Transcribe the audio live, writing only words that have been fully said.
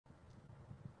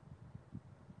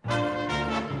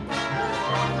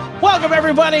Welcome,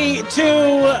 everybody,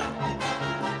 to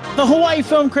the Hawaii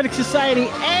Film Critics Society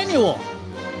annual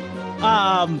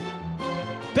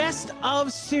best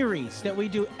of series that we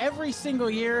do every single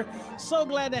year. So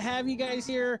glad to have you guys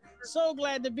here. So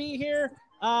glad to be here.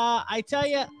 I tell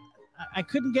you, I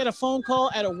couldn't get a phone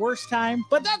call at a worse time,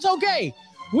 but that's okay.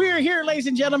 We're here, ladies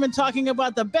and gentlemen, talking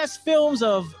about the best films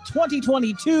of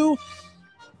 2022.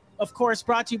 Of course,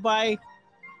 brought to you by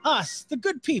us, the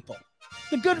good people,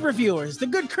 the good reviewers, the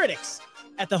good critics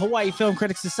at the Hawaii Film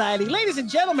Critics Society. Ladies and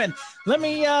gentlemen, let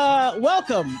me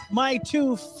welcome my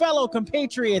two fellow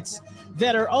compatriots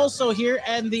that are also here,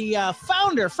 and the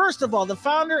founder, first of all, the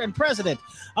founder and president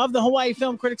of the Hawaii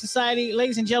Film Critics Society.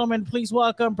 Ladies and gentlemen, please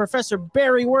welcome Professor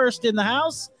Barry Wurst in the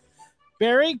house.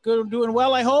 Barry, doing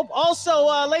well, I hope. Also,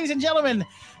 ladies and gentlemen,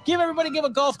 give a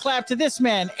golf clap to this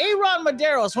man, Aaron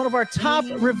Medeiros, one of our top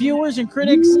reviewers and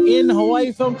critics in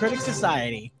Hawaii Film Critics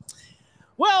Society.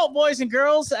 Well, boys and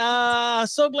girls,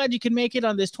 so glad you can make it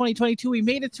on this 2022. We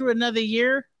made it through another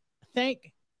year.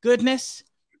 Thank goodness.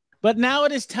 But now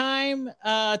it is time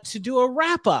to do a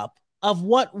wrap-up of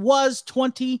what was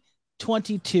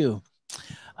 2022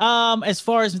 as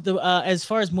far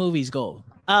as movies go.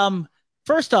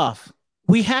 First off,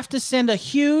 we have to send a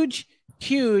huge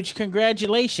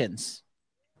congratulations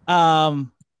to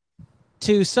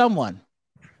someone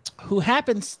who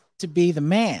happens to be the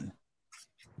man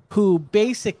who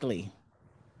basically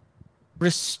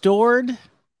restored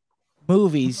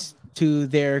movies to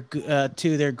their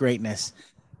greatness.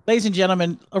 Ladies and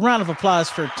gentlemen, a round of applause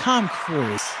for Tom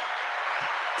Cruise.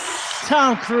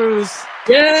 Tom Cruise.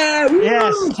 Yeah. Woo!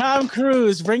 Yes, Tom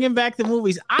Cruise, bringing back the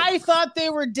movies. I thought they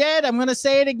were dead. I'm going to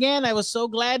say it again. I was so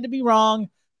glad to be wrong.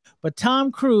 But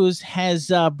Tom Cruise has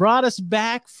brought us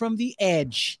back from the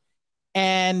edge.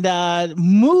 And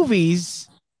movies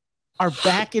are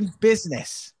back in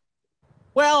business.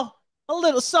 Well,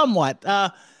 somewhat.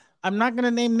 I'm not going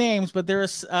to name names, but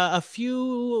there's a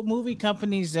few movie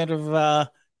companies that have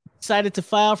decided to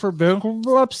file for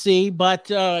bankruptcy. But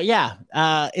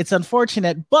it's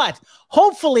unfortunate. But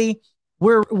hopefully,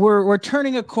 we're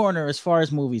turning a corner as far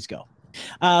as movies go.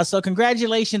 So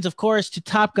congratulations, of course, to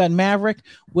Top Gun Maverick,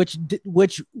 which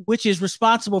is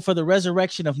responsible for the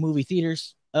resurrection of movie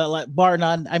theaters, bar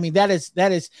none. I mean, that is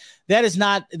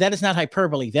not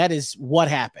hyperbole. That is what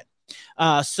happened.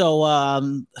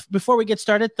 So before we get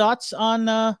started, thoughts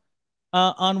on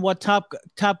what Top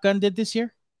Gun did this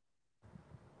year?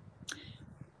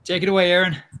 Take it away,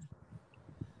 Aaron.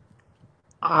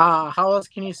 How else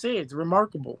can you say it? It's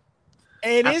remarkable.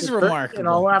 It is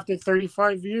remarkable. After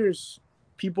 35 years,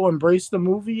 people embrace the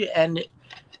movie, and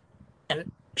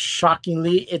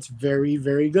shockingly, it's very,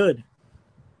 very good.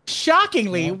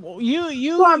 Shockingly,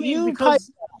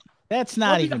 that's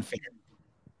not even fair.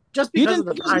 Just because of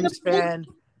the time span.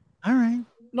 All right.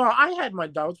 No, I had my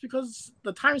doubts because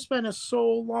the time span is so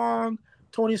long.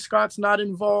 Tony Scott's not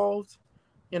involved,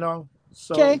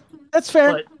 So, okay, that's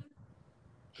fair.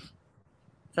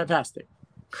 Fantastic.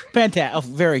 Fantastic. Oh,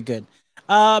 very good.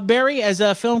 Barry, as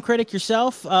a film critic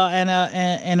yourself, and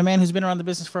a man who's been around the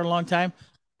business for a long time,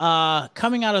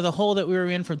 coming out of the hole that we were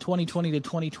in from 2020 to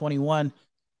 2021, were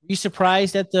you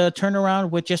surprised at the turnaround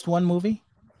with just one movie?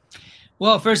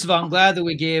 Well, first of all, I'm glad that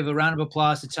we gave a round of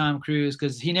applause to Tom Cruise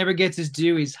because he never gets his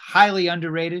due. He's highly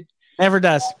underrated. Never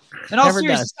does. And all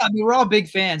seriousness, I mean, we're all big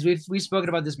fans. We've spoken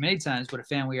about this many times. What a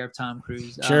fan we are of Tom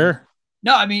Cruise. Sure.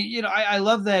 No, I mean, I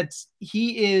love that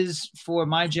he is, for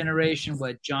my generation,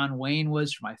 what John Wayne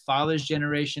was for my father's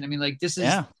generation. I mean, like, this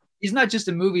is, he's not just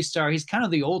a movie star. He's kind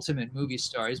of the ultimate movie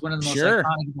star. He's one of the most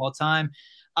iconic of all time.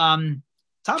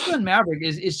 Top Gun Maverick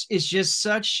is just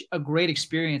such a great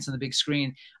experience on the big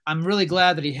screen. I'm really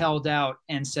glad that he held out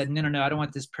and said, no, I don't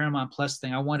want this Paramount Plus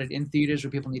thing. I want it in theaters where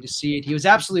people need to see it. He was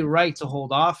absolutely right to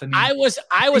hold off. I mean, I was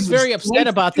very upset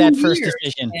about that first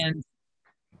decision. And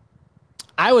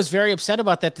I was very upset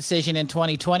about that decision in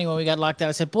 2020 when we got locked out.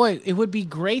 I said, boy, it would be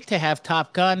great to have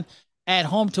Top Gun at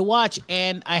home to watch.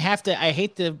 And I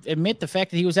hate to admit the fact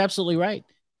that he was absolutely right.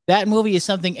 That movie is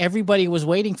something everybody was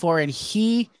waiting for. And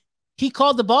he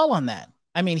called the ball on that.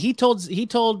 I mean, he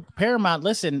told Paramount,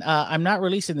 listen, I'm not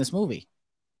releasing this movie.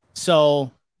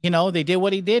 So, they did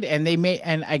what he did, and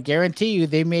I guarantee you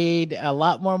they made a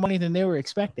lot more money than they were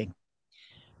expecting.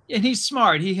 And he's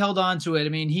smart. He held on to it. I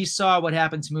mean, he saw what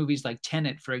happened to movies like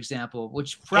Tenet, for example,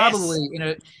 which probably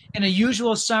in a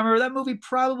usual summer, that movie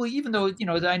probably, even though,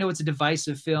 I know it's a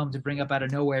divisive film to bring up out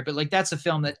of nowhere, but like that's a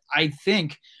film that I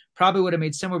think probably would have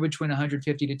made somewhere between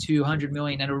 150 to 200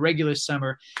 million in a regular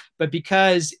summer. But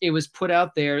because it was put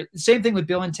out there, same thing with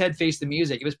Bill and Ted Face the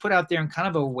Music. It was put out there in kind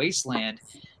of a wasteland.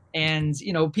 And,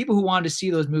 you know, people who wanted to see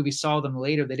those movies saw them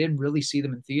later. They didn't really see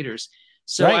them in theaters.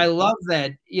 So I love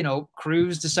that, you know,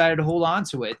 Cruise decided to hold on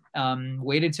to it.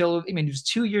 Waited till, I mean, it was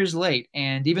 2 years late.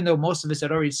 And even though most of us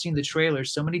had already seen the trailer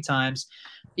so many times,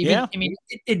 I mean,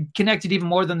 it connected even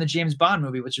more than the James Bond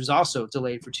movie, which was also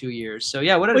delayed for 2 years. So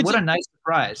yeah, what a nice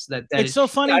surprise that it's so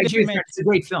funny that you mentioned. It's a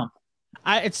great film.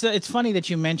 It's funny that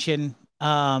you mentioned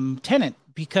Tenet,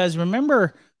 because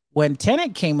remember when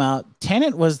Tenet came out,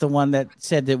 Tenet was the one that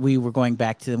said that we were going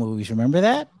back to the movies. Remember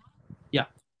that? Yeah.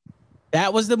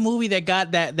 That was the movie that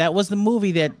got that. That was the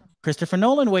movie that Christopher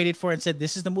Nolan waited for and said,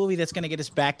 this is the movie that's going to get us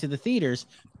back to the theaters,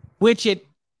 which it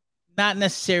not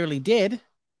necessarily did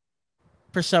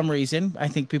for some reason. I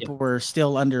think people were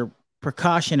still under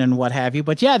precaution and what have you.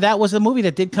 But yeah, that was the movie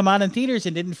that did come out in theaters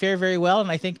and didn't fare very well.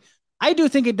 And I do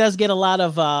think it does get a lot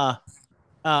of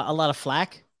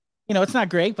flack. You know, it's not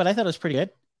great, but I thought it was pretty good.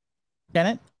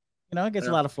 Tenet, you know, it gets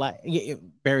a lot of flack.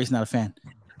 Barry's not a fan.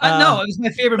 No, it was my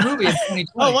favorite movie of 2020.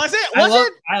 Oh, was it?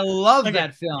 I love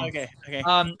that film. Okay.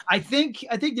 I think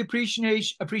the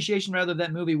appreciation rather of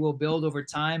that movie will build over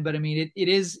time. But I mean,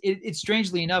 it's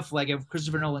strangely enough like a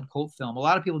Christopher Nolan cult film. A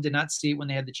lot of people did not see it when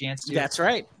they had the chance to. That's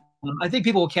right. I think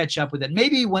people will catch up with it.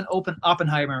 Maybe when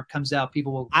Oppenheimer comes out,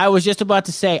 people will. I was just about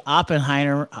to say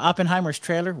Oppenheimer's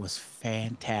trailer was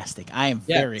fantastic. I am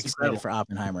very excited for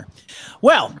Oppenheimer.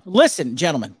 Well, listen,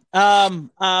 gentlemen,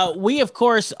 we of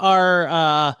course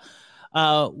are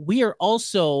we are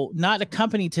also not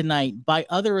accompanied tonight by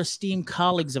other esteemed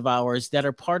colleagues of ours that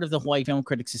are part of the Hawaii Film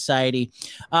Critics Society.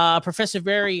 Professor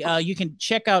Barry, you can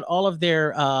check out all of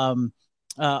their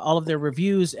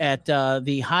reviews at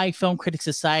the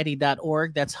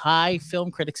highfilmcriticsociety.org. That's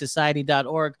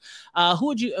highfilmcriticsociety.org.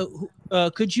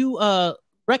 Could you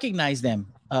recognize them,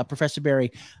 Professor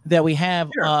Barry, that we have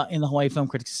in the Hawaii Film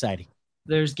Critics Society?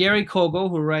 There's Gary Kogo,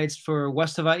 who writes for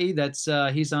West Hawaii. That's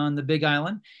he's on the Big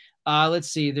Island. Let's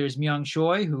see. There's Myung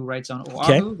Choi, who writes on Oahu.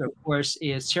 Okay. There, of course,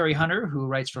 is Terry Hunter, who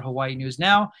writes for Hawaii News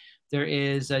Now. There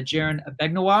is Jaron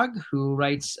Abegnawag, who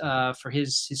writes for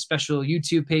his special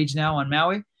YouTube page now on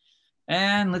Maui.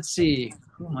 And let's see,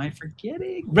 who am I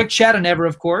forgetting? Rick Chattonever,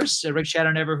 of course. Rick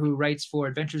Chattonever, who writes for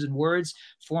Adventures in Words,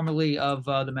 formerly of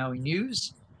the Maui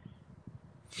News.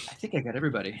 I think I got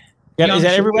everybody. Yeah, is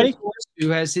that everybody? Course, who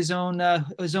has his own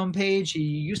page. He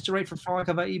used to write for Frolic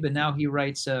Hawaii, but now he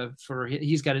writes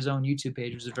he's got his own YouTube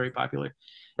page, which is very popular.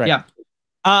 Right. Yeah.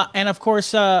 And of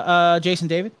course, Jason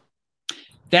David.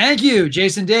 Thank you,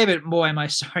 Jason David. Boy, am I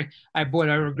sorry. I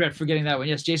regret forgetting that one.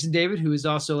 Yes, Jason David, who is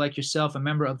also, like yourself, a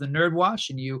member of the Nerd Watch,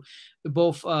 and you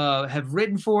both have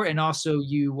written for, and also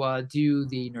you do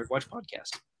the Nerd Watch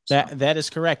podcast. So. That is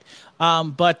correct.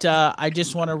 But I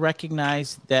just want to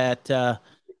recognize that.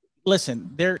 Listen,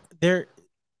 there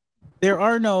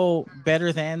are no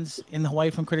better thans in the Hawaii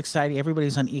Film Critics Society.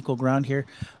 Everybody's on equal ground here.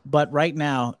 But right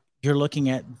now, you're looking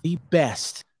at the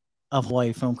best of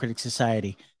Hawaii Film Critics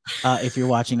Society. If you're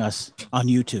watching us on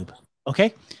YouTube,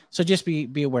 okay, so just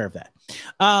be aware of that.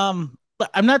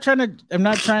 But I'm not trying to,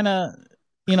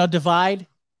 divide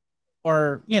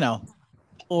or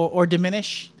or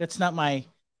diminish. That's not my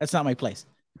place.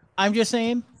 I'm just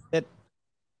saying that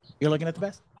you're looking at the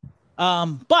best.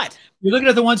 But you're looking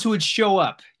at the ones who would show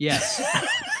up. Yes.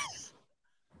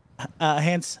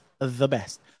 Hence the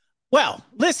best. Well,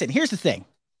 listen. Here's the thing.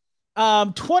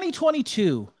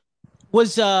 2022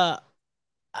 was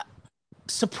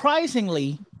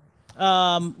surprisingly,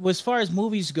 as far as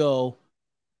movies go,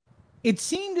 it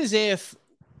seemed as if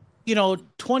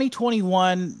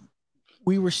 2021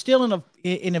 we were still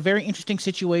in a very interesting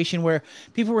situation where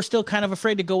people were still kind of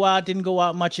afraid to go out, didn't go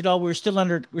out much at all. We were still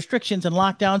under restrictions and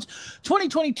lockdowns.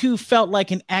 2022 felt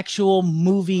like an actual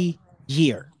movie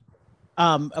year,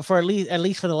 for at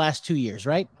least for the last 2 years,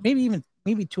 right? Maybe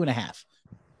 2.5.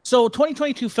 So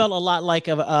 2022 felt a lot like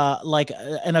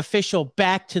an official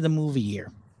back to the movie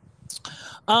year.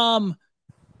 And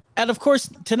of course,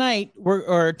 today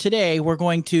we're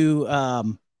going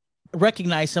to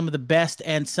recognize some of the best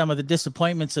and some of the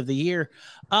disappointments of the year.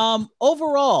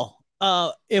 Overall,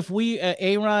 if we,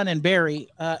 Aaron and Barry,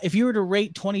 if you were to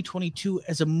rate 2022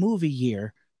 as a movie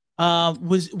year,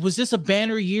 was this a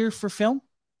banner year for film?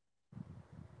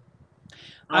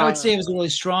 I would say it was a really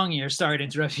strong year. Sorry to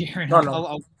interrupt you.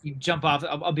 I'll jump off.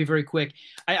 I'll be very quick.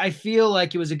 I feel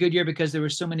like it was a good year because there were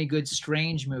so many good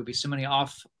strange movies, so many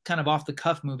off the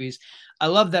cuff movies. I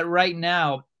love that right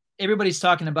now everybody's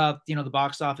talking about the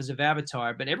box office of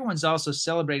Avatar, but everyone's also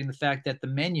celebrating the fact that The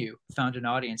Menu found an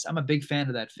audience. I'm a big fan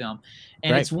of that film,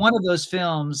 and It's one of those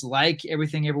films like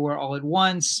Everything Everywhere All at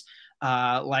Once,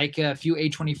 like a few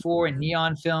A24 and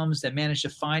Neon films that managed to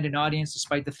find an audience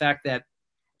despite the fact that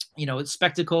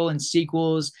spectacle and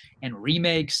sequels and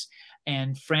remakes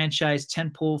and franchise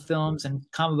tentpole films and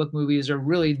comic book movies are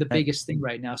really the biggest thing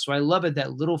right now. So I love it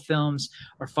that little films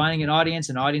are finding an audience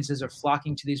and audiences are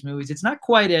flocking to these movies. It's not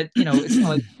quite at, it's not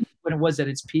like when it was at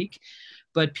its peak,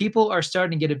 but people are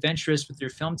starting to get adventurous with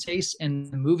their film tastes, and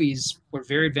the movies were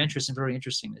very adventurous and very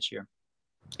interesting this year.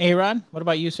 Aaron, what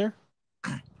about you, sir?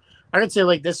 I would say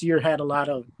like this year had a lot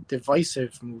of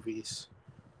divisive movies.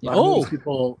 Oh,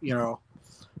 people,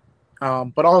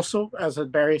 but also, as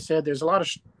Barry said, there's a lot of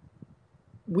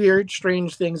weird,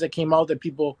 strange things that came out that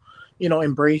people,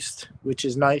 embraced, which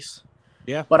is nice.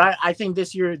 Yeah. But I think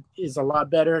this year is a lot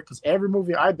better because every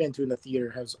movie I've been to in the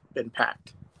theater has been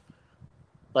packed.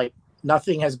 Like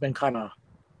nothing has been kind of,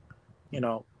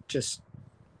 just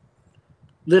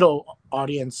little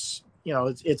audience.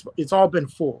 It's all been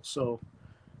full. So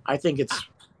I think it's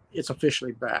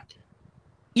officially back.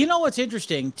 You know what's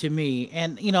interesting to me,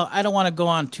 and I don't want to go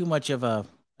on too much of a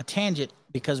tangent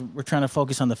because we're trying to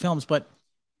focus on the films, but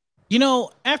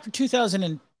after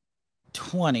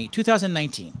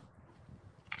 2019,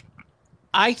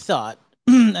 I thought,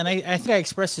 and I think I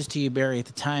expressed this to you, Barry, at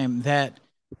the time, that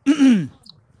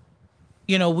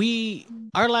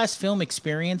our last film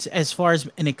experience, as far as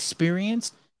an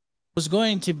experience, was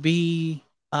going to be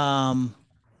the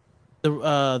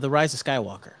Rise of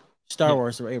Skywalker, Star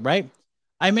Wars, right?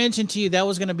 I mentioned to you that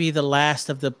was going to be the last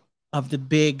of the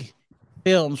big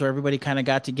films where everybody kind of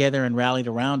got together and rallied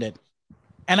around it.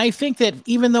 And I think that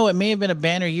even though it may have been a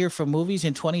banner year for movies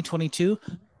in 2022,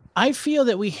 I feel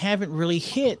that we haven't really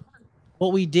hit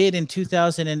what we did in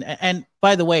 2000. And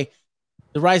by the way,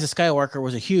 The Rise of Skywalker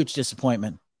was a huge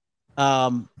disappointment.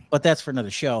 But that's for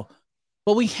another show.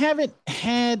 But we haven't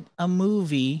had a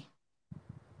movie,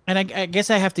 and I guess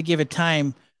I have to give it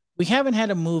time. We haven't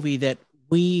had a movie that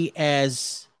we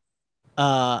as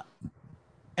a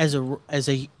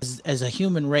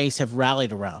human race have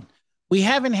rallied around. We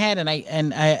haven't had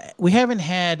we haven't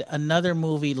had another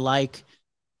movie like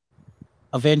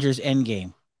Avengers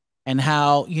Endgame, and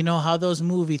how those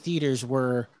movie theaters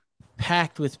were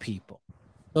packed with people.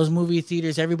 Those movie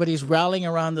theaters, everybody's rallying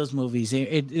around those movies.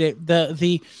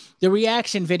 The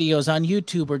reaction videos on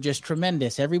YouTube are just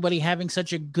tremendous. Everybody having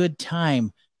such a good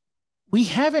time. We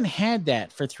haven't had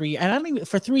that for 3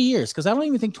 years, because I don't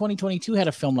even think 2022 had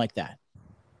a film like that,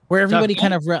 where everybody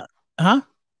kind of,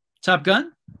 Top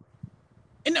Gun.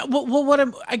 And what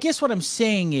I'm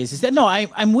saying is that no,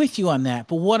 I'm with you on that.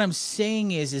 But what I'm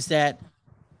saying is that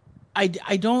I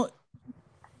don't.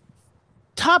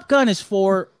 Top Gun is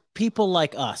for people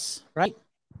like us, right?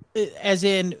 As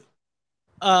in,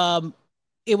 it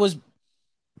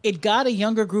got a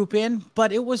younger group in,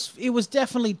 but it was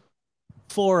definitely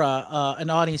for an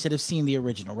audience that have seen the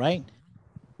original, right?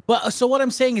 But so what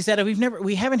I'm saying is that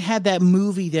we haven't had that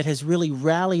movie that has really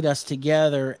rallied us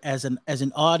together as an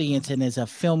audience and as a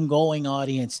film going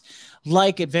audience,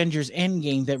 like Avengers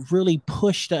Endgame, that really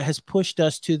has pushed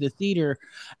us to the theater.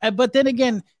 But then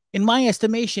again, in my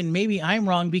estimation, maybe I'm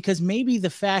wrong, because maybe the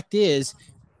fact is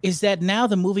that now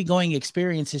the movie going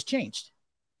experience has changed,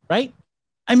 right?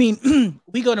 I mean,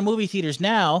 we go to movie theaters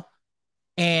now,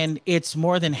 and it's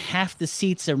more than half the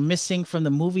seats are missing from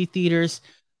the movie theaters.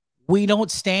 We don't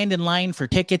stand in line for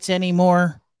tickets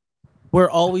anymore. We're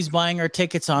always buying our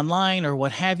tickets online or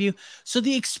what have you. So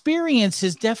the experience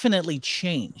has definitely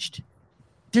changed.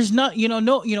 There's not,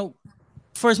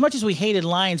 for as much as we hated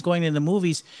lines going into the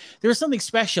movies, there's something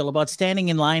special about standing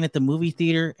in line at the movie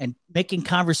theater and making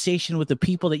conversation with the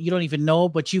people that you don't even know,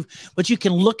 but you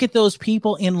can look at those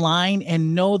people in line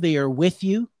and know they are with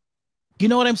you. You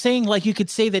know what I'm saying? Like, you could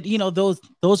say that,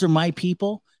 those are my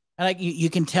people. And like you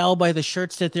can tell by the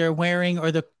shirts that they're wearing,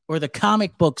 or the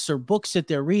comic books or books that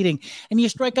they're reading, and you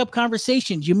strike up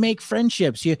conversations, you make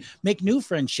friendships, you make new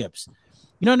friendships.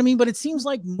 You know what I mean? But it seems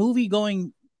like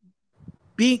going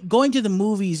to the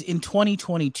movies in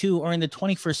 2022 or in the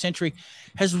 21st century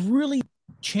has really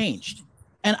changed.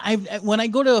 And when I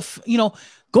go to,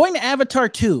 going to Avatar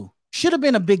 2 should have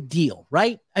been a big deal,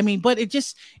 right? I mean, but it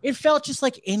felt just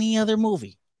like any other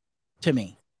movie to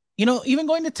me. Even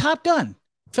going to Top Gun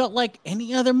felt like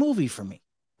any other movie for me.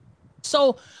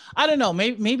 So I don't know.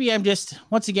 Maybe I'm just,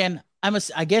 once again,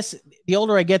 I guess the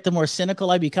older I get, the more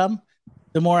cynical I become.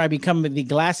 The more I become the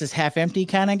glass is half empty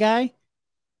kind of guy.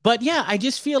 But yeah, I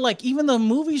just feel like even though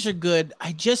movies are good,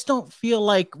 I just don't feel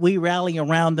like we rally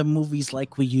around the movies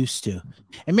like we used to.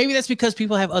 And maybe that's because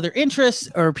people have other interests,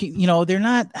 or, they're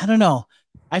not, I don't know.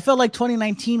 I felt like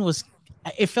 2019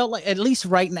 it felt like, at least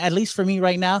for me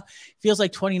right now, feels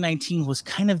like 2019 was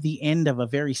kind of the end of a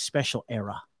very special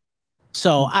era.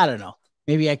 So I don't know.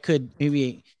 maybe I could,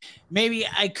 maybe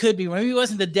I could be. Maybe it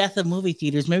wasn't the death of movie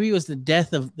theaters. Maybe it was the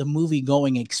death of the movie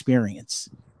going experience.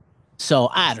 So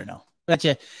I don't know. But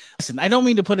listen, I don't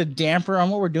mean to put a damper on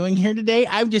what we're doing here today.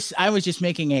 I was just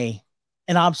making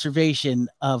an observation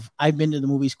of I've been to the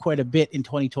movies quite a bit in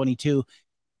 2022,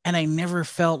 and I never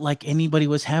felt like anybody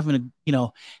was having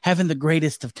the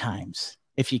greatest of times,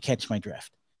 if you catch my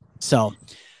drift. So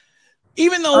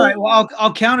even though, all right, well,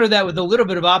 I'll counter that with a little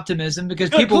bit of optimism, because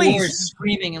people were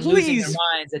screaming and losing their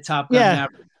minds at Top Gun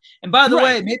Maverick. And by the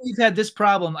way, maybe you've had this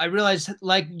problem. I realize,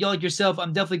 like yourself,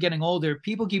 I'm definitely getting older.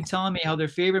 People keep telling me how their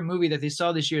favorite movie that they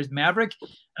saw this year is Maverick.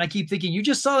 And I keep thinking, you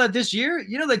just saw that this year?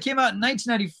 You know, that came out in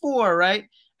 1994, right?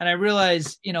 And I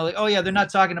realize, like, oh yeah, they're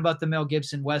not talking about the Mel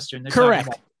Gibson Western. They're talking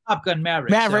about Top Gun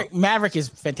Maverick. Maverick is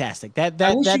fantastic. I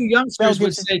wish you youngsters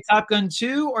would say Top Gun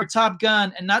 2 or Top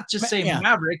Gun and not just say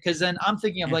Maverick, because then I'm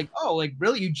thinking of like, oh, like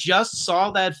really, you just saw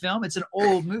that film? It's an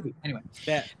old movie. Anyway,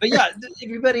 but yeah,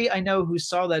 everybody I know who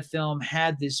saw that film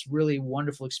had this really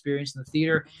wonderful experience in the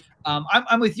theater.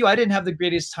 I'm with you. I didn't have the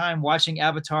greatest time watching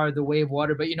Avatar: The Way of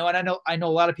Water, but you know what? I know a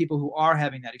lot of people who are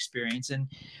having that experience, and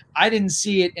I didn't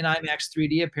see it in IMAX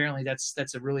 3D. Apparently,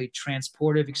 that's a really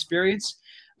transportive experience.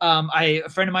 A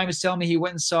friend of mine was telling me he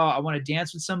went and saw I Want to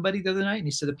Dance with Somebody the other night, and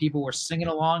he said the people were singing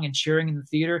along and cheering in the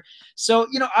theater. So,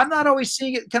 I'm not always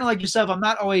seeing it kind of like yourself. I'm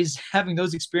not always having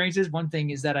those experiences. One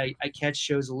thing is that I catch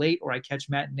shows late, or I catch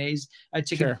matinees. I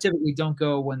typically don't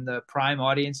go when the prime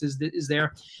audience is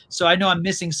there. So I know I'm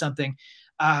missing something.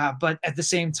 But at the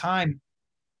same time,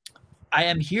 I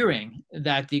am hearing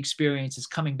that the experience is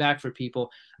coming back for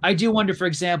people. I do wonder, for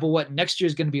example, what next year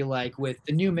is going to be like with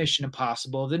the new Mission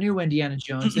Impossible, the new Indiana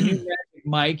Jones, the new Magic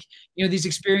Mike. These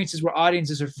experiences where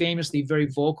audiences are famously very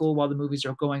vocal while the movies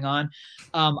are going on.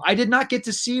 I did not get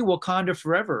to see Wakanda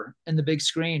Forever in the big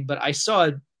screen, but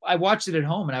I watched it at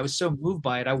home, and I was so moved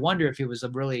by it. I wonder if it was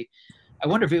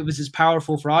as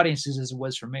powerful for audiences as it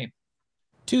was for me.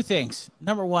 Two things.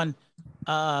 Number one,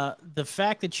 the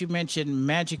fact that you mentioned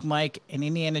Magic Mike and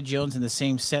Indiana Jones in the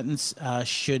same sentence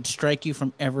should strike you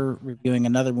from ever reviewing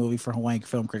another movie for Hawaiian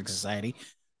Film Critics Society.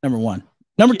 Number one.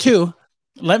 Number two,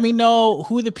 let me know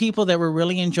who the people that were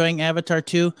really enjoying Avatar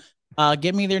 2.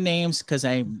 Give me their names, because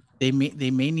they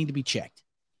may need to be checked.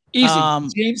 Easy.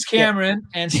 James Cameron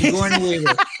and Sigourney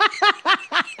Weaver.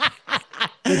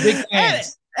 We're big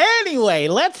fans. Anyway,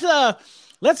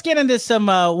 let's get into some.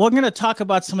 We're going to talk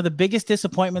about some of the biggest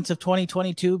disappointments of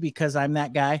 2022, because I'm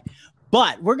that guy.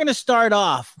 But we're going to start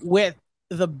off with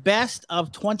the best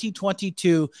of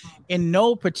 2022 in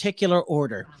no particular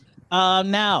order.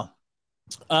 Now,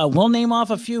 we'll name off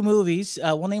a few movies.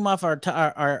 We'll name off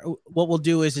our. What we'll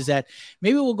do is that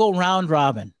maybe we'll go round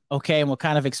robin, okay, and we'll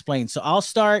kind of explain. So I'll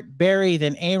start, Barry,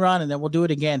 then Aaron, and then we'll do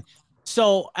it again.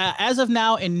 So as of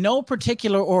now, in no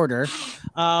particular order,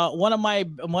 I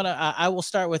will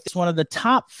start with one of the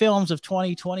top films of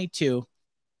 2022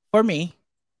 for me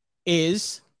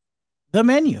is The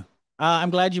Menu.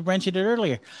 I'm glad you mentioned it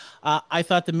earlier. I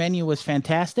thought The Menu was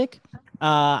fantastic.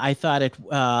 I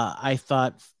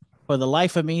thought for the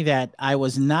life of me that I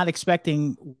was not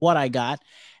expecting what I got,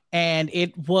 and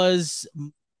it was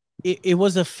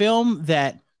a film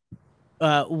that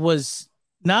was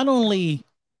not only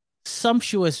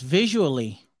sumptuous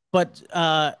visually, but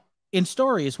in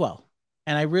story as well.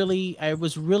 And I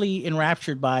was really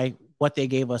enraptured by what they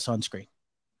gave us on screen.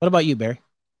 What about you, Barry?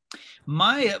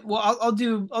 I'll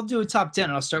do a top 10,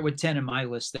 and I'll start with 10 in my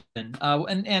list then.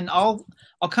 And I'll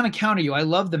kind of counter you. I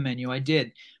love The Menu. I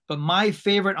did. But my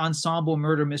favorite ensemble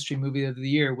murder mystery movie of the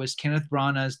year was Kenneth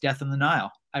Branagh's Death on the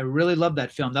Nile. I really loved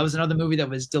that film. That was another movie that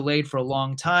was delayed for a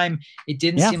long time. It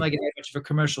didn't seem like it had much of a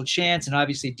commercial chance, and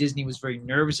obviously Disney was very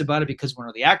nervous about it because one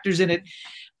of the actors in it.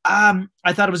 I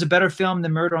thought it was a better film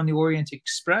than Murder on the Orient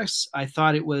Express. I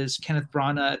thought it was Kenneth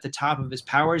Branagh at the top of his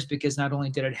powers, because not only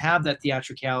did it have that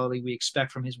theatricality we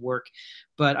expect from his work,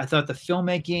 but I thought the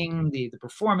filmmaking, the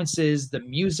performances, the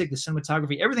music, the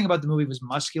cinematography, everything about the movie was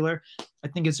muscular. I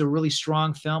think it's a really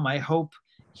strong film. I hope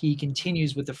he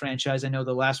continues with the franchise. I know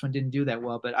the last one didn't do that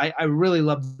well, but I really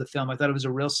loved the film. I thought it was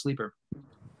a real sleeper.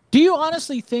 Do you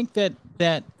honestly think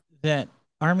that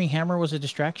Armie Hammer was a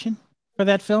distraction for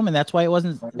that film, and that's why it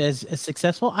wasn't as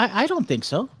successful? I don't think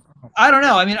so. I don't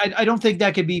know. I mean, I don't think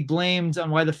that could be blamed on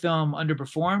why the film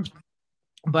underperformed,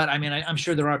 but I mean, I'm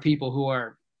sure there are people who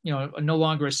are, no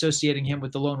longer associating him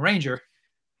with the Lone Ranger.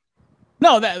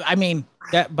 No,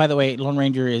 that by the way, Lone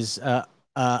Ranger is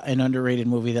an underrated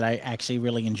movie that I actually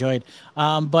really enjoyed.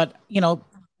 But I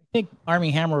think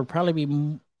Armie Hammer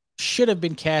would should have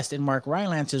been cast in Mark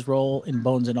Rylance's role in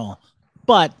Bones and All,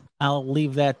 but I'll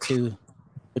leave that to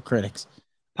the critics.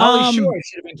 Pauly Shore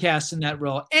should have been cast in that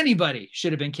role. Anybody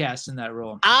should have been cast in that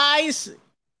role.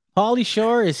 Pauly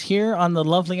Shore is here on the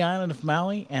lovely island of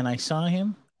Maui, and I saw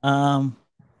him.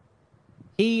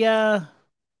 He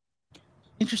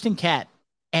interesting cat,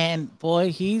 and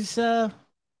boy, he's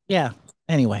yeah.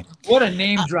 Anyway, what a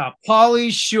name drop,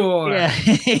 Pauly Shore.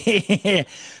 Yeah.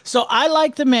 So I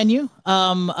like the menu.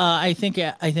 I think,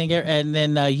 and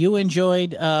then you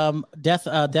enjoyed Death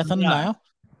on the Nile.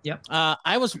 Yep.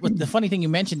 I was. The funny thing, you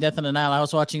mentioned Death on the Nile. I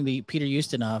was watching the Peter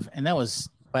Ustinov, and that was,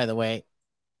 by the way,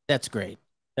 that's great.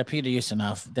 That Peter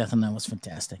Ustinov, Death on the Nile was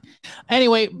fantastic.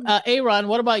 Anyway, Aaron,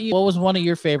 what about you? What was one of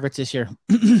your favorites this year?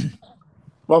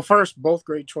 Well, first, both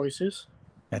great choices.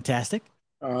 Fantastic.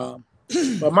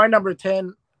 But my number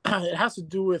 10, it has to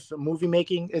do with movie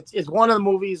making. It's one of the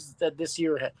movies that this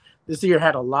year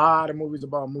had a lot of movies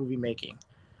about movie making.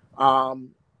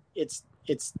 It's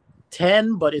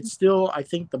 10, but it's still, I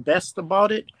think, the best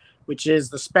about it, which is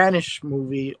the Spanish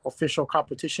movie Official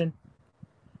Competition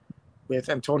with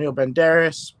Antonio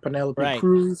Banderas, Penelope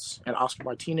Cruz, and Oscar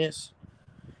Martinez.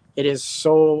 It is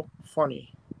so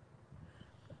funny.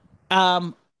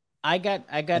 I got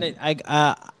it.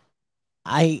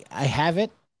 I have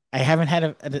it. I haven't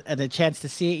had a chance to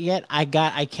see it yet. I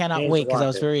cannot wait because I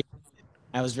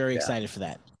was very excited for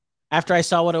that. After I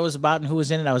saw what it was about and who was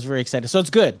in it, I was very excited. So it's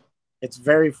good. It's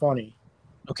very funny.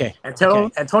 Okay.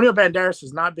 Antonio Banderas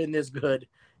has not been this good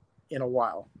in a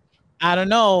while. I don't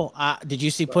know. Did you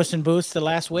see Puss in Boots: The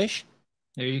Last Wish?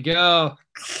 There you go.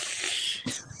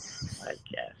 I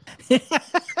guess.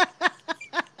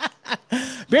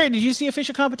 Barry, did you see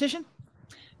Official Competition?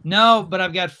 No, but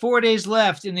I've got 4 days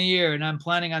left in the year, and I'm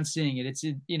planning on seeing it. It's,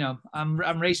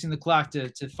 I'm racing the clock to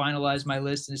finalize my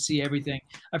list and to see everything.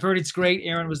 I've heard it's great.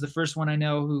 Aaron was the first one I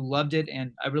know who loved it,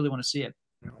 and I really want to see it.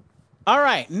 All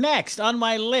right, next on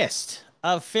my list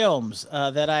of films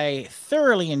that I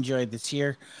thoroughly enjoyed this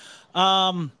year.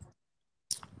 I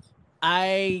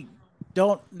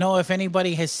don't know if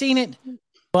anybody has seen it,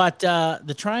 but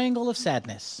The Triangle of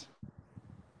Sadness.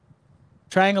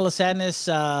 Triangle of Sadness.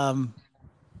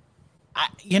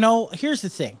 Here's the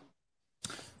thing.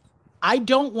 I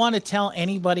don't want to tell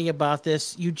anybody about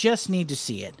this. You just need to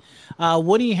see it.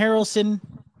 Woody Harrelson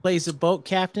plays a boat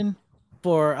captain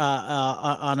he's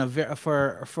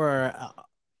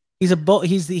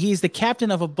the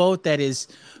captain of a boat that is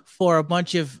for a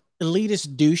bunch of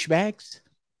elitist douchebags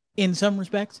in some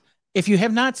respects. If you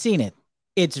have not seen it,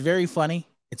 it's very funny.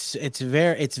 It's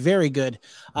very good.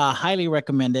 Highly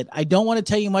recommend it. I don't want to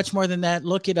tell you much more than that.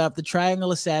 Look it up. The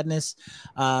Triangle of Sadness.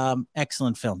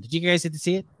 Excellent film. Did you guys get to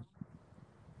see it?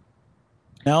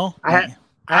 No? I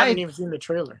haven't even seen the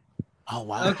trailer. Oh,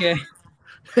 wow. Okay.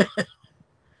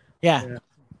 Yeah.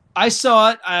 I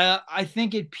saw it. I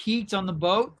think it peaked on the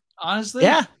boat, honestly.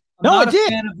 Yeah. I'm not a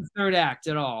fan of the third act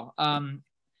at all.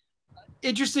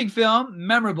 Interesting film,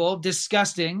 memorable,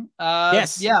 disgusting.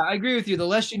 Yes. Yeah, I agree with you. The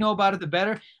less you know about it, the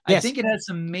better. Yes. I think it had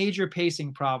some major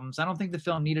pacing problems. I don't think the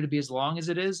film needed to be as long as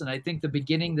it is. And I think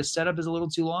the setup is a little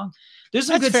too long. There's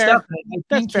some good stuff.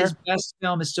 I think his best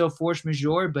film is still Force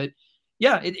Majeure, but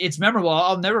yeah, it's memorable.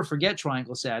 I'll never forget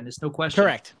Triangle of Sadness, no question.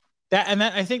 Correct.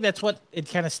 I think that's what it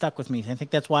kind of stuck with me. I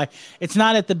think that's why it's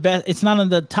not at the best. It's not on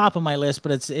the top of my list,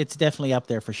 but it's definitely up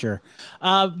there for sure.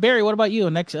 Barry, what about you?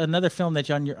 Another film that's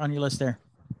on your list there.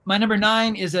 My number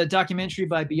 9 is a documentary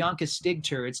by Bianca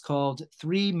Stigter. It's called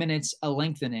 3 Minutes a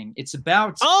Lengthening. It's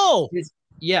about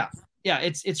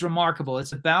it's remarkable.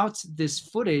 It's about this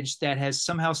footage that has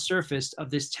somehow surfaced of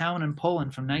this town in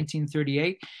Poland from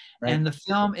 1938. Right. And the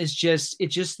film is just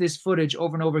this footage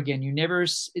over and over again. You never,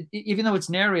 even though it's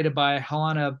narrated by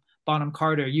Helena Bonham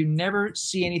Carter, you never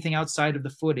see anything outside of the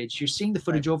footage. You're seeing the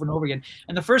footage over and over again.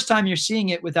 And the first time you're seeing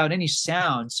it without any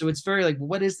sound. So it's very like,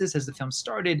 what is this? Has the film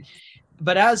started?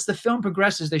 But as the film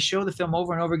progresses, they show the film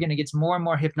over and over again. It gets more and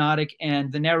more hypnotic,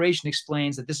 and the narration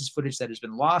explains that this is footage that has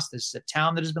been lost. This is a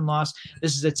town that has been lost.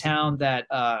 This is a town that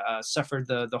suffered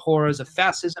the horrors of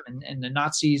fascism and the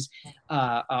Nazis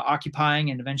occupying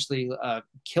and eventually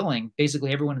killing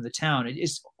basically everyone in the town. It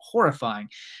is horrifying,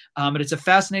 but it's a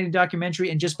fascinating documentary.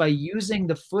 And just by using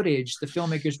the footage, the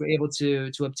filmmakers were able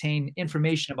to obtain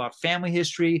information about family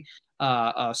history,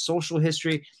 social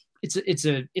history. It's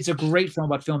a great film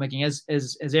about filmmaking. As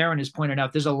Aaron has pointed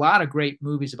out, there's a lot of great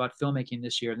movies about filmmaking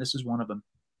this year, and this is one of them.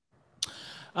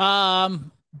 I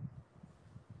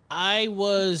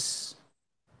was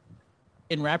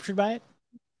enraptured by it.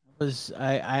 There's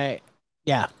not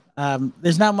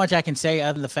much I can say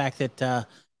other than the fact that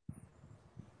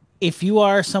if you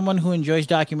are someone who enjoys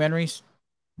documentaries,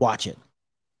 watch it.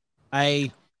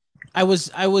 I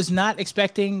was not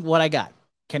expecting what I got.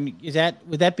 Would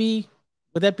that be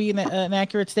Would that be an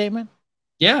accurate statement?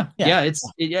 Yeah.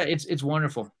 It's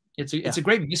wonderful. It's a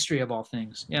great mystery of all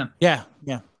things. Yeah.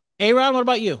 Hey, Ron, what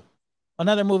about you?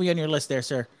 Another movie on your list there,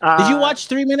 sir. Did you watch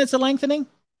 3 Minutes of Lengthening?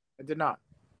 I did not.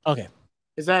 Okay.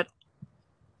 Is that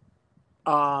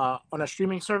on a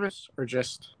streaming service or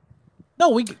just?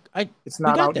 No, it's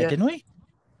not out yet, didn't we?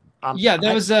 Yeah,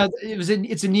 it's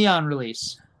a Neon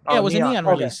release. Yeah, it was a Neon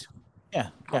release. Yeah.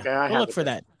 Okay, we'll look for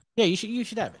that. Yeah, you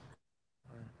should have it.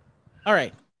 All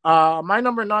right. My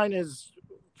number 9 is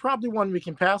probably one we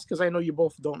can pass because I know you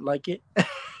both don't like it.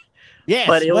 Yes.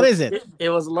 But what is it? It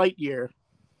was Lightyear.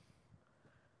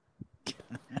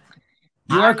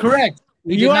 You are correct.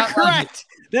 You are correct.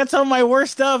 That's on my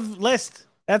worst of list.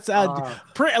 That's a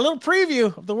little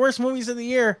preview of the worst movies of the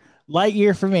year.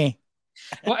 Lightyear for me.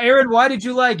 Well, Aaron, why did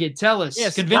you like it? Tell us.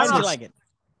 Yes, why did you like it?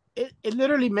 It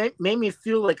literally made me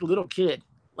feel like a little kid.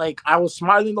 Like I was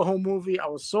smiling the whole movie. I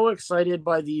was so excited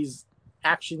by these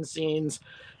action scenes,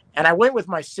 and I went with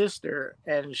my sister.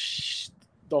 And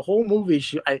the whole movie,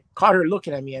 I caught her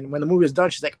looking at me. And when the movie was done,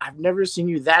 she's like, "I've never seen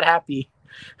you that happy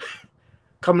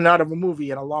coming out of a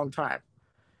movie in a long time."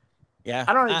 Yeah,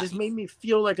 I don't know. It just made me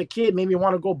feel like a kid. Made me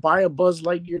want to go buy a Buzz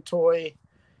Lightyear toy,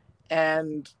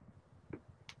 and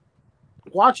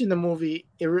watching the movie,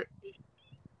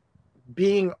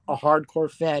 being a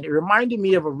hardcore fan, it reminded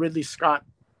me of a Ridley Scott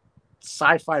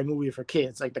sci-fi movie for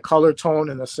kids, like the color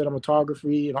tone and the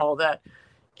cinematography and all that.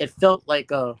 It felt like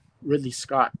a Ridley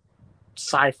Scott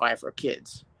sci-fi for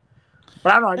kids.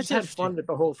 But I don't know. I just had fun with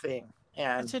the whole thing.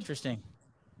 And that's interesting.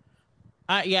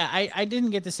 I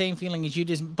didn't get the same feeling as you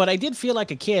did, but I did feel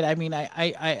like a kid. I mean,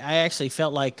 I actually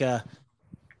felt like.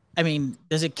 I mean,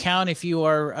 does it count if you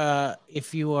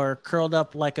are curled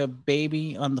up like a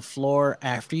baby on the floor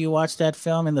after you watch that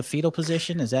film in the fetal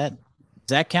position? Does that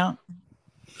count?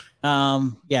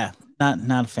 Yeah,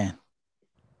 not a fan.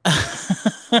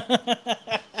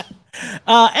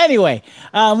 Anyway,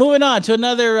 moving on to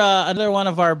another one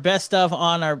of our best of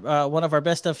on our one of our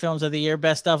best of films of the year,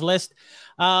 best of list.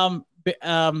 Aaron,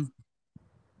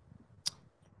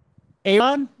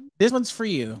 this one's for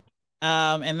you.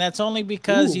 And that's only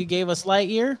because you gave us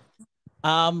Lightyear.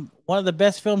 One of the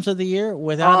best films of the year,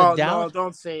 without a doubt. No,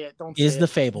 don't say it. Is The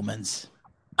Fabelmans.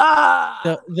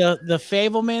 The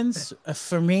Fabelmans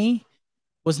for me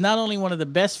was not only one of the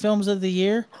best films of the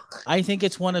year. I think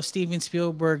it's one of Steven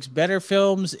Spielberg's better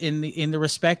films in the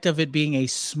respect of it being a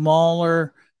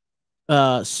smaller,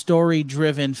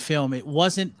 story-driven film. It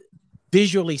wasn't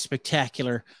visually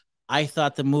spectacular. I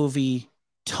thought the movie,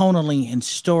 tonally and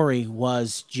story,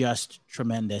 was just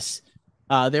tremendous.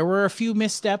 There were a few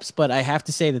missteps, but I have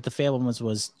to say that The Fabelmans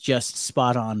was just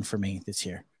spot on for me this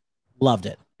year. Loved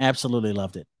it. Absolutely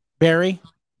loved it. Barry,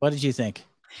 what did you think?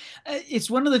 It's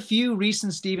one of the few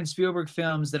recent Steven Spielberg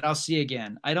films that I'll see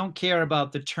again. I don't care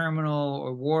about The Terminal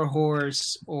or War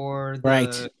Horse or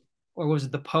or was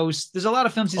it The Post? There's a lot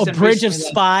of films he's done Bridge of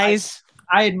Spies.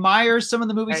 I admire some of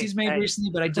the movies he's made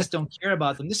recently, but I just don't care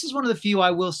about them. This is one of the few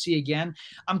I will see again.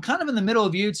 I'm kind of in the middle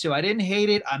of you two. I didn't hate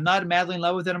it. I'm not madly in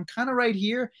love with it. I'm kind of right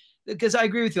here because I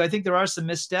agree with you. I think there are some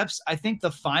missteps. I think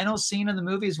the final scene in the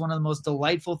movie is one of the most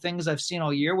delightful things I've seen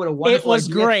all year. What a wonderful idea. It was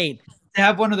great to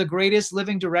have one of the greatest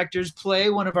living directors play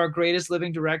one of our greatest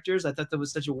living directors. I thought that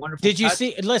was such a wonderful Did you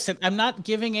see? Listen, I'm not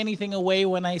giving anything away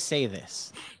when I say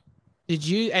this. Did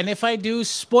you? And if I do,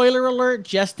 spoiler alert,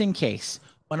 just in case.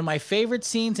 One of my favorite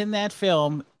scenes in that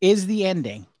film is the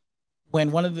ending,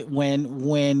 when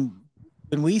when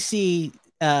we see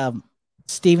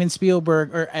Steven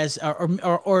Spielberg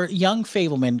or young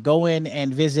Fabelman go in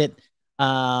and visit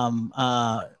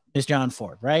Miss John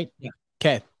Ford, right? Yeah.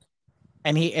 Okay.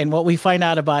 And what we find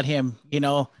out about him,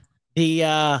 your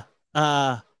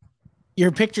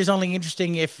picture's only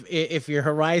interesting if your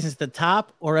horizon's at the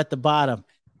top or at the bottom.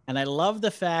 And I love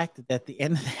the fact that at the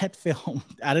end of that film,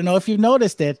 I don't know if you've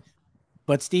noticed it,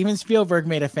 but Steven Spielberg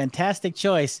made a fantastic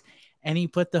choice, and he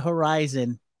put the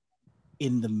horizon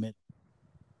in the middle.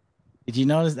 Did you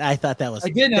notice? I thought that was. I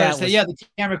did notice that. Yeah, the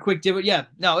camera quick did it. Yeah,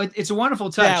 no, it's a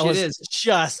wonderful touch. It is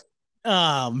just.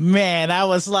 Oh man, I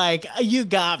was like, you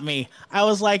got me. I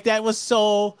was like, that was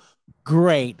so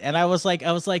great. And I was like,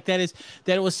 that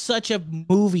was such a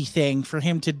movie thing for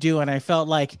him to do. And I felt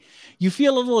like you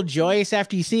feel a little joyous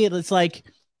after you see it. It's like,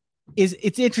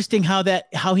 it's interesting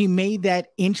how he made that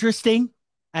interesting.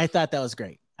 I thought that was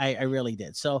great. I really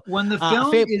did. So when the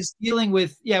film is dealing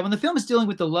with,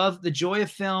 the love, the joy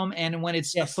of film, and when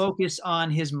it's a focus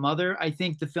on his mother, I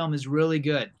think the film is really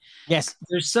good. Yes.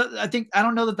 I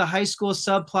don't know that the high school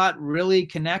subplot really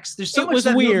connects. There's so much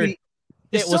that weird. Movie,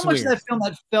 there's so much of that film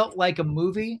that felt like a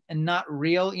movie and not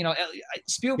real.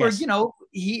 Spielberg,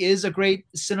 he is a great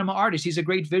cinema artist. He's a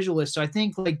great visualist. So I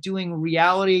think like doing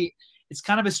reality, it's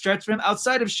kind of a stretch for him.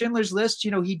 Outside of Schindler's List,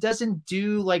 you know, he doesn't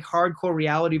do like hardcore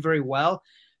reality very well.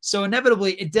 So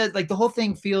inevitably, it does, like the whole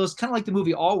thing feels kind of like the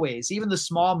movie Always. Even the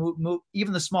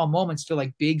small moments feel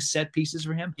like big set pieces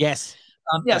for him. Yes.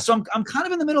 Yeah. So I'm kind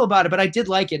of in the middle about it, but I did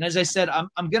like it. And as I said,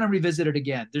 I'm gonna revisit it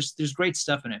again. There's great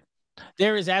stuff in it.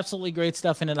 There is absolutely great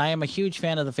stuff in it. I am a huge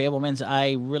fan of the Fabelmans.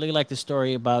 I really like the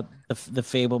story about the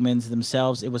Fabelmans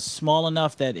themselves. It was small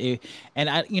enough that I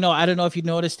don't know if you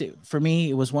noticed it. For me,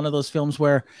 it was one of those films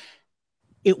where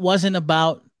it wasn't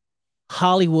about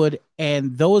Hollywood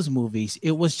and those movies.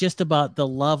 It was just about the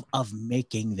love of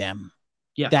making them.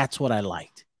 Yeah, that's what I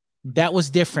liked. That was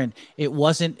different. It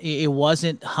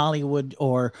wasn't Hollywood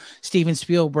or Steven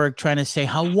Spielberg trying to say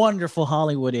how wonderful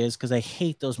Hollywood is, because I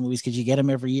hate those movies because you get them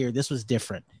every year. This was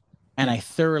different, and I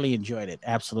thoroughly enjoyed it.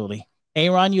 Absolutely.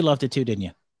 Aaron, you loved it too, didn't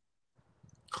you?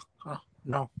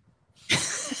 No.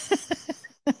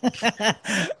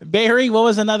 Barry, what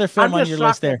was another film on your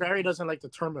list there? Barry doesn't like The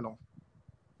Terminal.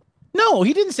 No,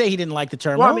 he didn't say he didn't like The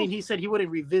Terminal. Well, I mean, he said he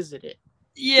wouldn't revisit it.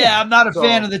 Yeah, I'm not a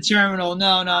fan of The Terminal.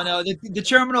 No. The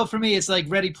Terminal for me is like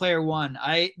Ready Player One.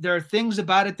 There are things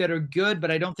about it that are good,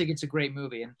 but I don't think it's a great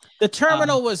movie. And The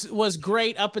Terminal was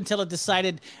great up until it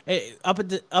decided it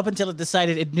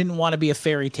didn't want to be a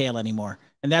fairy tale anymore.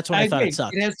 And that's when I thought it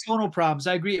sucked. It has tonal problems.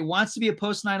 I agree. It wants to be a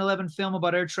post 9/11 film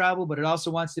about air travel, but it also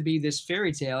wants to be this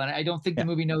fairy tale. And I don't think the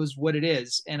movie knows what it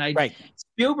is. And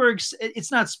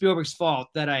it's not Spielberg's fault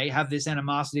that I have this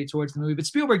animosity towards the movie, but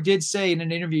Spielberg did say in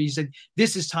an interview, he said,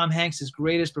 this is Tom Hanks'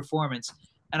 greatest performance.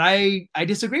 And I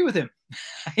disagree with him.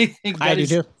 I think that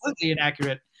is completely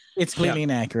inaccurate. It's completely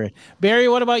inaccurate. Barry,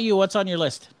 what about you? What's on your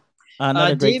list?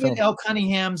 David L.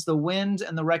 Cunningham's The Wind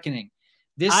and the Reckoning.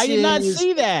 I did not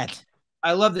see that.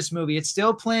 I love this movie. It's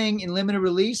still playing in limited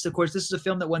release. Of course, this is a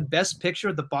film that won Best Picture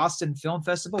at the Boston Film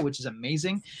Festival, which is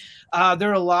amazing.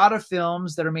 There are a lot of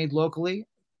films that are made locally.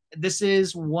 This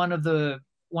is one of the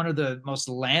most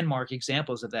landmark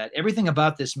examples of that. Everything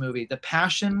about this movie, the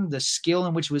passion, the skill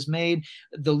in which it was made,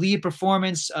 the lead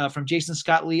performance from Jason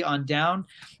Scott Lee on down.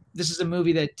 This is a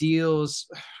movie that deals,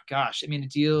 it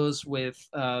deals with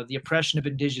the oppression of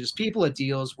indigenous people. It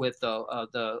deals with the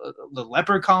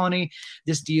leper colony.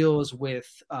 This deals with,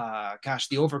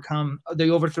 the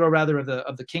overthrow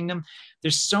of the kingdom.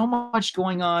 There's so much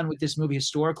going on with this movie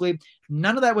historically.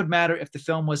 None of that would matter if the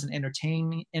film wasn't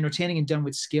entertaining and done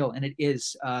with skill, and it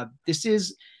is.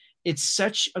 It's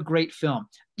such a great film.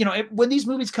 You know, when these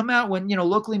movies come out, when, you know,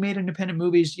 locally made independent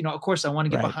movies, you know, of course I want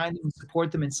to get behind them and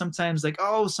support them. And sometimes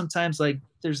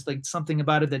there's like something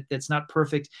about it that's not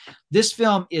perfect. This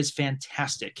film is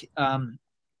fantastic.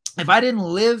 If I didn't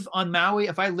live on Maui,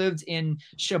 if I lived in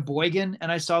Sheboygan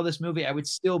and I saw this movie, I would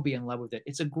still be in love with it.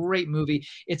 It's a great movie.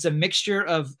 It's a mixture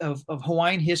of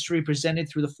Hawaiian history presented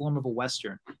through the form of a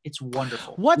Western. It's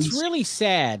wonderful. What's really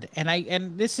sad,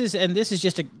 and this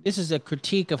is a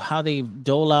critique of how they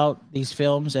dole out these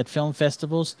films at film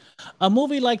festivals. A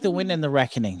movie like The Wind and the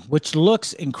Reckoning, which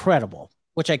looks incredible,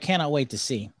 which I cannot wait to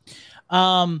see.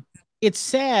 It's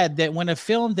sad that when a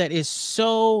film that is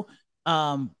so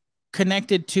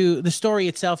connected to the story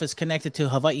itself is connected to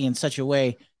Hawaii in such a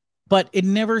way, but it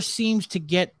never seems to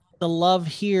get the love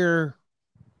here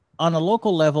on a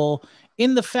local level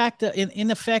in the effect of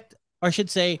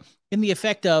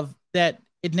that.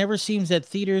 It never seems that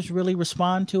theaters really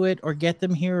respond to it or get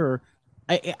them here. Or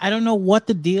I don't know what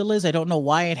the deal is. I don't know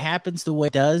why it happens the way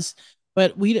it does,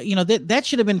 but that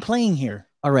should have been playing here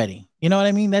already. You know what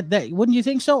I mean? That wouldn't you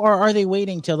think so? Or are they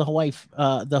waiting till the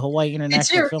Hawaii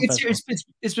International Film Festival?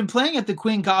 It's been playing at the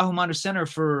Queen Kahumanu Center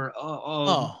for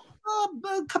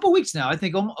a couple weeks now. I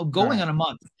think going on a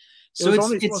month. So it's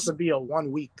only supposed to be a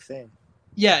 1 week thing.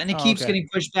 Yeah, and it keeps getting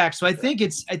pushed back. So I think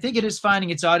it is finding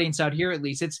its audience out here at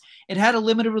least. It had a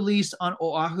limited release on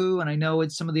Oahu, and I know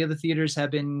some of the other theaters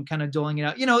have been kind of doling it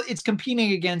out. You know, it's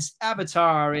competing against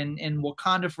Avatar and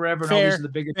Wakanda Forever and all these are the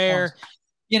bigger films.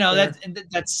 You know,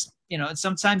 that's you know, and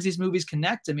sometimes these movies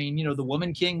connect. I mean, you know, The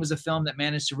Woman King was a film that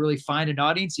managed to really find an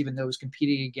audience, even though it was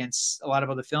competing against a lot of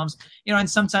other films. You know, and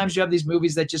sometimes you have these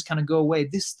movies that just kind of go away.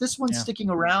 This one's sticking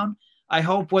around. I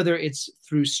hope, whether it's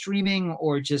through streaming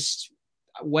or just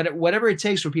whatever it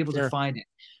takes for people to find it.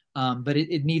 But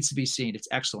it needs to be seen. It's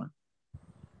excellent.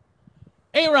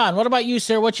 Hey, Ron, what about you,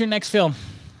 sir? What's your next film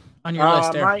on your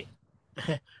list there?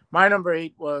 My number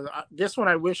 8 was this one.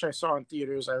 I wish I saw in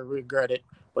theaters. I regret it,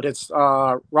 but it's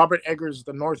Robert Eggers'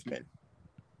 The Northman.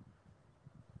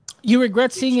 You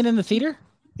regret seeing it in the theater?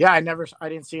 Yeah, I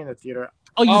didn't see it in the theater.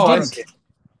 Oh, you didn't?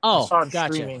 I saw it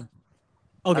streaming.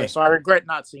 Okay. So I regret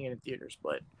not seeing it in theaters,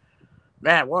 but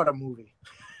man, what a movie.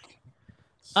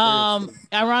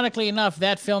 Ironically enough,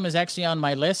 that film is actually on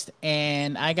my list,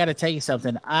 and I got to tell you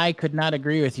something. I could not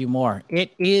agree with you more.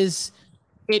 It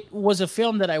was a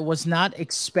film that I was not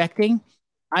expecting.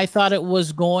 I thought it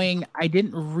was going. I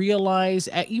didn't realize,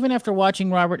 even after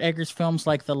watching Robert Eggers films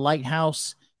like The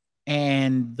Lighthouse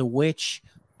and The Witch,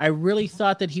 I really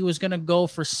thought that he was going to go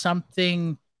for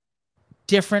something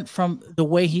different from the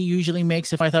way he usually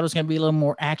makes. If I thought it was going to be a little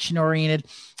more action oriented,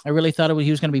 I really thought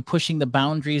he was going to be pushing the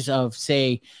boundaries of,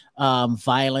 say,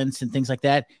 violence and things like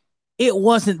that. It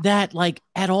wasn't that, like,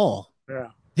 at all. Yeah.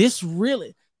 This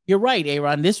really, you're right,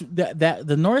 Aaron.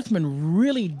 The Northman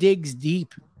really digs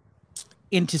deep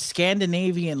into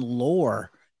Scandinavian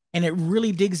lore, and it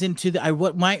really digs into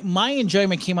what my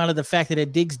enjoyment came out of the fact that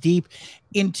it digs deep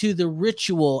into the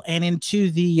ritual and into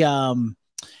the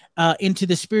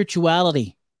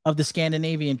spirituality of the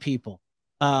Scandinavian people.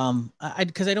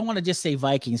 Because I don't want to just say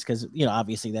Vikings, because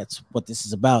obviously that's what this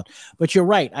is about. But you're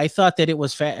right. I thought that it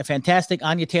was fantastic.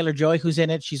 Anya Taylor-Joy, who's in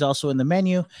it, she's also in the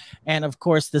menu, and of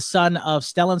course the son of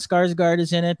Stellan Skarsgård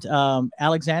is in it.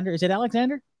 Alexander, is it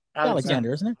Alexander?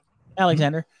 Alexander, isn't it?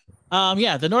 Alexander.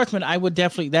 Yeah, The Northman. I would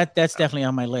definitely that's definitely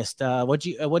on my list. What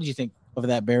did you think of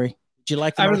that, Barry? Did you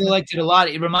like I really liked it a lot.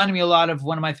 It reminded me a lot of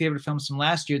one of my favorite films from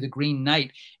last year, The Green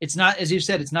Knight. It's not, as you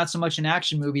said, it's not so much an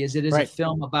action movie as it is a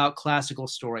film about classical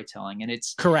storytelling. And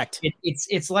it's correct.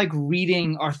 It's like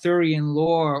reading Arthurian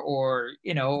lore or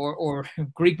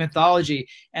Greek mythology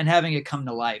and having it come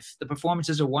to life. The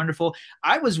performances are wonderful.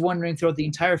 I was wondering throughout the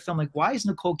entire film, like, why is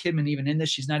Nicole Kidman even in this?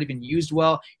 She's not even used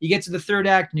well. You get to the third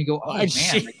act and you go, oh man,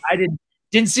 I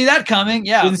didn't see that coming.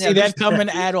 Yeah. Didn't see that coming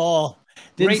at all.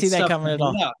 Didn't see that coming at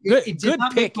all. No, it did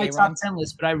not make my top 10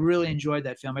 list, but I really enjoyed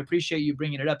that film. I appreciate you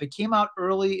bringing it up. It came out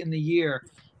early in the year,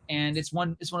 and it's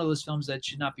one of those films that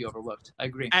should not be overlooked. I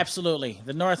agree. Absolutely.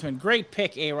 The Northman. Great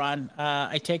pick, Aaron.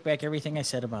 I take back everything I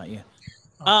said about you.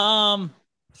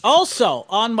 Also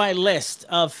on my list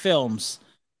of films,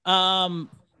 this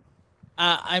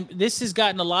has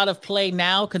gotten a lot of play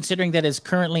now, considering that it's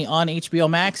currently on HBO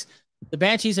Max. The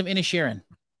Banshees of Inisherin.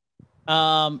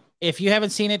 If you haven't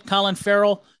seen it, Colin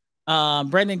Farrell,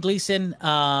 Brendan Gleeson,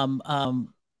 the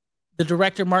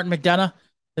director Martin McDonagh,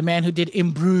 the man who did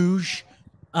In Bruges,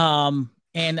 and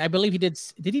I believe he did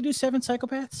he do Seven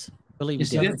Psychopaths? I believe he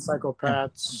did. Seven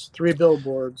Psychopaths, Three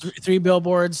Billboards. Three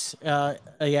Billboards,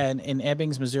 in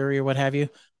Ebbings, Missouri, or what have you.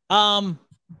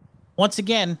 Once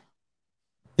again,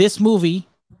 this movie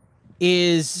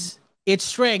its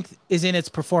strength is in its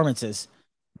performances.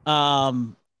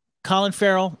 Colin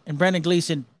Farrell and Brendan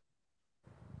Gleeson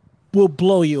will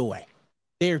blow you away.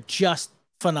 They're just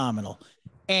phenomenal.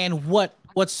 And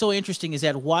what's so interesting is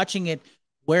that watching it,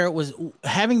 where it was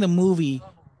having the movie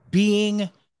being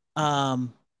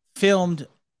filmed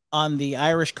on the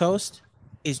Irish coast,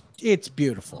 it's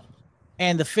beautiful.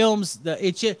 And the films,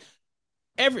 you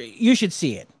should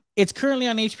see it. It's currently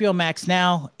on HBO Max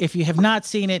now. If you have not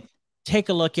seen it, take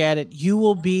a look at it. You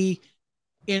will be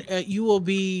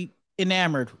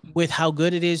enamored with how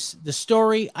good it is. The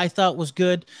story I thought was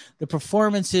good. The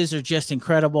performances are just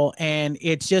incredible. And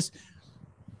it's just,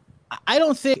 I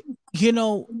don't think,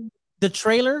 the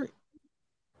trailer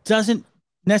doesn't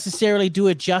necessarily do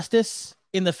it justice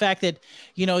in the fact that,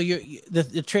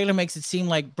 the trailer makes it seem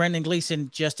like Brendan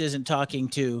Gleeson just isn't talking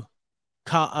to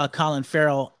Colin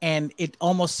Farrell. And it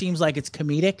almost seems like it's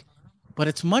comedic, but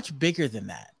it's much bigger than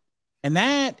that. And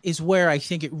that is where I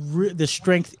think the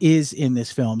strength is in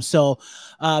this film. So,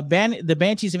 the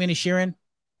Banshees of Inisherin,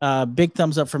 big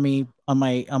thumbs up for me on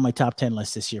my top 10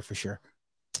 list this year for sure.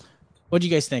 What do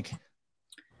you guys think?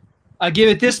 I give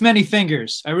it this many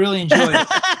fingers. I really enjoyed it.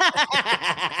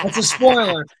 That's a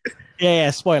spoiler.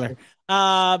 Yeah, spoiler.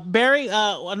 Barry,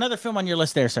 another film on your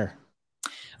list there, sir.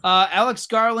 Alex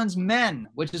Garland's Men,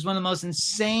 which is one of the most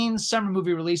insane summer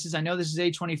movie releases. I know this is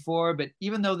A24, but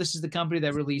even though this is the company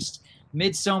that released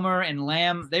Midsommar and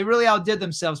Lamb, they really outdid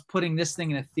themselves putting this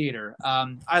thing in a theater.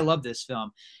 I love this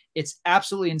film. It's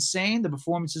absolutely insane. The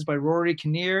performances by Rory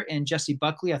Kinnear and Jessie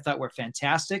Buckley I thought were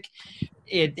fantastic.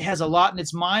 It has a lot in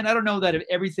its mind. I don't know that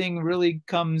everything really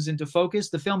comes into focus.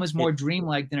 The film is more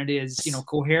dreamlike than it is,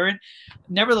 coherent.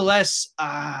 Nevertheless,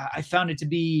 I found it to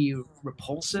be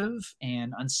repulsive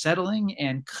and unsettling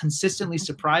and consistently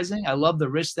surprising. I love the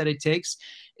risk that it takes.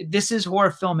 This is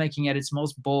horror filmmaking at its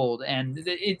most bold. And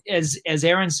as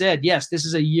Aaron said, yes, this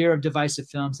is a year of divisive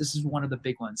films. This is one of the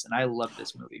big ones, and I love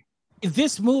this movie.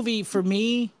 This movie for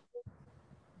me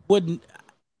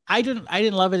I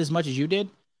didn't love it as much as you did,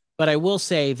 but I will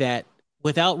say that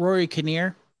without Rory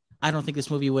Kinnear, I don't think this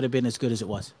movie would have been as good as it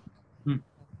was.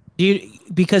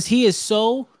 Because he is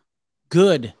so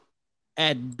good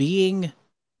at being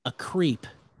a creep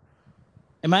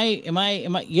You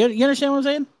understand what I'm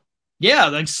saying? Yeah,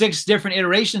 like 6 different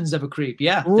iterations of a creep.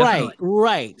 Yeah, right, definitely.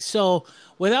 right. So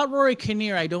without Rory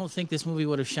Kinnear, I don't think this movie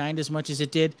would have shined as much as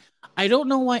it did. I don't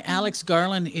know why Alex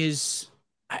Garland is,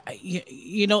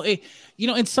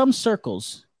 in some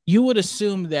circles, you would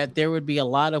assume that there would be a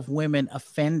lot of women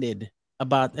offended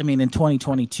about, I mean, in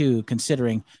 2022,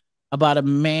 considering about a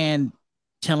man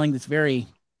telling this very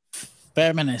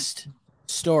feminist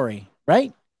story,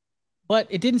 right? But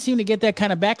it didn't seem to get that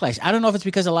kind of backlash. I don't know if it's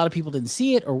because a lot of people didn't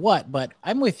see it or what, but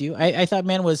I'm with you. I thought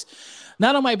Man was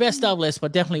not on my best of list,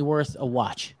 but definitely worth a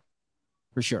watch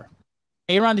for sure.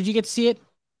 Aaron, did you get to see it?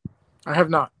 I have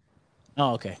not.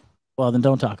 Oh, okay. Well, then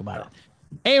don't talk about it.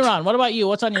 Aaron, what about you?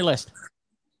 What's on your list?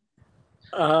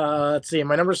 Let's see.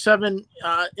 My number 7.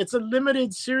 It's a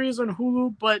limited series on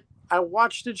Hulu, but I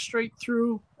watched it straight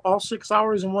through, all 6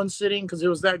 hours in one sitting because it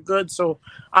was that good. So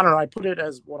I don't know. I put it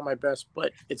as one of my best,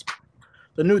 but it's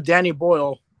the new Danny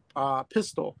Boyle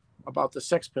Pistol, about the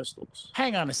Sex Pistols.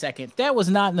 Hang on a second. That was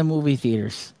not in the movie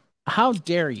theaters. How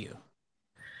dare you?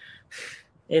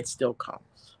 It still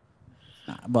counts.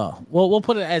 Well, we'll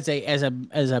put it as an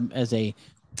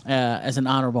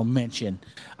honorable mention.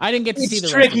 I didn't get to see the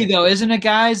It's tricky though, isn't it,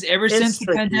 guys? Ever since the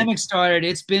tricky. pandemic started,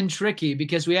 it's been tricky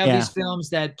because we have these films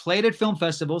that played at film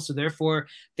festivals, so therefore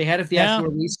they had a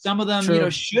theatrical release. Some of them,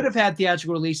 should have had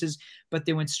theatrical releases, but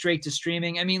they went straight to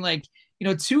streaming. I mean, like,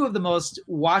 2 of the most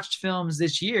watched films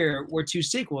this year were 2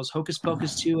 sequels, Hocus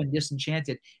Pocus 2 and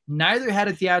Disenchanted. Neither had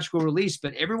a theatrical release,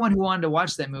 but everyone who wanted to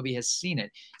watch that movie has seen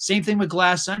it. Same thing with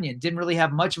Glass Onion. Didn't really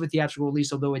have much of a theatrical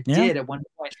release, although it did at one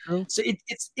point. True. So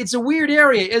it's a weird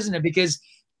area, isn't it? Because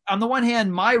on the one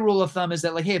hand, my rule of thumb is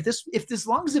that, like, hey, if as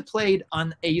long as it played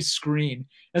on a screen,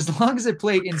 as long as it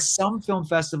played in some film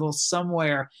festival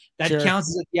somewhere, that counts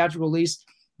as a theatrical release.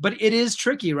 But it is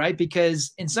tricky, right?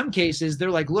 Because in some cases,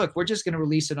 they're like, look, we're just going to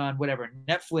release it on whatever,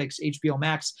 Netflix, HBO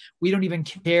Max. We don't even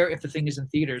care if the thing is in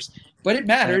theaters. But it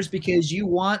matters because you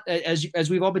want,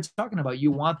 as we've all been talking about, you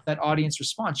want that audience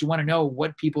response. You want to know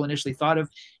what people initially thought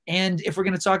of. And if we're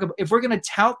going to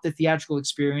tout the theatrical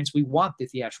experience, we want the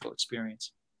theatrical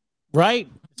experience. Right.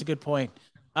 That's a good point.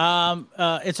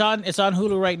 It's on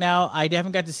Hulu right now. I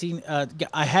haven't got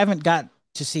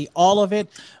to see all of it,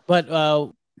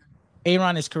 but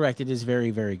Aaron is correct. It is very,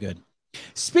 very good.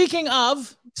 Speaking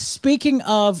of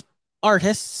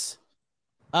artists,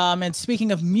 and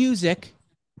speaking of music,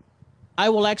 I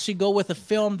will actually go with a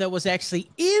film that was actually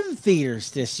in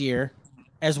theaters this year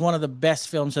as one of the best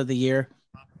films of the year,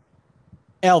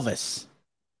 Elvis,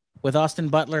 with Austin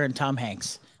Butler and Tom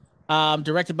Hanks,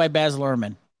 directed by Baz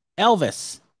Luhrmann.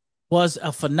 Elvis was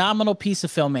a phenomenal piece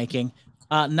of filmmaking.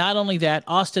 Not only that,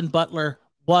 Austin Butler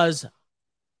was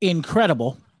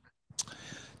incredible.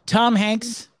 Tom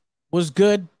Hanks was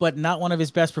good, but not one of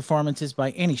his best performances by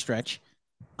any stretch.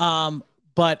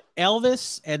 But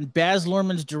Elvis and Baz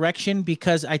Luhrmann's direction,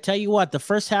 because I tell you what, the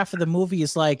first half of the movie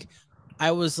is like,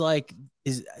 the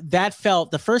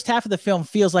first half of the film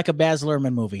feels like a Baz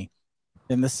Luhrmann movie.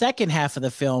 Then the second half of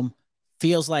the film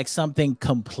feels like something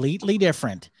completely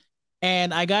different.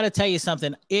 And I got to tell you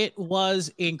something, it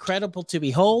was incredible to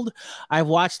behold. I've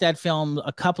watched that film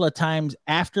a couple of times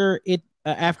after its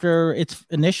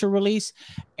initial release,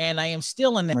 and I am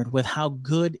still enamored with how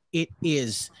good it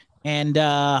is, and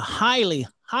highly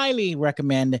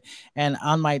recommend. And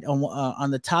on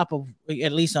the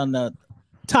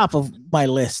top of my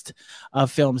list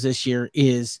of films this year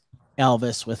is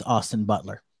Elvis with Austin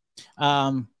Butler.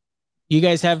 You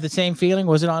guys have the same feeling?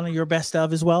 Was it on your best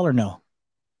of as well, or no?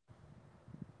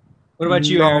 What about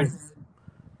you, Aaron?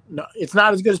 No, it's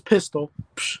not as good as Pistol,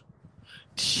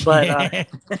 but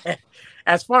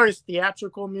as far as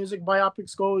theatrical music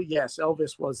biopics go, yes,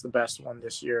 Elvis was the best one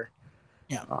this year.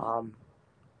 Yeah.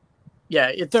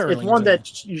 It's one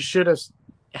that you should have.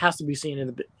 It has to be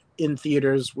seen in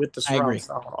theaters with the surround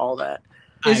sound, all that.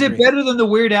 Is it better than the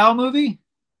Weird Al movie?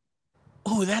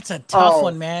 Oh, that's a tough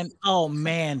one, man. Oh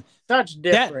man, such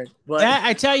different. But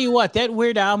I tell you what, that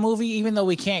Weird Al movie, even though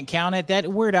we can't count it, that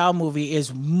Weird Al movie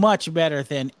is much better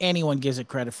than anyone gives it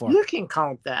credit for. You can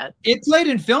count that. It played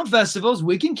in film festivals.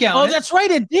 We can count it. Oh, that's right.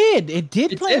 It did. It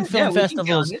did play in film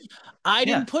festivals. I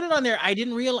didn't put it on there. I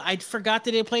forgot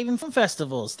that it played in film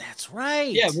festivals. That's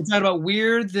right. Yeah, we're talking about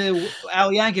Weird, the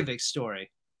Al Yankovic story.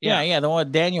 Yeah, the one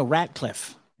with Daniel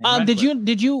Radcliffe. Did you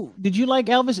like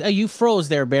Elvis? You froze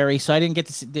there, Barry, so I didn't get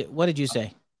to see. What did you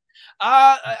say?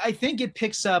 I think it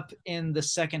picks up in the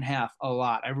second half a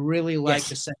lot. I really like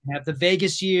the second half. The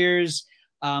Vegas years.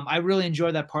 I really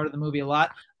enjoy that part of the movie a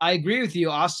lot. I agree with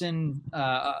you, Austin.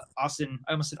 I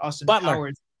almost said Austin Butler.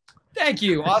 Powers. Thank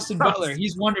you, Austin Butler.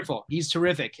 He's wonderful. He's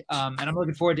terrific, and I'm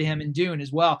looking forward to him in Dune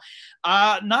as well.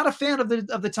 Not a fan of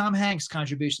the Tom Hanks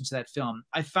contribution to that film.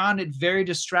 I found it very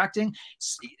distracting.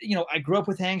 You know, I grew up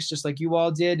with Hanks just like you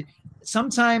all did.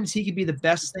 Sometimes he could be the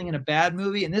best thing in a bad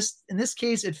movie. In this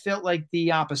case, it felt like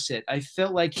the opposite. I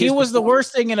felt like he was the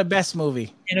worst thing in a best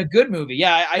movie. In a good movie,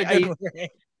 yeah. I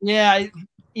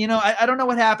don't know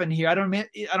what happened here. I don't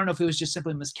know if it was just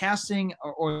simply miscasting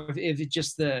or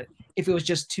if it was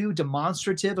just too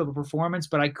demonstrative of a performance,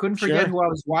 but I couldn't forget who I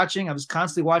was watching. I was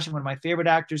constantly watching one of my favorite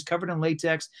actors covered in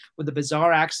latex with a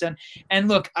bizarre accent. And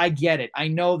look, I get it. I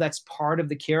know that's part of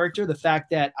the character. The fact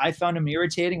that I found him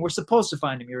irritating, we're supposed to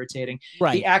find him irritating.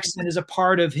 Right. The accent is a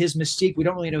part of his mystique. We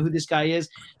don't really know who this guy is.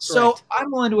 So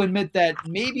I'm willing to admit that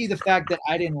maybe the fact that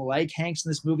I didn't like Hanks in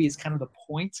this movie is kind of the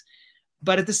point.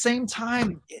 But at the same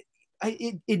time,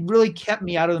 it really kept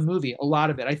me out of the movie, a lot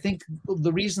of it. I think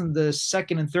the reason the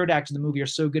second and third act of the movie are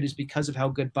so good is because of how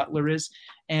good Butler is.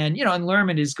 And, you know, and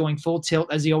Lerman is going full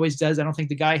tilt as he always does. I don't think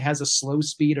the guy has a slow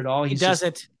speed at all. He does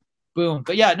it. Boom.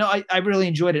 But yeah, no, I really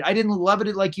enjoyed it. I didn't love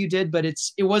it like you did, but it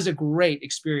was a great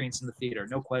experience in the theater.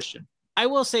 No question. I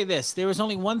will say this. There was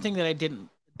only one thing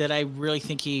that I really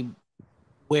think he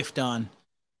whiffed on.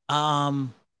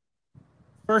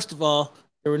 First of all,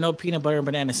 there were no peanut butter and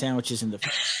banana sandwiches in the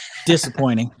film.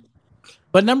 Disappointing.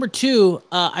 But number two,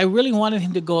 I really wanted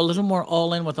him to go a little more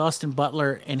all in with Austin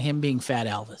Butler and him being Fat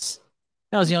Elvis.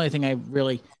 That was the only thing I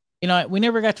really, we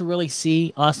never got to really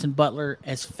see Austin Butler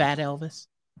as Fat Elvis.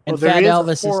 And well, Fat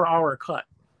Elvis is a 4-hour cut.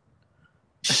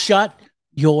 Shut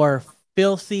your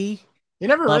filthy you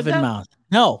never read that? Mouth.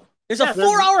 No. There's a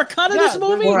 4-hour cut of this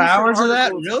movie? 4 hours of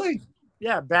that? Really?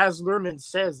 Yeah, Baz Luhrmann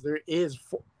says there is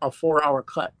a 4-hour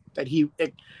cut that he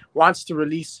wants to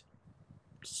release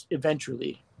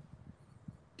eventually.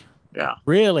 Yeah.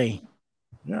 Really?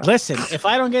 Yeah. Listen, if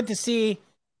I don't get to see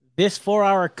this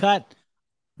 4-hour cut,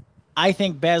 I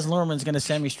think Baz Luhrmann's going to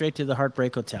send me straight to the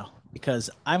Heartbreak Hotel because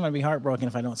I'm going to be heartbroken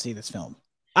if I don't see this film.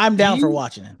 I'm down for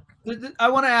watching it. I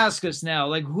want to ask us now,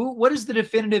 like, what is the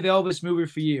definitive Elvis movie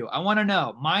for you? I want to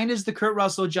know. Mine is the Kurt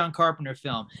Russell, John Carpenter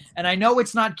film. And I know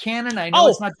it's not canon. I know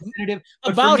it's not definitive.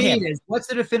 But about for me, him. it is. What's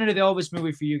the definitive Elvis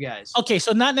movie for you guys? Okay,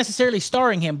 so not necessarily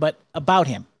starring him, but about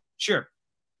him. Sure.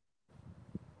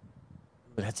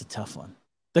 That's a tough one.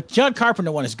 The John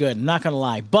Carpenter one is good. I'm not going to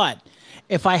lie. But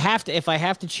if I have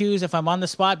to choose, if I'm on the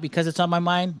spot because it's on my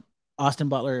mind, Austin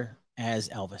Butler as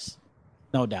Elvis.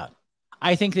 No doubt.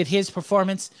 I think that his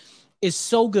performance is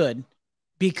so good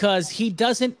because he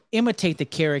doesn't imitate the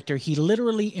character. He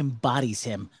literally embodies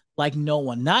him like no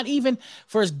one. Not even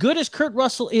for as good as Kurt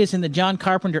Russell is in the John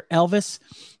Carpenter Elvis,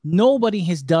 nobody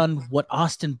has done what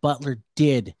Austin Butler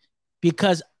did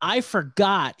because I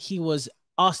forgot he was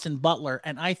Austin Butler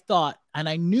and I thought and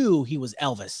I knew he was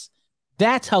Elvis.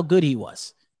 That's how good he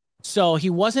was. So he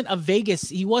wasn't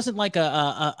like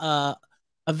a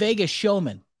Vegas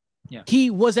showman. Yeah. He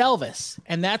was Elvis,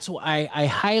 and that's why I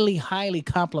highly, highly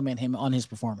compliment him on his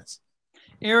performance.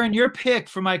 Aaron, your pick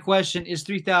for my question is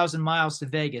 3,000 Miles to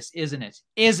Vegas, isn't it?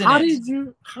 How did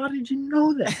you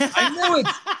know that?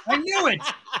 I knew it.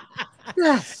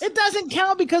 Yes. It doesn't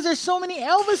count because there's so many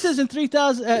Elvises in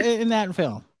 3,000 in that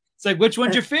film. It's like, which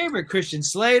one's your favorite? Christian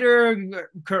Slater,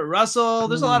 Kurt Russell.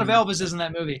 There's a lot of Elvises in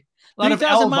that movie.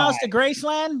 3,000 Miles to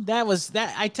Graceland. That.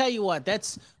 I tell you what.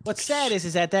 That's what's sad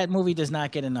is that movie does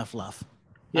not get enough love.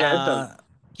 Yeah, it does.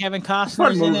 Kevin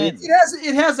Costner's in it.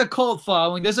 It has a cult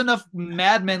following. There's enough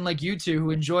madmen like you two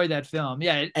who enjoy that film.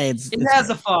 Yeah, it has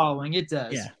a following. It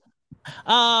does. Yeah.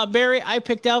 Barry, I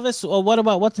picked Elvis. Well,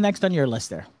 what's next on your list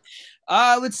there?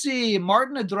 Let's see.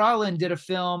 Martin Adralin did a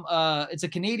film. It's a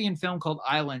Canadian film called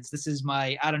Islands. This is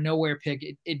my out of nowhere pick.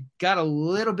 It got a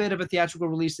little bit of a theatrical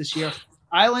release this year.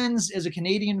 Islands is a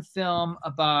Canadian film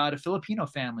about a Filipino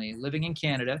family living in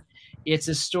Canada. It's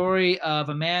a story of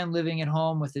a man living at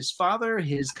home with his father.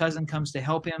 His cousin comes to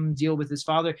help him deal with his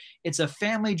father. It's a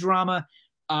family drama.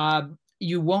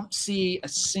 You won't see a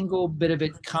single bit of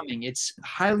it coming. It's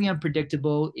highly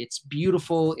unpredictable. It's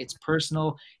beautiful. It's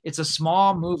personal. It's a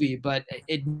small movie, but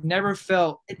it never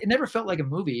felt like a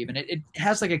movie even. It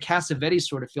has like a Cassavetes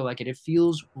sort of feel like it. It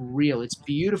feels real. It's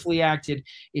beautifully acted.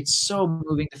 It's so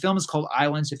moving. The film is called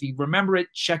Islands. If you remember it,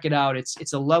 check it out.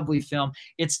 It's a lovely film.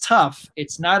 It's tough.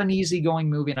 It's not an easygoing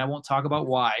movie, and I won't talk about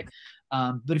why.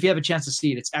 But if you have a chance to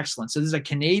see it, it's excellent. So this is a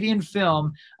Canadian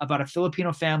film about a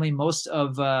Filipino family. Most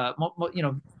of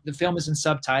the film is in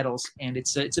subtitles, and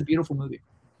it's a beautiful movie.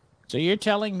 So you're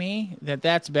telling me that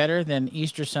that's better than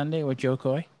Easter Sunday with Joe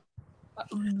Coy?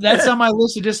 That's on my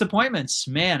list of disappointments,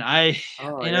 man.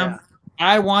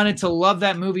 I wanted to love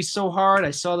that movie so hard.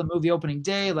 I saw the movie opening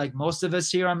day, like most of us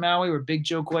here on Maui. We're big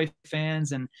Joe Coy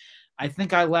fans, and I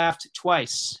think I laughed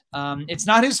twice. It's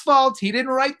not his fault. He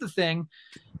didn't write the thing.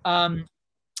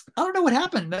 I don't know what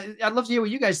happened. I'd love to hear what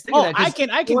you guys think of that.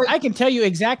 I can tell you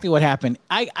exactly what happened.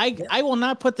 I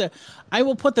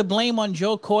will put the blame on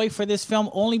Joe Coy for this film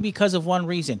only because of one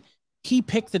reason. He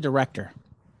picked the director,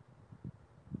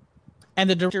 and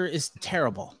the director is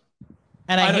terrible.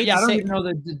 And I don't even know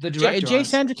the director.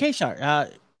 Chandra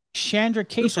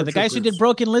Kesar, the guys who did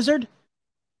Broken Lizard,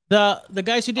 the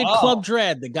guys who did Club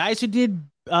Dread, the guys who did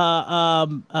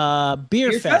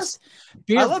Beer Fest.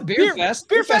 I love Beer Fest.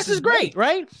 Beer Fest is great,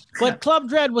 right? But Club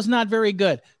Dread was not very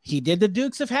good. He did the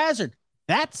Dukes of Hazzard.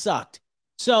 That sucked.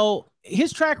 So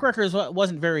his track record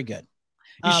wasn't very good.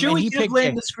 You sure we can't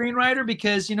blame the screenwriter?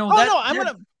 Because, you know,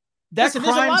 that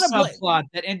crime subplot,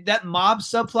 that mob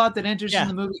subplot that enters in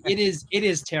the movie, it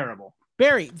is terrible.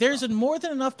 Barry, there's more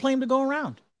than enough blame to go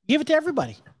around. Give it to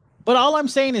everybody. But all I'm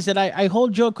saying is that I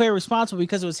hold Joe Coy responsible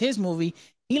because it was his movie.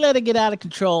 He let it get out of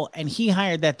control, and he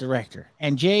hired that director.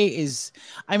 And Jay is,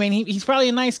 I mean, he's probably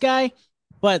a nice guy,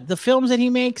 but the films that he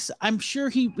makes, I'm sure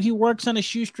he works on a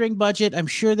shoestring budget. I'm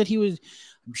sure that he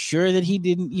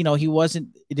didn't, you know, it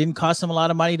didn't cost him a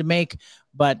lot of money to make.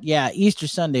 But yeah, Easter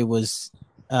Sunday was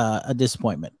a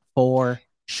disappointment for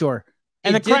sure.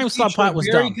 And the crime subplot was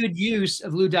very good use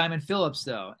of Lou Diamond Phillips,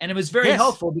 though, and it was very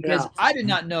helpful because I did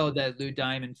not know that Lou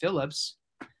Diamond Phillips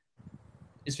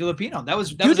is Filipino. That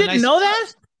was you didn't know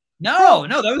that? No,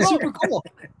 that was super cool.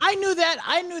 I knew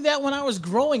that when I was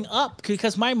growing up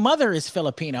because my mother is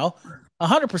Filipino,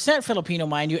 100% Filipino,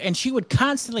 mind you, and she would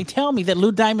constantly tell me that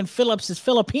Lou Diamond Phillips is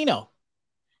Filipino.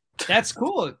 That's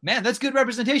cool, man. That's good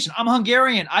representation. I'm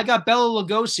Hungarian. I got Bela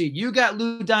Lugosi. You got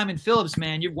Lou Diamond Phillips,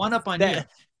 man. You're one up on you.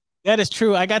 That is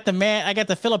true. I got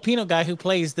the Filipino guy who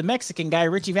plays the Mexican guy,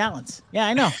 Richie Valens. Yeah,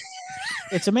 I know.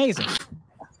 It's amazing.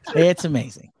 It's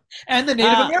amazing. And the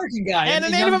Native American guy. And the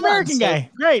Native American guy.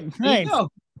 Great.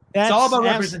 It's all about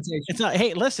representation.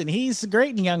 Hey, listen, he's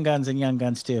great in Young Guns and Young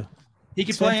Guns too. He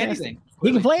can play anything.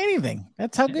 He can play anything.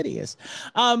 That's how good he is.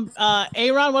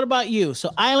 Aaron, what about you?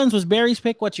 So Islands was Barry's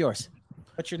pick. What's yours?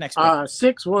 What's your next pick?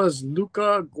 6 was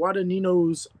Luca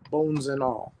Guadagnino's Bones and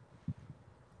All.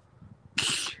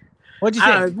 What'd you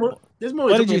think? This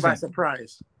movie took me by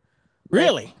surprise.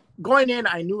 Really? Like, going in,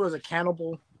 I knew it was a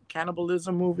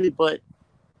cannibalism movie, but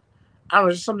I don't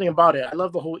know, just something about it. I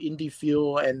love the whole indie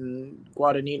feel and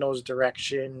Guadagnino's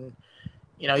direction.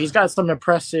 You know, he's got some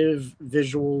impressive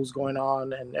visuals going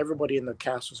on, and everybody in the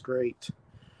cast was great.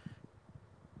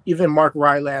 Even Mark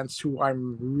Rylance, who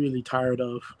I'm really tired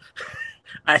of.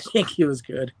 I think he was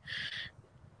good.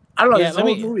 I don't know. This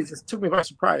whole movie just took me by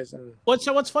surprise. And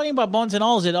what's funny about Bones and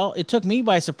All is it took me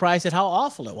by surprise at how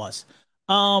awful it was.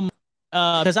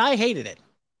 Because I hated it.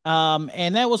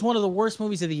 And that was one of the worst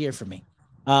movies of the year for me.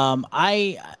 I'm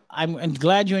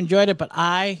glad you enjoyed it, but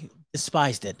I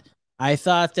despised it. I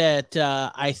thought that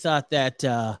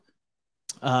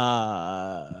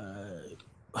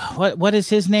what is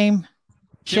his name?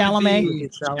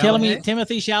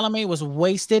 Timothy Chalamet was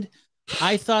wasted.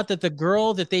 I thought that the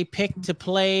girl that they picked to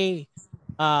play,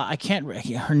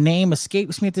 her name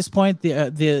escapes me at this point.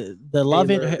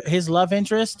 His love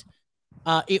interest.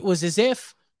 It was as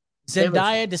if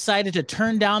Zendaya decided to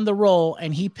turn down the role,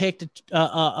 and he picked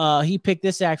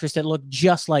this actress that looked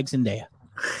just like Zendaya.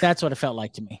 That's what it felt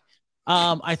like to me.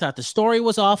 I thought the story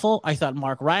was awful. I thought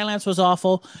Mark Rylance was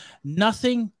awful.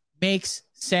 Nothing makes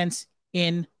sense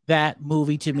in that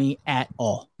movie to me at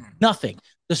all. Nothing.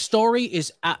 The story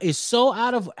is so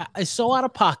out of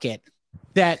pocket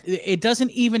that it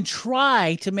doesn't even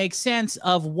try to make sense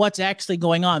of what's actually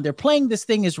going on. They're playing this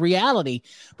thing as reality,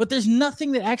 but there's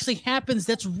nothing that actually happens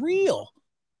that's real,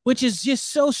 which is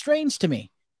just so strange to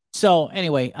me. So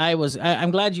anyway,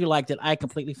 I'm glad you liked it. I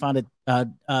completely found it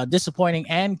disappointing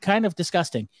and kind of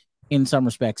disgusting in some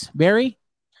respects. Barry,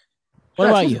 what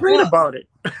about you? What's great about it?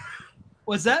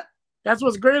 What's that? That's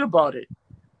what's great about it.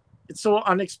 It's so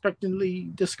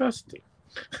unexpectedly disgusting.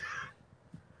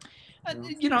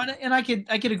 You know, and I could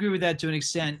agree with that to an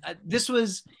extent. This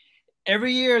was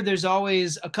every year. There's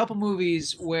always a couple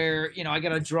movies where, you know, I got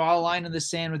to draw a line in the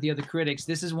sand with the other critics.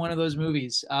 This is one of those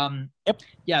movies. Yep.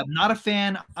 Yeah, not a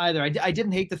fan either. I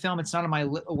didn't hate the film. It's not on my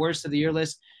worst of the year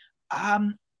list.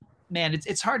 man,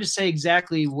 it's hard to say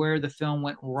exactly where the film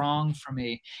went wrong for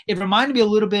me. It reminded me a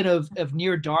little bit of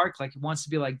Near Dark, like it wants to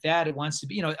be like that. It wants to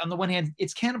be, on the one hand,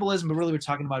 it's cannibalism, but really we're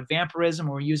talking about vampirism.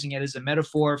 We're using it as a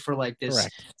metaphor for like this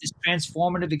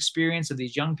transformative experience of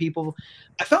these young people.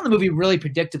 I found the movie really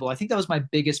predictable. I think that was my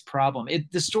biggest problem.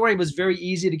 The story was very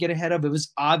easy to get ahead of. It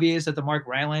was obvious that the Mark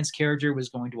Rylance character was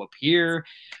going to appear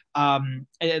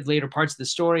at later parts of the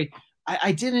story.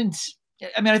 I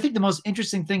think the most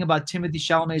interesting thing about Timothée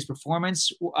Chalamet's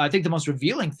performance, I think the most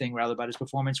revealing thing rather about his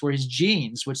performance were his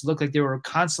jeans, which looked like they were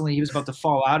constantly, he was about to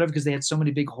fall out of because they had so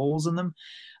many big holes in them.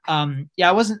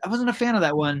 I wasn't a fan of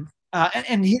that one.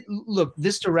 Look,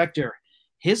 this director,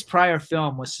 his prior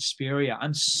film was Suspiria.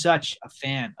 I'm such a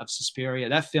fan of Suspiria.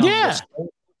 That film was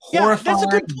horrifying, that's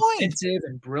a good point. inventive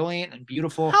and brilliant and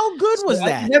beautiful. How good was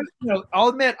that? I'll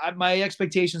admit my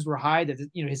expectations were high that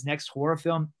his next horror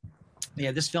film.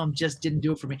 Yeah, this film just didn't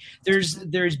do it for me.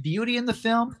 There's beauty in the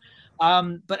film,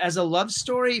 but as a love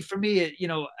story, for me,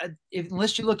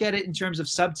 unless you look at it in terms of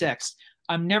subtext,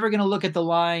 I'm never going to look at the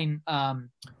line,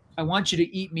 I want you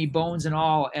to eat me bones and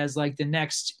all as like the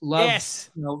next love,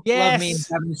 love me and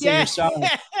have me say you're sorry.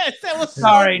 That was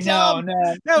sorry. So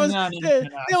no. That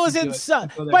was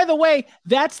insane. By the way,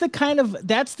 that's the kind of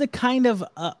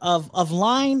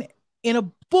line in a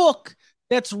book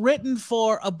that's written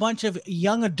for a bunch of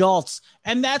young adults,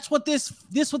 and that's what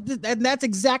and that's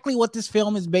exactly what this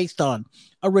film is based on,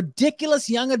 a ridiculous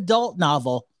young adult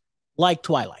novel like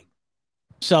Twilight.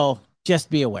 So just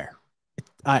be aware.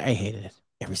 I hated it,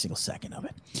 every single second of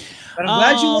it. But I'm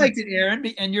glad you liked it, Aaron,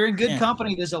 and you're in good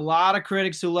company. There's a lot of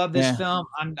critics who love this film.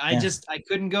 I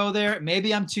couldn't go there.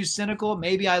 Maybe I'm too cynical.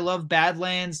 Maybe I love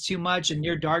Badlands too much and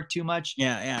Near Dark too much.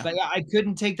 But I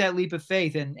couldn't take that leap of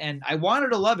faith, and I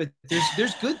wanted to love it.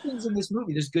 There's good things in this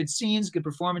movie. There's good scenes, good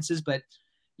performances, but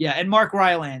and Mark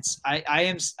Rylance. I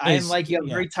am like you. I'm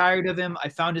very tired of him. I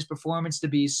found his performance to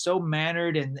be so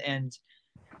mannered, and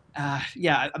I'm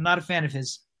not a fan of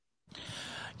his.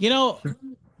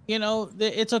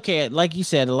 It's okay. Like you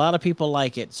said, a lot of people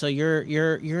like it. So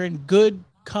you're in good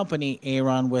company,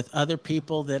 Aaron, with other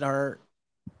people that are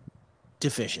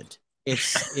deficient.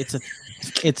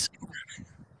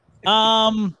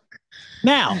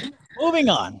 Now moving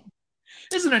on.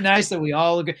 Isn't it nice that we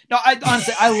all agree? No,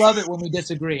 honestly, I love it when we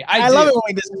disagree. I love it when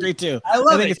we disagree too. I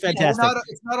think it's fantastic.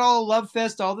 It's not all a love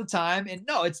fest all the time, and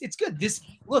no, it's good.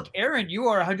 Look, Aaron, you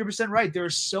are 100% right. There are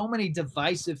so many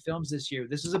divisive films this year.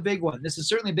 This is a big one. This is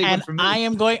certainly a big one for me. I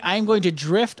am going to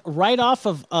drift right off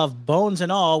of Bones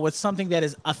and All with something that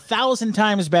is 1,000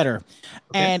 times better,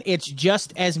 and it's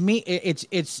just as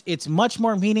it's much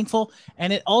more meaningful,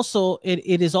 and it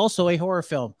is also a horror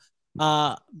film.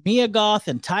 Mia Goth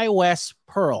and Ty West's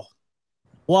Pearl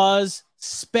was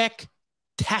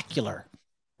spectacular.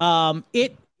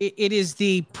 It's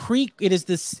the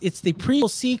prequel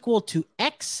sequel to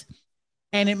X,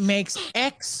 and it makes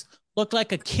X look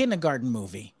like a kindergarten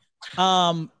movie.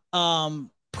 Pearl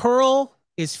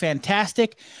is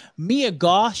fantastic. Mia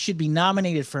Goth should be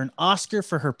nominated for an Oscar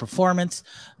for her performance.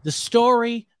 The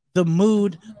story, the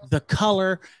mood, the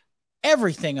color,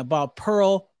 everything about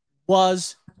Pearl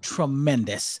was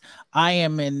tremendous. I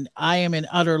am in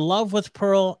utter love with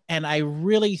Pearl, and I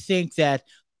really think that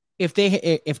if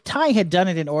Ty had done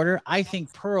it in order, I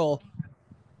think Pearl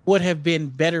would have been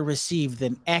better received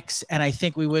than X, and I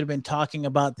think we would have been talking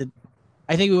about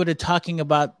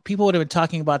people would have been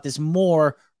talking about this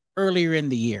more earlier in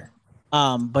the year.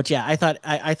 But yeah,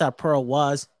 I thought Pearl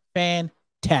was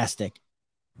fantastic.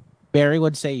 Barry,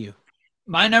 what say you?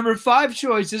 My number 5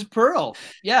 choice is Pearl.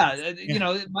 I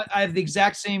have the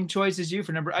exact same choice as you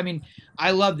for number. I mean,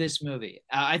 I love this movie.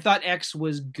 I thought X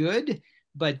was good,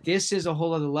 but this is a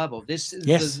whole other level. This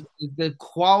is the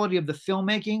quality of the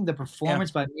filmmaking, the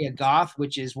performance by Mia Goth,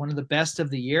 which is one of the best of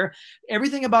the year.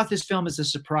 Everything about this film is a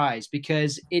surprise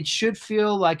because it should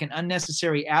feel like an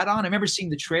unnecessary add-on. I remember seeing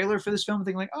the trailer for this film and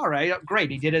thinking like, all right,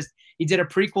 great. He did a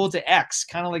prequel to X,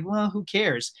 kind of like, well, who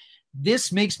cares?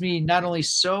 This makes me not only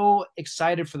so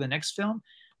excited for the next film,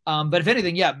 but if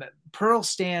anything, Pearl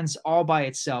stands all by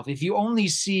itself. If you only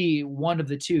see one of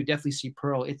the two, definitely see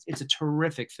Pearl. It's a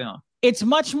terrific film. It's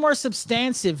much more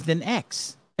substantive than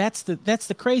X. That's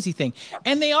the crazy thing.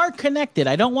 And they are connected.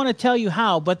 I don't want to tell you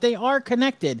how, but they are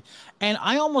connected. And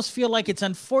I almost feel like it's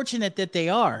unfortunate that they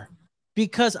are,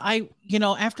 because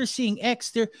after seeing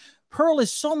X, Pearl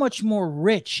is so much more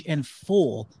rich and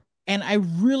full. And I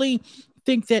really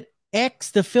think that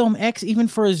the film X, even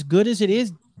for as good as it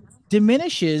is,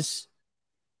 diminishes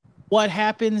what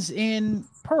happens in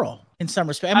Pearl in some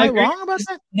respect. Am I wrong about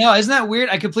that? No, isn't that weird?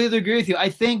 I completely agree with you. I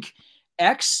think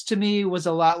X to me was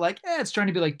a lot like, it's trying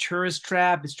to be like Tourist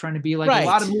Trap. It's trying to be like a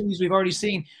lot of movies we've already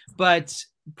seen. But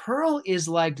Pearl is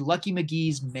like Lucky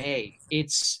McGee's May.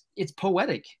 It's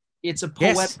poetic. It's a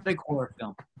poetic horror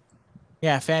film.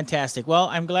 Yeah, fantastic. Well,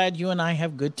 I'm glad you and I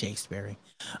have good taste, Barry.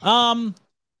 Barry,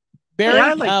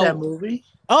 I like that movie.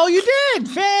 Oh, you did?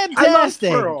 Fantastic. I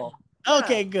love Pearl.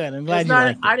 Okay, good. I'm glad you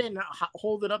liked it. I didn't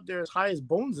hold it up there as high as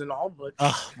Bones and all, but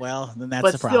well, then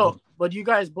that's the problem. But you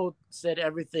guys both said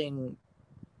everything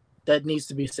that needs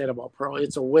to be said about Pearl.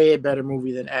 It's a way better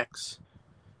movie than X.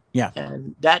 Yeah.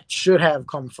 And that should have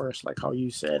come first, like how you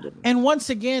said. And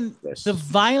once again, the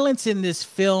violence in this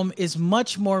film is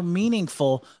much more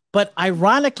meaningful, but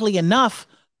ironically enough,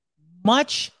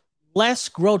 much less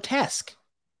grotesque.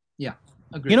 Yeah.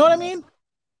 Agreed. You know what I mean?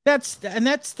 That's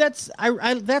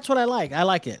what I like. I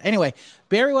like it. Anyway,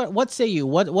 Barry, what say you?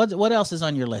 What else is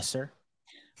on your list, sir?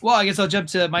 Well, I guess I'll jump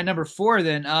to my number 4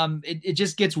 then. It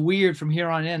just gets weird from here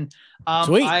on in.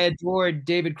 Sweet. I adored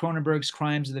David Cronenberg's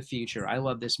Crimes of the Future. I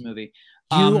love this movie.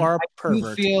 You are a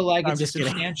pervert. I feel like it's a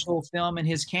substantial film in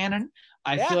his canon.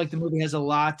 I feel like the movie has a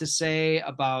lot to say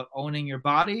about owning your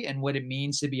body and what it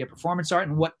means to be a performance art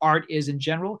and what art is in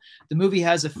general. The movie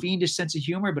has a fiendish sense of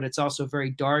humor, but it's also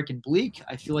very dark and bleak.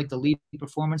 I feel like the lead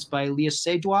performance by Léa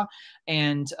Seydoux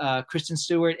and Kristen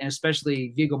Stewart, and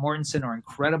especially Viggo Mortensen, are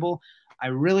incredible. I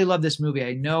really love this movie.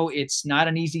 I know it's not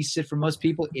an easy sit for most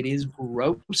people. It is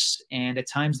gross, and at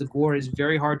times the gore is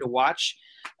very hard to watch.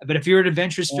 But if you're an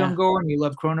adventurous film goer and you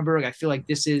love Cronenberg, I feel like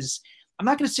this is, I'm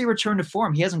not going to say return to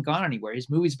form. He hasn't gone anywhere.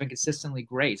 His movies have been consistently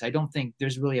great. I don't think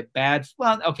there's really a bad,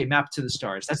 Map to the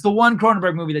Stars. That's the one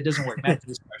Cronenberg movie that doesn't work, Map to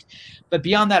the Stars. But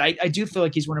beyond that, I do feel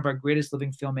like he's one of our greatest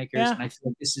living filmmakers, and I feel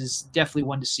like this is definitely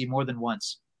one to see more than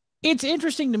once. It's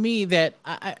interesting to me that,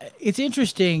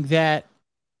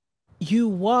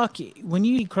 when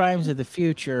you see Crimes of the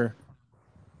Future,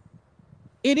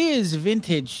 it is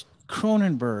vintage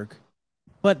Cronenberg,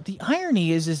 but the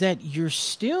irony is that you're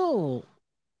still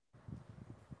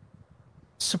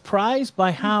surprised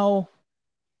by how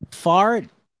far it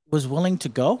was willing to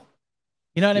go.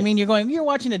 You know what I mean? You're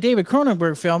watching a David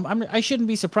Cronenberg film. I shouldn't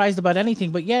be surprised about anything,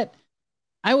 but yet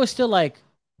I was still like,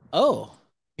 oh,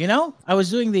 I was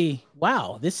doing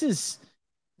wow, this is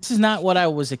not what I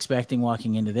was expecting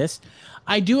walking into this.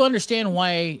 I do understand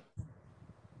why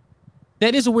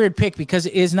that is a weird pick, because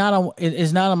it is not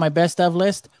on my best of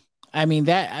list. I mean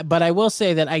but I will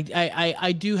say that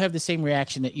I do have the same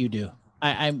reaction that you do.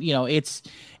 It's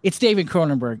David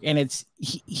Cronenberg, and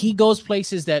he goes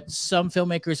places that some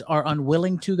filmmakers are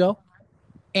unwilling to go.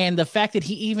 And the fact that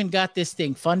he even got this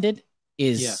thing funded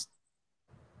is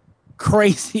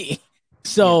crazy.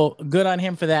 So good on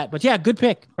him for that. But yeah, good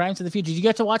pick. Crimes of the Future. Did you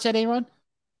get to watch that, Aaron?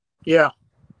 Yeah.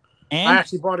 And? I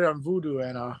actually bought it on Vudu,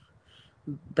 and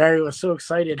Barry was so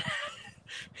excited.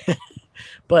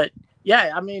 But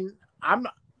yeah, I mean, I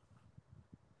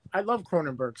love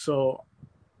Cronenberg, so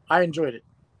I enjoyed it.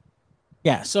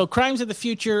 Yeah. So Crimes of the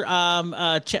Future.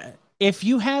 If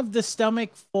you have the stomach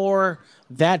for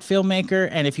that filmmaker,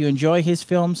 and if you enjoy his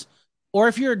films, or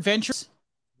if you're adventurous,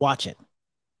 watch it.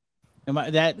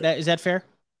 Is that fair?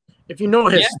 If you know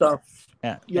his stuff,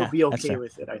 you'll be okay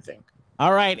with it, I think.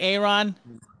 All right, Aaron.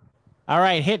 All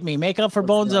right, hit me. Make up for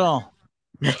Bones and all.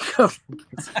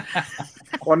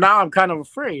 Well, now I'm kind of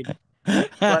afraid.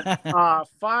 But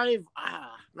 5,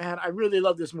 man, I really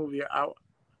love this movie. I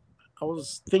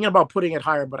was thinking about putting it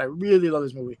higher, but I really love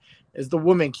this movie. It's The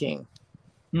Woman King.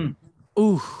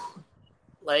 Ooh.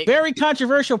 Very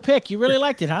controversial pick. You really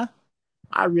liked it, huh?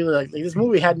 I really liked it. This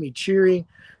movie had me cheering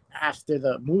after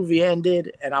the movie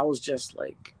ended, and I was just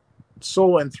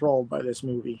so enthralled by this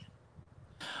movie.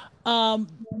 I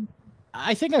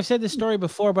think I've said this story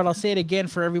before, but I'll say it again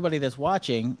for everybody that's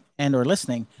watching and or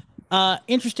listening.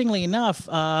 Interestingly enough,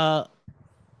 Viola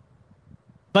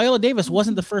Davis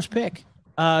wasn't the first pick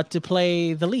to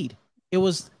play the lead. It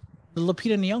was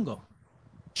Lupita Nyong'o.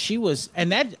 She was, and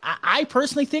that I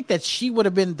personally think that she would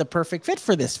have been the perfect fit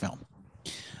for this film.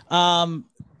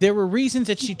 There were reasons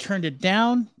that she turned it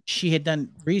down. She had done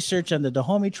research on the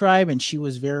Dahomey tribe, and she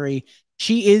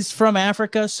is from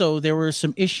Africa, so there were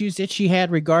some issues that she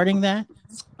had regarding that.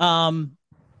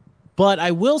 But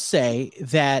I will say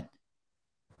that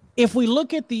if we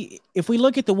look at The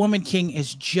Woman King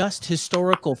as just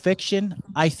historical fiction,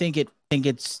 I think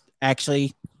it's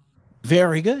actually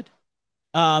very good.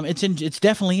 It's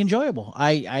definitely enjoyable.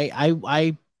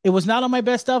 It was not on my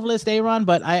best of list, Aaron,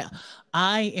 but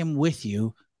I am with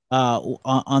you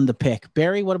on the pick.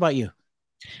 Barry, what about you?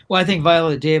 Well, I think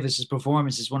Viola Davis's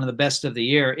performance is one of the best of the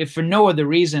year, if for no other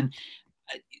reason.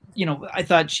 you know, I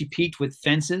thought she peaked with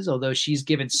Fences, although she's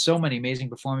given so many amazing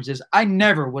performances. I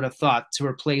never would have thought to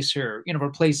replace her, you know,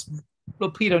 replace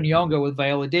Lupita Nyong'o with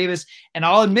Viola Davis. And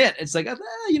I'll admit, it's like,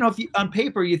 you know, if you, on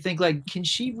paper, you think like, can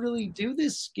she really do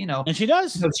this? You know, and she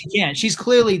does. No, she can. She's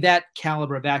clearly that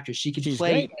caliber of actress. She can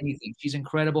play great. anything. She's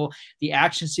incredible. The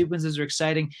action sequences are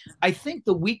exciting. I think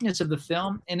the weakness of the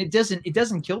film, and it doesn't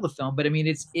kill the film, but I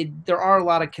mean, there are a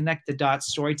lot of connect the dots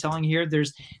storytelling here.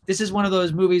 This is one of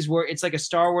those movies where it's like a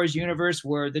Star Wars universe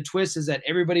where the twist is that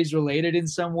everybody's related in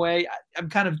some way. I'm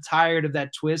kind of tired of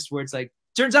that twist where it's like,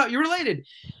 turns out you're related.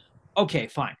 Okay,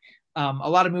 fine. A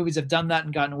lot of movies have done that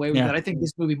and gotten away with it. I think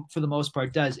this movie, for the most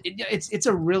part, does. It's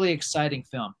a really exciting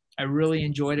film. I really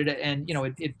enjoyed it, and you know,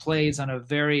 it plays on a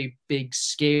very big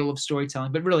scale of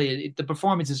storytelling. But really, the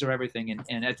performances are everything,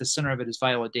 and at the center of it is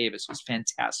Viola Davis, who's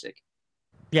fantastic.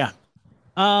 Yeah.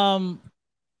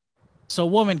 So,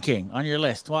 Woman King on your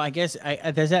list. Well, I guess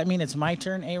does that mean it's my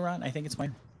turn, Aaron? I think it's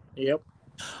mine. Yep.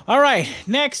 All right.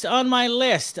 Next on my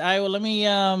list, let me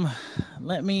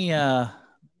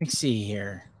see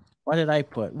here. What did I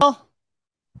put? Well,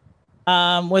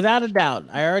 without a doubt,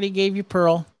 I already gave you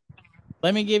Pearl.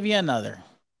 Let me give you another.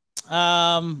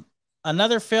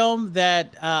 Another film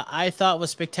that I thought was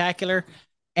spectacular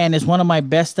and is one of my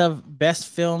best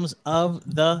films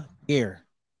of the year.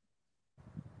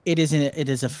 It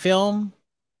is a film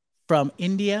from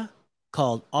India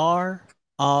called RRR.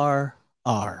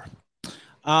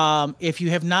 If you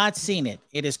have not seen it,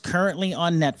 it is currently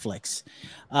on Netflix.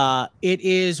 It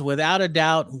is without a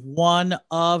doubt one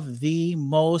of the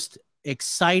most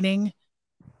exciting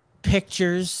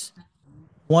pictures,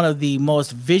 one of the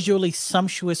most visually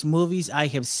sumptuous movies I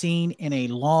have seen in a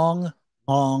long,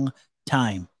 long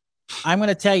time. I'm going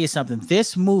to tell you something.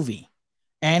 This movie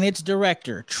and its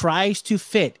director tries to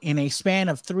fit in a span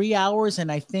of 3 hours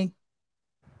and I think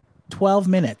 12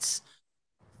 minutes,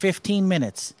 15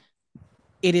 minutes.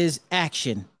 It is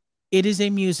action. It is a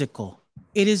musical.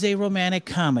 It is a romantic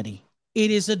comedy.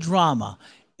 It is a drama.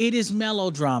 It is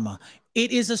melodrama.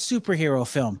 It is a superhero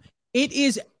film. It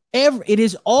is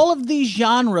all of these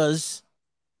genres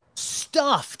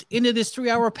stuffed into this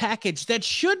 3-hour package that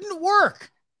shouldn't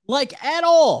work like at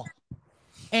all.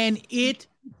 And it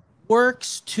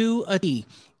works to a T.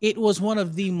 It was one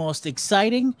of the most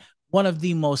exciting, one of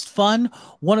the most fun,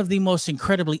 one of the most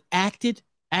incredibly acted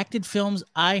films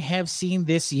I have seen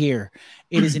this year.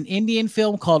 It is an Indian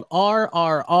film called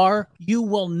RRR. You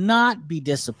will not be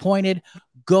disappointed.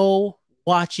 Go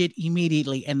watch it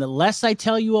immediately. And the less I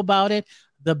tell you about it,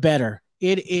 the better.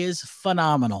 It is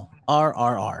phenomenal.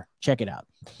 RRR. Check it out.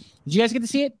 Did you guys get to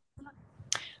see it?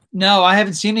 No, I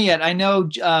haven't seen it yet. I know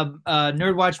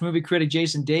Nerd Watch movie critic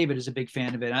Jason David is a big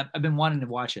fan of it. I've been wanting to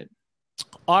watch it.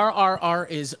 RRR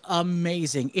is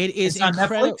amazing. It is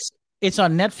incredible. It's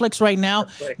on Netflix right now.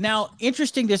 Now,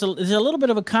 interesting. There's a little bit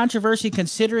of a controversy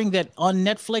considering that on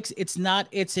Netflix,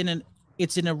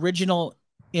 it's an original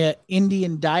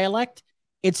Indian dialect.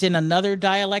 It's in another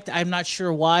dialect. I'm not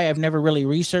sure why. I've never really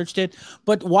researched it,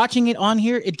 but watching it on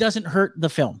here, it doesn't hurt the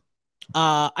film.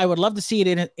 I would love to see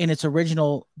it in its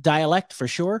original dialect for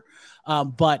sure.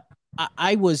 But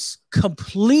I was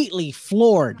completely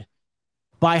floored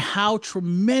by how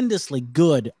tremendously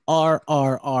good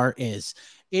RRR is.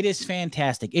 It is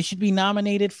fantastic. It should be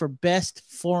nominated for Best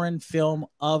Foreign Film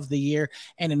of the Year,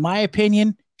 and in my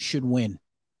opinion, should win.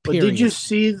 Period. But did you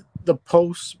see the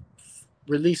post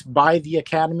released by the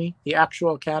Academy, the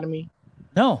actual Academy?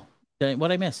 No.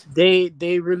 What'd I miss?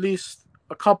 They released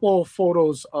a couple of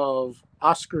photos of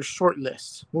Oscar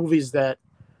shortlists, movies that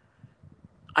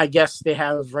I guess they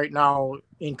have right now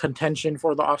in contention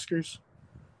for the Oscars.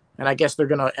 And I guess they're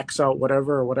going to X out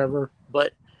whatever.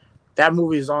 But that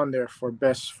movie is on there for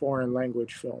Best Foreign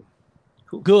Language Film.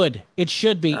 Good. It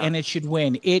should be, and it should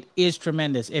win. It is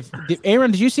tremendous.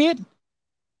 Aaron, did you see it?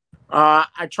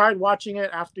 I tried watching it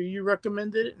after you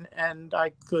recommended it, and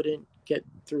I couldn't get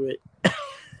through it.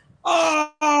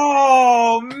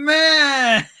 Oh,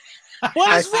 man.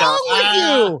 What is wrong with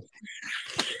you?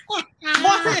 What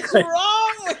is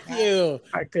wrong with you?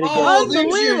 I couldn't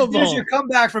unbelievable. There's your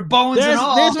comeback for Bones and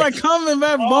all. There's my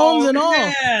comeback, Bones and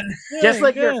all. Just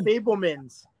like the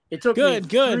Fablemans. It took me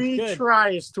three good.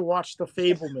 tries to watch the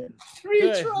Fablemans. Three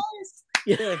tries?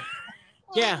 Good.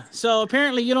 Yeah. So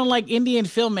apparently you don't like Indian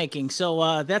filmmaking.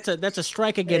 So that's a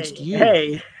strike against you.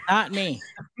 Hey. Not me.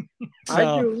 So,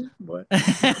 I do, but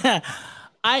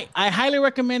I highly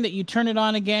recommend that you turn it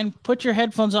on again. Put your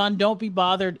headphones on. Don't be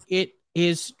bothered. It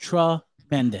is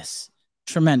tremendous.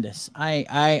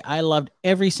 I loved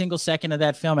every single second of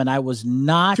that film, and I was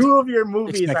not. Two of your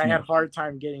movies I had a hard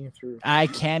time getting through. I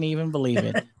can't even believe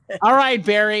it. All right,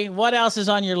 Barry. What else is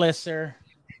on your list, sir?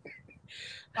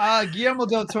 Guillermo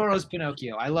del Toro's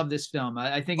Pinocchio. I love this film.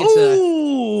 I think it's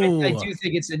I do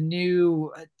think it's a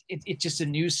new. It's just a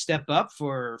new step up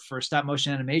for stop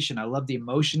motion animation. I love the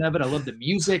emotion of it. I love the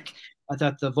music. I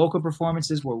thought the vocal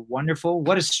performances were wonderful.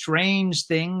 What a strange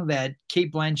thing that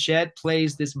Cate Blanchett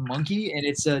plays this monkey, and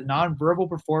it's a nonverbal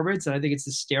performance, and I think it's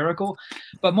hysterical.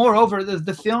 But moreover,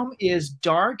 the film is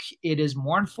dark, it is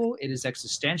mournful, it is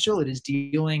existential, it is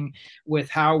dealing with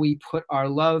how we put our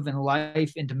love and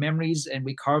life into memories and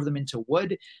we carve them into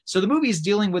wood. So the movie is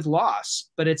dealing with loss,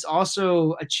 but it's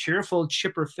also a cheerful,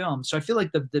 chipper film. So I feel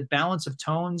like the balance of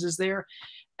tones is there.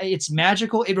 It's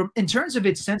magical. In terms of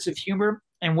its sense of humor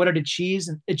and what it achieves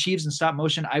in stop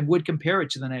motion, I would compare it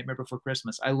to The Nightmare Before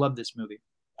Christmas. I love this movie.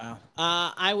 Wow.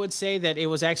 I would say that it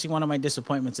was actually one of my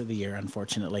disappointments of the year,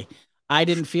 unfortunately. I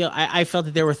felt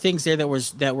that there were things there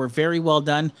that were very well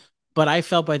done, but I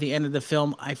felt by the end of the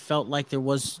film, I felt like there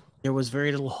was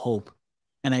very little hope.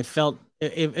 And I felt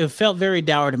it felt very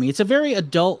dour to me. It's a very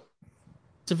adult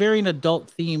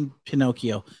themed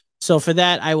Pinocchio. So for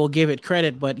that, I will give it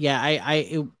credit. But yeah,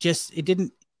 it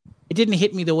didn't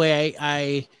hit me the way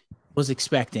I was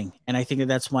expecting, and I think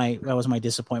that was my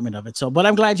disappointment of it. So, but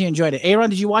I'm glad you enjoyed it. Aaron,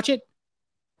 did you watch it?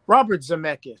 Robert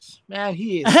Zemeckis, man,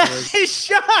 he is.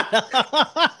 Shut up!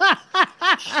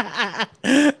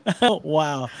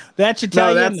 Wow, that should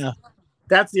tell you enough.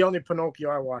 That's the only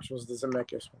Pinocchio I watched was the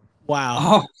Zemeckis one.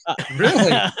 Wow. Oh,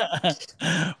 really?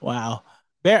 Wow.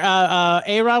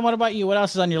 Aaron, what about you? What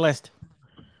else is on your list?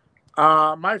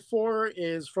 My 4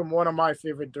 is from one of my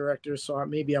favorite directors, so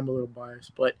maybe I'm a little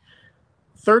biased, but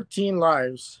 13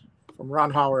 Lives from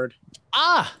Ron Howard.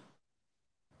 Ron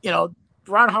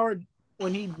Howard,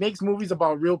 when he makes movies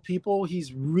about real people,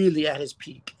 he's really at his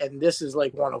peak, and this is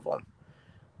like one of them.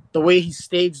 The way he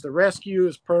staged the rescue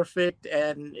is perfect,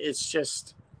 and it's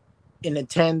just an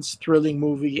intense, thrilling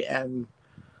movie, and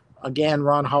again,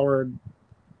 Ron Howard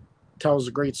tells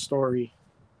a great story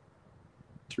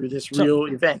through this real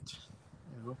event.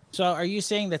 So are you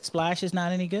saying that Splash is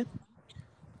not any good?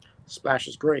 Splash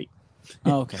is great.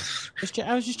 Oh, okay.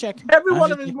 I was just checking. Every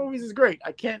one of his movies is great.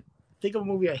 I can't think of a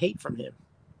movie I hate from him.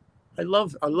 I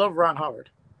love Ron Howard.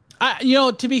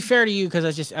 To be fair to you,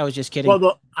 because I was just kidding.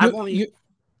 Well, I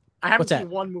haven't seen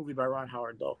one movie by Ron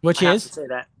Howard though. Which I is? have to say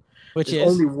that. Which There's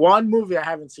only one movie I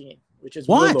haven't seen, which is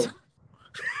what? Willow.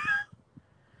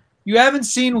 You haven't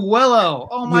seen Willow?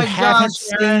 Oh my gosh! Haven't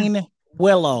seen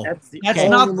Willow. That's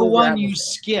not the one you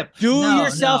skip. Do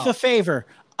yourself a favor.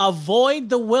 Avoid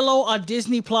the Willow on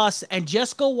Disney Plus and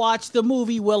just go watch the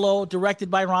movie Willow, directed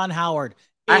by Ron Howard.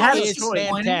 It's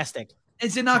fantastic.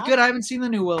 Is it not good? I haven't seen the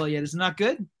new Willow yet. Is it not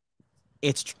good?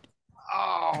 It's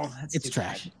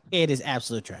trash. Bad. It is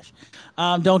absolute trash.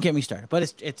 Don't get me started,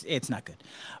 but it's not good.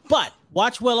 But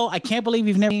watch Willow. I can't believe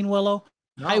you've never seen Willow.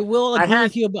 No, I will agree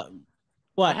with you about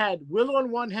what? I had Willow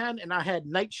in one hand and I had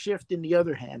Night Shift in the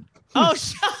other hand. Oh,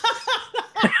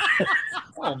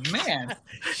 oh man,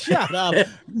 shut up.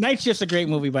 Night Shift's a great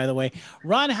movie, by the way.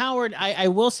 Ron Howard, I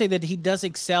will say that he does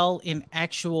excel in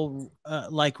actual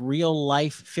like real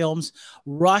life films.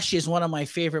 Rush is one of my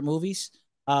favorite movies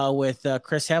with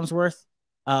Chris Hemsworth.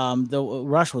 The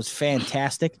Rush was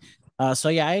fantastic. So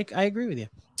yeah, I agree with you.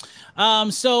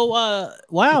 Wow,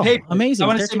 amazing. I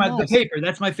want to say The Paper.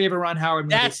 That's my favorite Ron Howard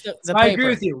movie. That's the I agree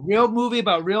with you. Real movie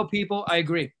about real people. I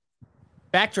agree.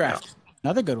 Backdraft,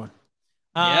 another good one.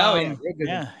 Real good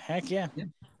one. Heck yeah.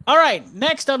 All right,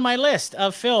 next on my list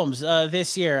of films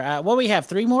this year. What we have?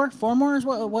 3 more? 4 more?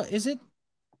 What is it?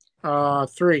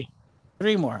 3.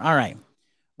 3 more. All right.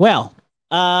 Well,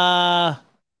 I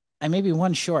may be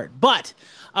one short, but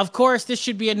of course this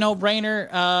should be a no-brainer.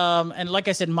 And like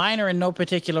I said, mine are in no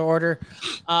particular order.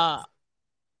 Top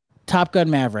Gun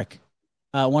Maverick,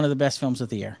 one of the best films of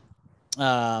the year.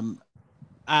 Not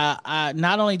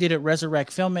only did it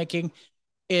resurrect filmmaking,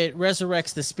 it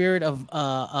resurrects the spirit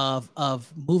of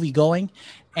movie going,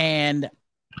 and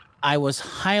I was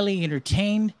highly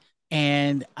entertained.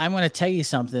 And I'm going to tell you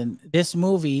something. This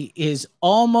movie is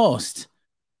almost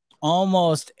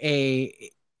a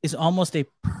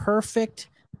perfect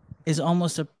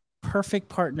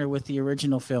partner with the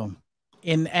original film.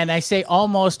 And I say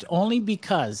almost only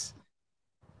because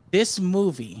this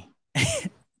movie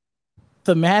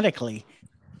thematically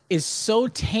is so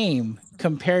tame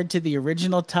compared to the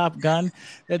original Top Gun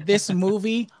that this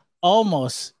movie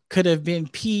almost could have been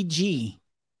PG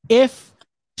if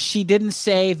she didn't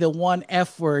say the one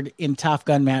F word in Top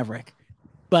Gun Maverick.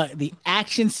 but the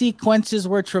action sequences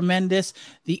were tremendous.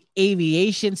 The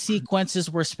aviation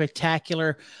sequences were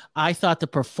spectacular. I thought the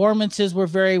performances were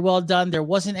very well done. There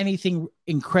wasn't anything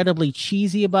incredibly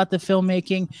cheesy about the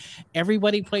filmmaking.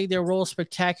 Everybody played their role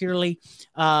spectacularly.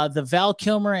 The Val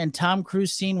Kilmer and Tom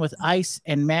Cruise scene with Ice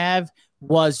and Mav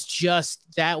was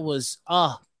just, that was,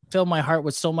 filled my heart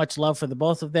with so much love for the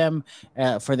both of them,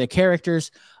 for their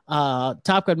characters.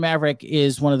 Top Gun Maverick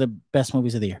is one of the best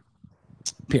movies of the year,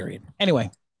 period. Anyway,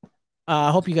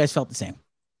 I hope you guys felt the same.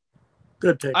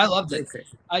 Good pick. I loved it.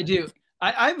 I do.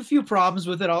 I have a few problems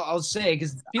with it, I'll say,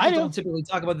 because people don't typically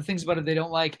talk about the things about it they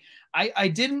don't like. I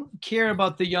didn't care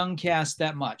about the young cast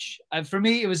that much. For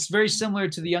me, it was very similar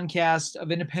to the young cast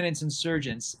of Independence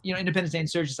Insurgents. Independence Day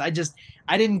Insurgents. I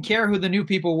didn't care who the new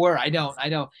people were. I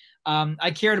don't.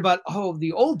 I cared about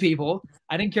the old people.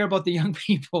 I didn't care about the young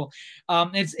people.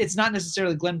 It's not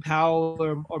necessarily Glenn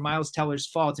Powell or Miles Teller's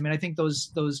fault. I mean, I think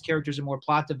those characters are more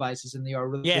plot devices than they are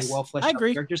really well fleshed out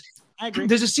characters. I agree.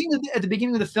 There's a scene at the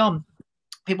beginning of the film.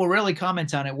 People rarely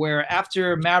comment on it, where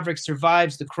after Maverick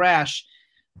survives the crash,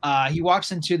 he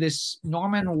walks into this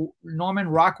Norman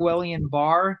Rockwellian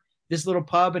bar, this little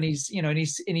pub, and he's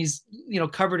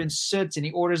covered in soot, and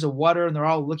he orders a water, and they're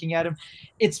all looking at him.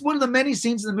 It's one of the many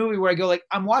scenes in the movie where I go, like,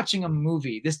 I'm watching a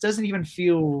movie. This doesn't even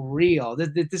feel real.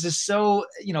 This is so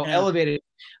elevated,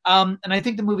 and I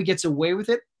think the movie gets away with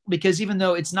it. Because even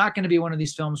though it's not going to be one of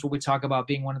these films where we talk about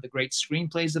being one of the great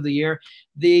screenplays of the year,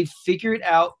 they figured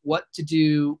out what to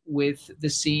do with the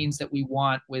scenes that we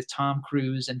want with Tom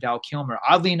Cruise and Val Kilmer.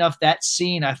 Oddly enough, that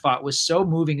scene I thought was so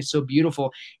moving and so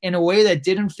beautiful in a way that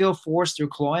didn't feel forced or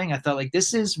cloying. I thought, like,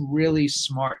 this is really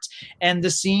smart. And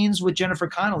the scenes with Jennifer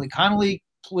Connelly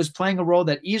was playing a role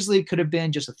that easily could have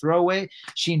been just a throwaway.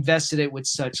 She invested it with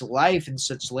such life and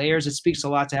such layers. It speaks a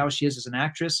lot to how she is as an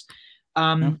actress.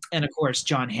 And of course,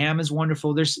 John Hamm is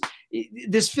wonderful. There's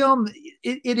this film.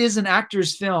 It is an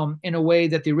actor's film in a way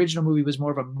that the original movie was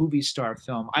more of a movie star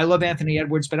film. I love Anthony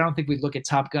Edwards, but I don't think we'd look at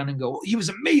Top Gun and go, he was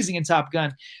amazing in Top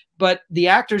Gun. But the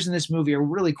actors in this movie are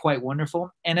really quite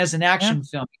wonderful. And as an action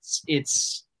film,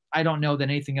 it's I don't know that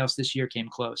anything else this year came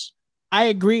close. I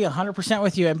agree 100%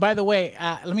 with you. And by the way,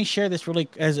 let me share this really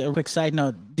as a quick side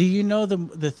note. Do you know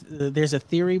there's a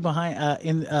theory behind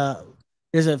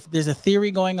There's a theory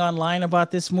going online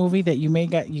about this movie that you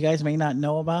guys may not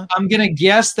know about. I'm gonna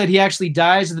guess that he actually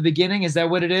dies at the beginning. Is that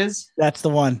what it is? That's the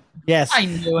one. Yes, I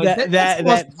knew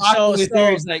it.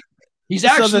 Theories, like he's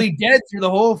actually dead through the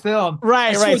whole film.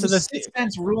 Right. So the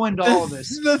suspense ruined all of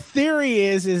this. The theory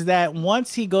is that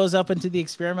once he goes up into the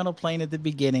experimental plane at the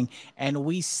beginning, and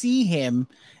we see him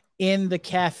in the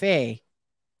cafe,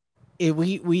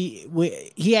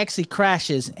 he actually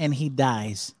crashes and he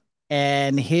dies.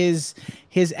 And his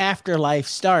afterlife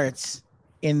starts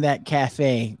in that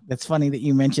cafe. That's funny that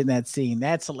you mentioned that scene.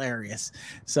 That's hilarious.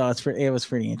 So it was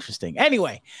pretty interesting.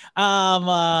 Anyway,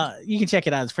 you can check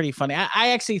it out. It's pretty funny. I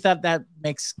actually thought that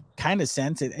makes kind of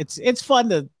sense. It's fun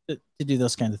to do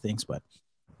those kinds of things. But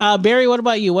Barry, what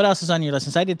about you? What else is on your list?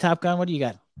 Since I did Top Gun, what do you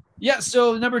got? Yeah,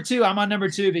 so number 2, I'm on number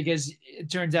 2 because it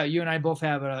turns out you and I both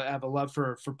have a love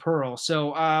for Pearl.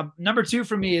 So number 2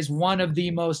 for me is one of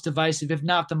the most divisive, if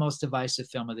not the most divisive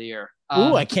film of the year.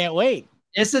 Ooh, I can't wait.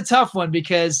 It's a tough one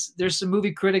because there's some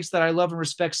movie critics that I love and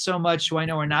respect so much who I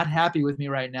know are not happy with me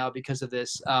right now because of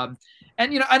this.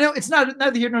 And, I know it's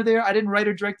neither here nor there. I didn't write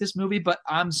or direct this movie, but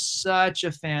I'm such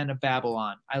a fan of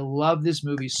Babylon. I love this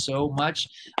movie so much.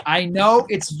 I know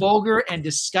it's vulgar and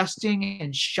disgusting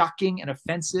and shocking and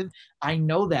offensive. I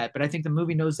know that, but I think the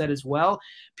movie knows that as well.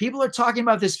 People are talking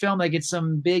about this film like it's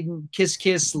some big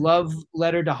kiss love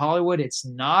letter to Hollywood. It's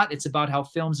not. It's about how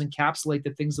films encapsulate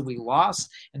the things that we lost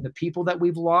and the people that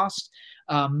we've lost.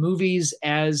 Movies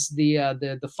as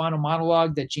the final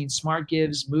monologue that Gene Smart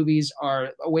gives. Movies are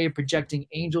a way of projecting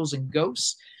angels and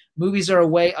ghosts. Movies are a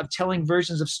way of telling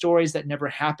versions of stories that never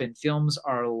happened. Films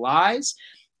are lies.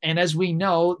 And as we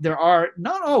know, there are,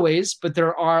 not always, but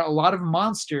there are a lot of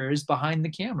monsters behind the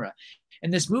camera.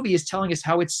 And this movie is telling us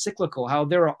how it's cyclical, how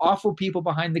there are awful people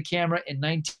behind the camera in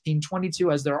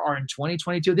 1922 as there are in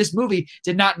 2022. This movie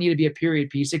did not need to be a period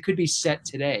piece. It could be set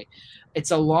today. It's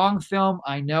a long film,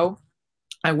 I know.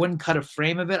 I wouldn't cut a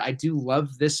frame of it. I do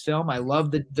love this film. I love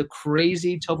the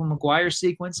crazy Tobey Maguire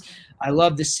sequence. I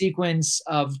love the sequence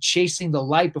of chasing the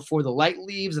light before the light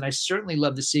leaves, and I certainly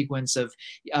love the sequence of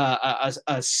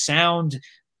a sound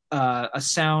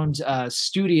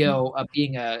studio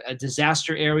being a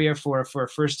disaster area for a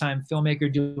first-time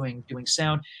filmmaker doing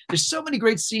sound. There's so many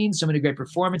great scenes, so many great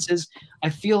performances. I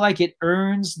feel like it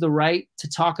earns the right to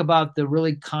talk about the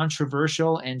really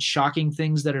controversial and shocking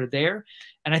things that are there.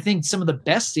 And I think some of the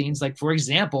best scenes, like for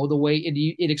example, the way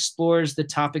it explores the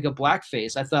topic of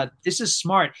blackface, I thought this is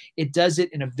smart. It does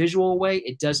it in a visual way.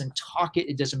 It doesn't talk it.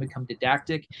 It doesn't become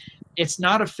didactic. It's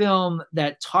not a film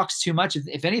that talks too much.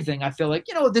 If anything, I feel like,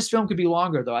 this film could be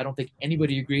longer, though. I don't think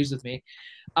anybody agrees with me.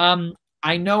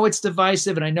 I know it's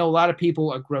divisive, and I know a lot of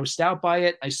people are grossed out by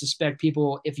it. I suspect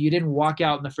people, if you didn't walk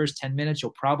out in the first 10 minutes,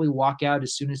 you'll probably walk out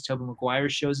as soon as Tobey Maguire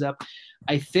shows up.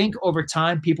 I think over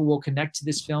time people will connect to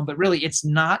this film, but really it's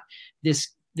not this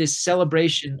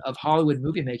celebration of Hollywood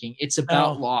movie making. It's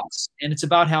about loss, and it's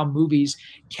about how movies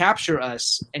capture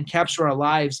us and capture our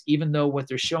lives, even though what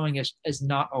they're showing us is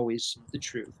not always the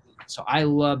truth. So I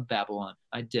love Babylon.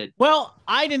 I did. Well,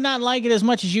 I did not like it as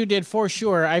much as you did, for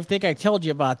sure. I think I told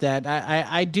you about that.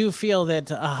 I do feel that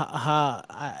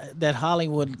that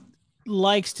Hollywood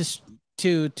likes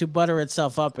to butter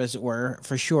itself up, as it were,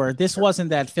 for sure. This wasn't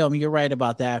that film. You're right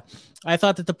about that. I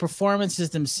thought that the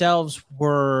performances themselves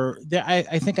were there.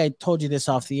 I think I told you this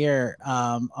off the air,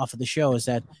 off of the show, is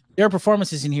that there are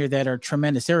performances in here that are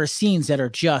tremendous. There are scenes that are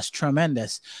just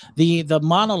tremendous. The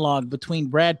monologue between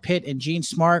Brad Pitt and Jean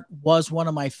Smart was one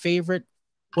of my favorite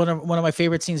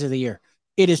scenes of the year.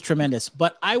 It is tremendous,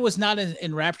 but I was not as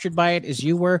enraptured by it as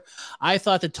you were. I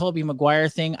thought the Tobey Maguire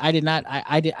thing, I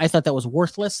thought that was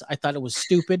worthless. I thought it was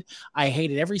stupid. I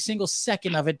hated every single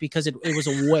second of it because it was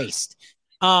a waste.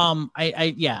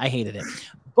 I hated it.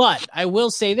 But I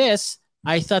will say this,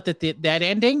 I thought that that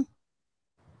ending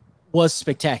was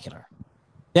spectacular.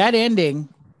 That ending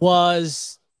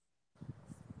was,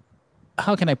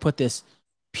 how can I put this,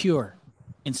 pure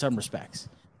in some respects.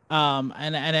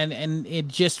 And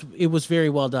it was very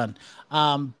well done.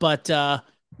 But I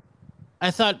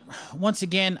thought, once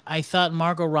again,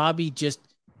 Margot Robbie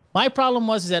my problem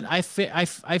was that I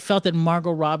felt that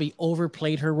Margot Robbie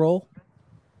overplayed her role.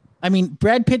 I mean,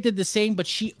 Brad Pitt did the same, but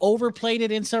she overplayed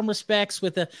it in some respects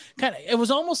with it was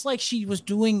almost like she was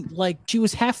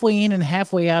halfway in and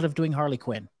halfway out of doing Harley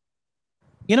Quinn.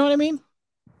 You know what I mean?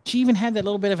 She even had that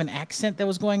little bit of an accent that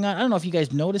was going on. I don't know if you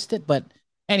guys noticed it, but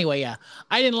anyway, yeah,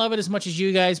 I didn't love it as much as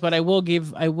you guys, but I will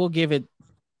give it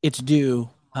its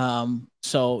due.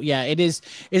 So yeah,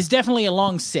 it's definitely a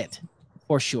long sit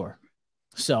for sure.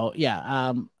 So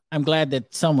yeah, I'm glad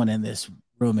that someone in this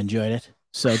room enjoyed it.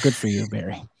 So good for you,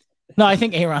 Barry. No, I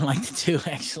think Aaron liked it too,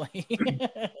 actually.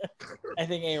 I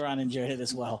think Aaron enjoyed it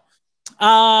as well.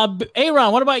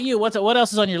 Aaron, what about you? What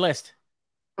else is on your list?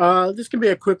 This can be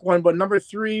a quick one, but number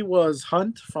 3 was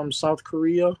Hunt from South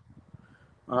Korea.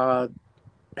 Man,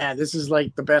 this is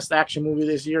like the best action movie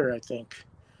this year, I think.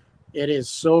 It is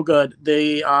so good.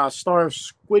 The star of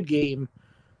Squid Game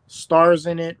stars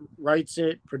in it, writes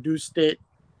it, produced it,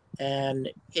 and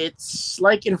it's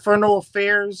like Infernal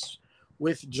Affairs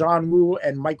with John Woo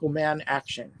and Michael Mann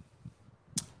action.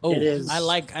 Oh, it is. I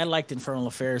liked Infernal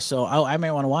Affairs, so I may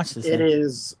want to watch this. It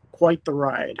is quite the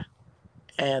ride,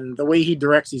 and the way he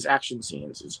directs these action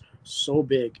scenes is so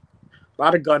big. A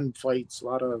lot of gun fights, a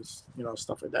lot of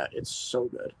stuff like that. It's so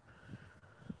good.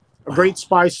 A great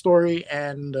spy story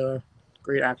and a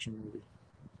great action movie.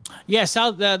 Yeah,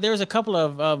 there's a couple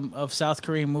of South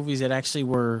Korean movies that actually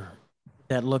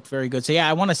that looked very good. So yeah,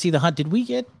 I want to see The Hunt. Did we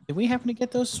happen to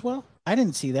get those as well? I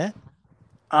didn't see that.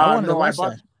 I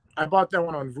bought that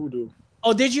one on Vudu.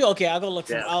 Oh, did you? Okay, I'll go look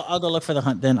for I'll go look for The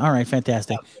Hunt then. All right,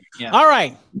 fantastic. Yeah. All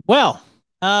right. Well,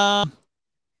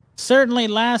 certainly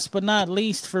last but not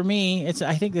least for me,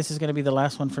 I think this is going to be the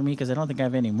last one for me because I don't think I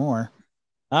have any more.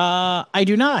 I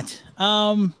do not.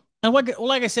 And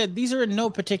like I said, these are in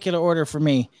no particular order for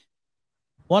me.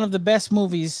 One of the best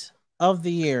movies of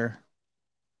the year,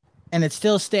 and it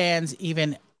still stands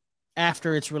even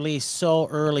after its release so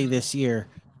early this year.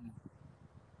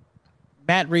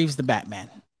 Matt Reeves' The Batman.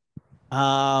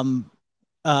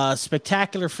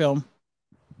 Spectacular film,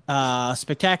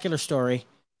 spectacular story,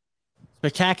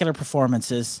 spectacular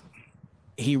performances.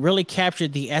 He really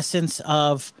captured the essence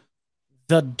of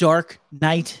the Dark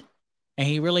Knight, and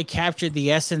he really captured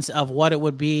the essence of what it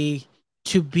would be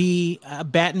to be a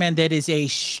Batman that is a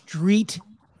street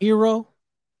hero,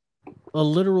 a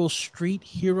literal street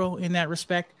hero in that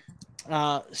respect.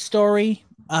 Story,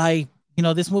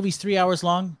 this movie's 3 hours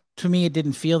long. To me, it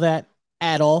didn't feel that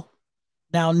at all.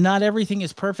 Now, not everything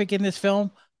is perfect in this film,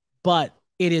 but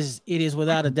it is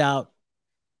without a doubt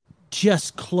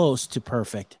just close to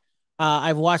perfect.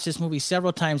 I've watched this movie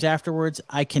several times afterwards.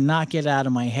 I cannot get it out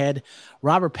of my head.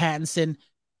 Robert Pattinson,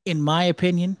 in my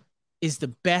opinion, is the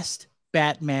best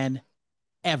Batman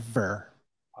ever.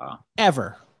 Wow.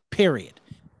 Ever. Period.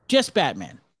 Just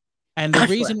Batman. And the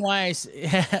reason why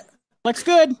Affleck's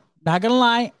good. Not gonna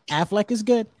lie, Affleck is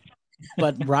good.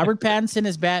 But Robert Pattinson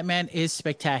as Batman is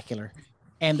spectacular.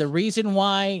 And the reason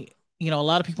why, a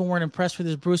lot of people weren't impressed with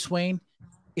his Bruce Wayne,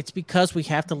 it's because we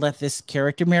have to let this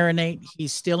character marinate.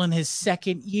 He's still in his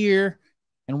second year.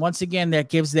 And once again, that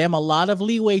gives them a lot of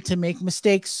leeway to make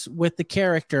mistakes with the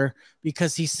character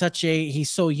because he's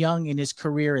so young in his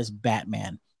career as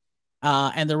Batman.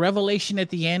 And the revelation at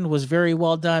the end was very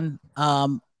well done.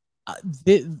 I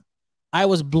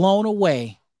was blown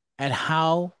away at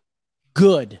how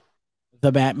good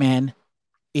the Batman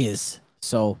is.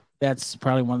 So that's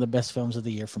probably one of the best films of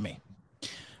the year for me.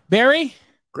 Barry,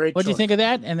 great. What do you think of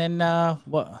that? And then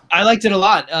what? I liked it a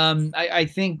lot. I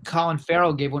think Colin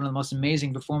Farrell gave one of the most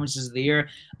amazing performances of the year.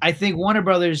 I think Warner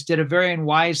Brothers did a very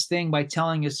unwise thing by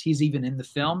telling us he's even in the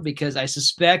film, because I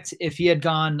suspect if he had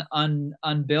gone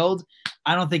unbilled,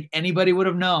 I don't think anybody would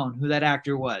have known who that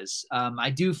actor was.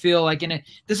 I do feel like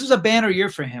this was a banner year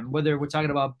for him, whether we're talking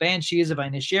about Banshees of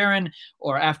Inisherin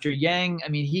or After Yang. I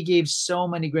mean, he gave so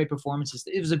many great performances.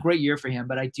 It was a great year for him,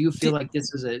 but I do feel like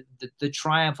this was the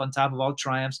triumph on top of all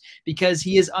triumphs, because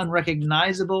he is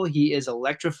unrecognizable. He is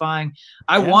electrifying.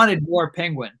 I wanted more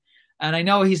Penguin. And I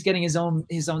know he's getting his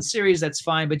own series. That's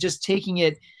fine. But just taking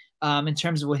it in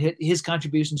terms of what his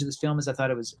contribution to this film is, I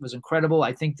thought it was incredible.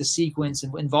 I think the sequence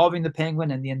involving the Penguin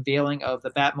and the unveiling of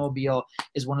the Batmobile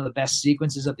is one of the best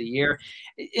sequences of the year.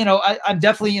 I'm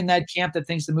definitely in that camp that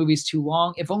thinks the movie's too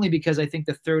long, if only because I think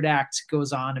the third act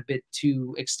goes on a bit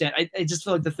too extent. I just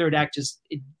feel like the third act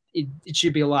it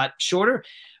should be a lot shorter.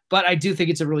 But I do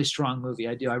think it's a really strong movie.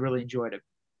 I do. I really enjoyed it.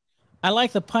 I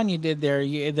like the pun you did there.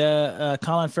 The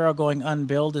Colin Farrell going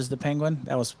unbilled as the Penguin.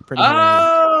 That was pretty hilarious.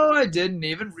 Oh, I didn't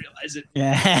even realize it.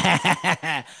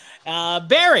 Yeah.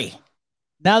 Barry,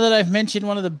 now that I've mentioned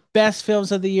one of the best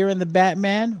films of the year in the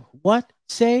Batman, what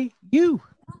say you?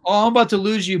 Oh, I'm about to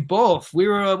lose you both. We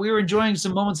were enjoying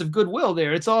some moments of goodwill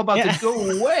there. It's all about to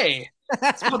go away.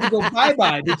 It's about to go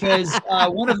bye-bye, because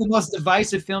one of the most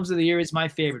divisive films of the year is my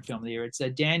favorite film of the year. It's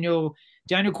Daniel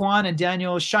Kwan and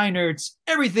Daniel Scheinert's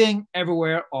Everything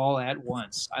Everywhere All at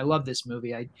Once. I love this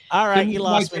movie. All right, you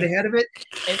lost me ahead of it.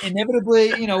 And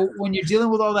inevitably, when you're dealing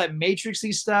with all that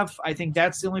Matrixy stuff, I think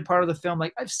that's the only part of the film.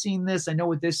 Like, I've seen this, I know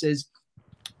what this is.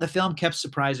 The film kept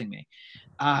surprising me.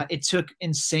 It took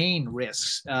insane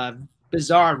risks,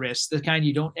 bizarre risks, the kind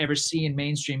you don't ever see in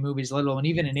mainstream movies, let alone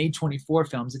even in A24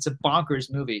 films. It's a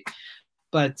bonkers movie.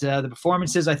 But the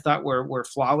performances I thought were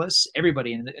flawless.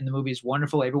 Everybody in the movie is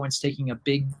wonderful. Everyone's taking a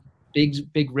big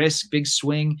risk, big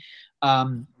swing.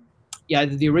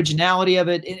 The originality of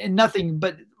it, and nothing,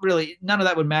 but really none of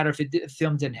that would matter if the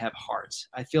film didn't have heart.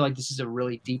 I feel like this is a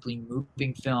really deeply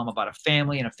moving film about a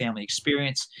family and a family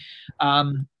experience.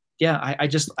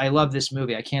 I love this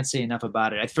movie. I can't say enough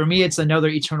about it. For me, it's another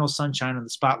Eternal Sunshine of the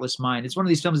Spotless Mind. It's one of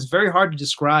these films that's very hard to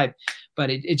describe, but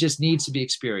it just needs to be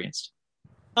experienced.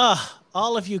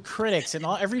 All of you critics and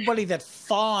everybody that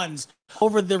fawns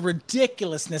over the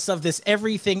ridiculousness of this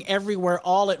Everything Everywhere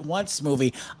All at Once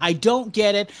movie. I don't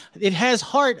get it. It has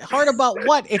heart. Heart about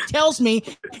what? It tells me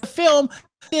the film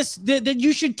that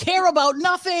you should care about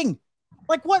nothing.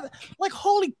 Like what? Like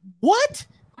holy what?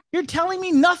 You're telling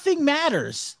me nothing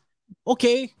matters.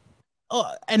 Okay.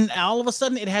 And all of a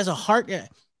sudden it has a heart.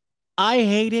 I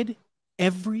hated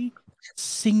every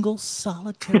single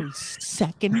solitary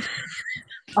second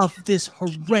of this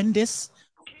horrendous,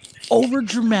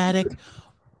 over-dramatic,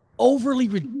 overly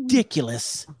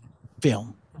ridiculous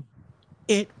film.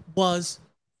 It was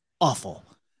awful.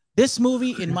 This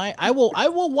movie, I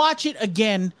will watch it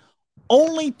again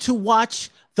only to watch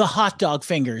the hot dog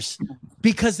fingers,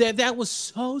 because that was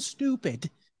so stupid.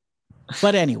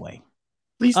 But anyway.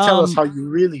 Please tell us how you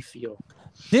really feel.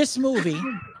 This movie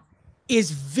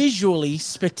is visually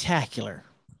spectacular.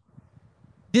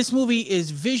 This movie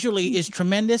is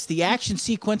tremendous. The action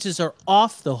sequences are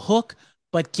off the hook,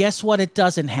 but guess what it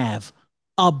doesn't have?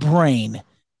 A brain.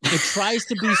 It tries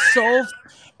to be so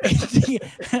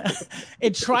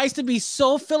it tries to be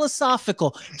so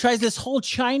philosophical. It tries this whole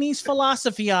Chinese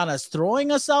philosophy on us,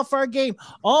 throwing us off our game.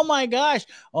 Oh my gosh.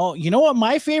 Oh, you know what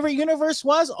my favorite universe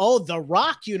was? Oh, the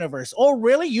Rock universe. Oh,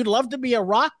 really? You'd love to be a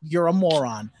Rock? You're a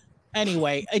moron.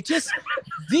 Anyway,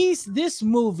 this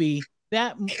movie,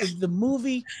 the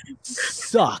movie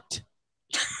sucked.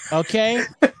 Okay?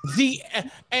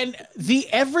 The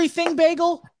Everything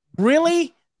Bagel?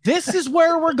 Really? This is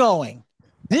where we're going.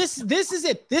 This is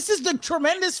it. This is the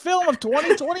tremendous film of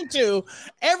 2022.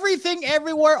 Everything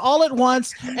Everywhere All at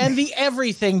Once, and the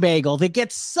Everything Bagel that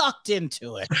gets sucked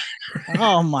into it.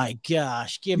 Oh my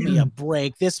gosh, give me a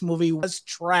break. This movie was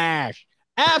trash.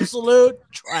 Absolute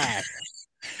trash.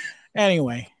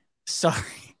 Anyway, sorry.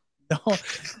 No,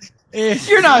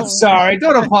 you're not sorry.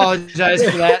 Don't apologize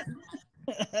for that.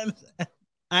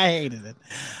 I hated it.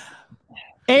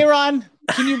 Aaron,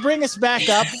 can you bring us back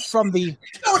up from the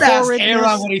Don't ask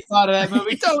Aaron what he thought of that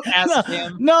movie. Don't ask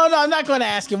him. No, I'm not going to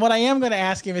ask him. What I am going to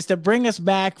ask him is to bring us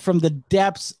back from the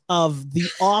depths of the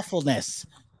awfulness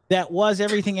that was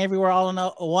Everything Everywhere All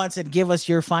at Once and give us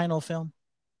your final film.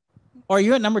 Or are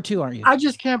you at number 2, aren't you? I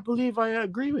just can't believe I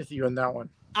agree with you on that one.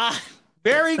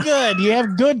 Very good. You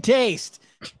have good taste.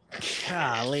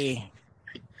 Golly.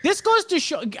 This goes to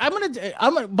show. I'm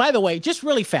gonna. By the way, just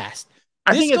really fast.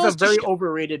 I think it's a very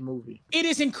overrated movie. It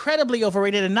is incredibly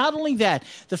overrated, and not only that,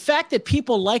 the fact that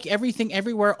people like Everything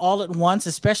Everywhere All at Once,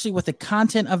 especially with the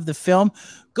content of the film,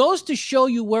 goes to show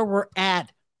you where we're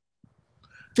at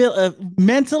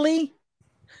mentally.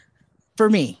 For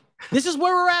me, this is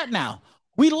where we're at now.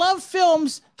 We love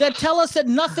films that tell us that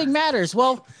nothing matters.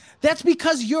 Well, that's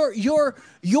because your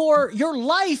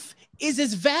life is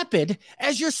as vapid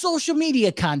as your social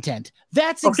media content.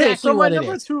 That's exactly what it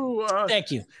is.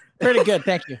 Thank you. Pretty good.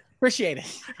 Thank you. Appreciate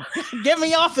it. Get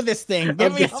me off of this thing.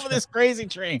 Get me off of this crazy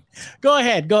train. Go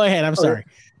ahead. I'm sorry.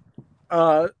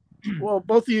 Well,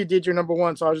 both of you did your number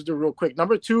 1, so I'll just do it real quick.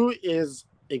 Number 2 is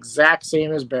exact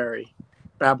same as Barry,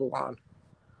 Babylon.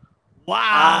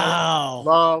 Wow. I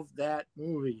love that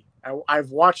movie. I've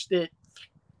watched it.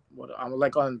 I'm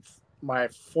like on my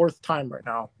 4th time right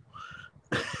now.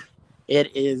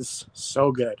 It is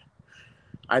so good.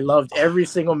 I loved every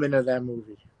single minute of that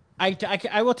movie.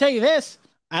 I will tell you this.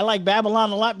 I like Babylon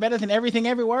a lot better than Everything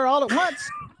Everywhere All at Once.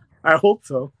 I hope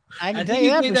so. I can tell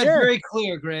you that for sure. Very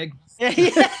clear, Greg.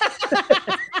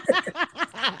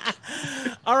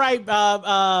 All right,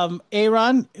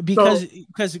 Aaron,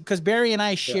 because Barry and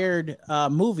I shared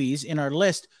movies in our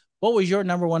list. What was your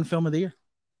number 1 film of the year?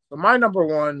 So my number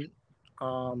 1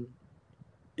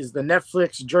 is the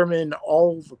Netflix German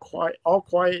All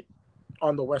Quiet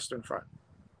on the Western Front.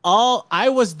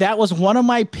 That was one of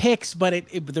my picks, but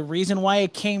the reason why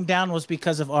it came down was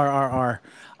because of RRR.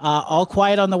 All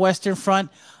Quiet on the Western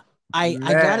Front. I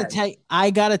gotta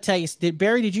tell you,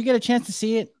 Barry, did you get a chance to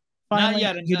see it? Finally?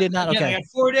 Not yet. You did not. Okay. I got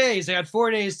 4 days. I got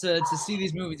 4 days to see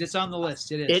these movies. It's on the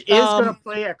list. It is. It is gonna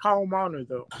play at Kalamanu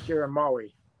though, here in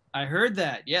Maui. I heard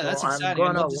that. Yeah, that's exciting.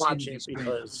 I'm gonna watch it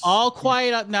because All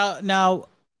Quiet up now.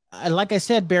 Like I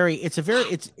said, Barry, it's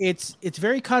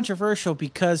very controversial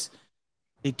because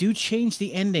they do change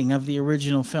the ending of the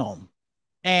original film.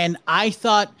 And I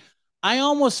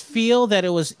almost feel that it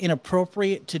was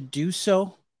inappropriate to do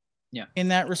so. Yeah. In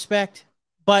that respect.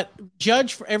 But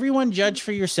judge for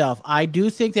yourself. I do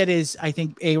think I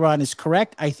think Aaron is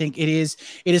correct. I think it is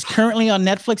currently on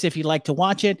Netflix. If you'd like to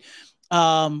watch it,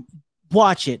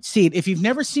 watch it. See it. If you've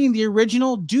never seen the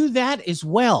original, do that as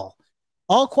well.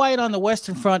 All Quiet on the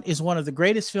Western Front is one of the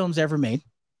greatest films ever made.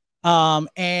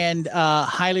 And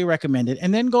highly recommended.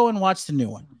 And then go and watch the new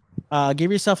one. Give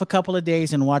yourself a couple of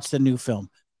days and watch the new film.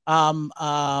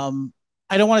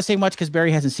 I don't want to say much because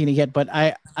Barry hasn't seen it yet, but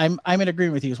I'm in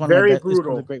agreement with you. It's one very of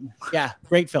brutal.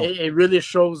 Great film. It really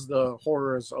shows the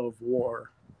horrors of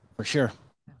war for sure,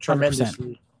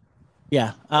 tremendously. 100%.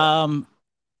 Yeah.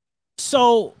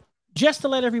 So just to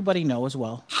let everybody know as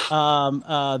well,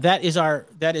 that is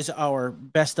our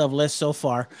best of list so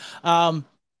far.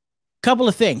 Couple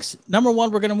of things. Number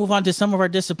 1, we're going to move on to some of our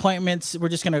disappointments. We're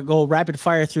just going to go rapid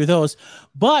fire through those.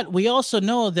 But we also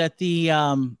know that the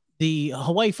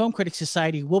Hawaii Film Critics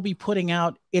Society will be putting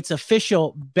out its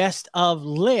official best of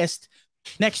list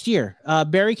next year.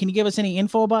 Barry, can you give us any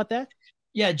info about that?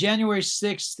 Yeah, January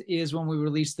 6th is when we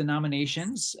release the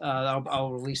nominations.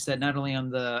 I'll release that not only on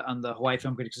the Hawaii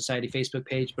Film Critics Society Facebook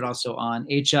page, but also on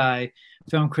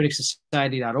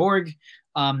hifilmcriticsociety.org.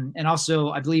 And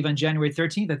also, I believe on January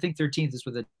 13th, I think 13th is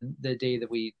the day that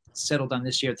we settled on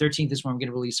this year. 13th is when we're going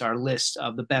to release our list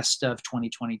of the best of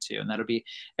 2022. And that'll be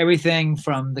everything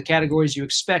from the categories you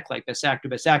expect, like Best Actor,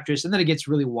 Best Actress. And then it gets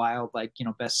really wild, like,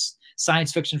 Best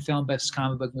Science Fiction Film, Best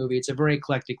Comic Book Movie. It's a very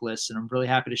eclectic list, and I'm really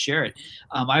happy to share it.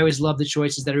 I always love the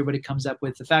choices that everybody comes up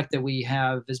with. The fact that we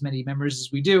have as many members as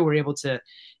we do, we're able to,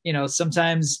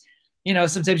 sometimes you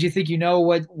think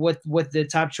what the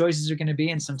top choices are going to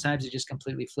be, and sometimes it just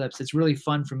completely flips. It's really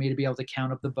fun for me to be able to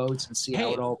count up the votes and see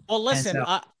how it all. Well, listen,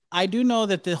 I do know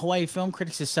that the Hawaii Film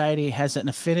Critics Society has an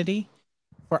affinity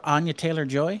for Anya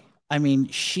Taylor-Joy. I mean,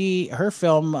 her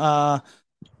film was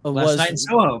Last Night in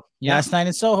Soho. Yeah. Last Night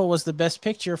in Soho was the best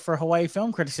picture for Hawaii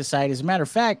Film Critics Society. As a matter of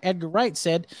fact, Edgar Wright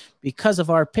said because of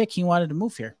our pick, he wanted to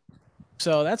move here.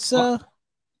 So that's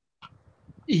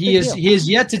He is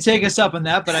yet to take us up on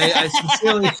that, but I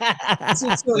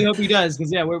sincerely hope he does,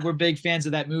 because yeah, we're big fans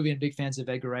of that movie and big fans of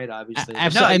Edgar Wright, obviously.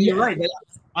 Absolutely, no, you're right.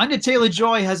 Anya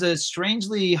Taylor-Joy has a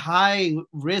strangely high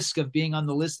risk of being on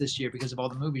the list this year because of all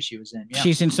the movies she was in. Yeah.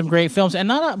 She's in some great films, and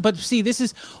but see, this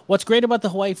is what's great about the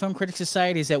Hawaii Film Critics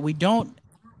Society is that we don't,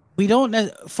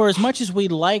 for as much as we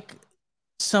like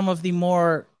some of the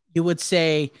more, you would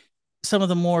say, some of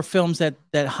the more films that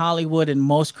Hollywood and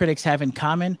most critics have in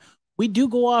common, we do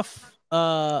go off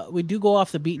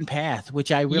the beaten path,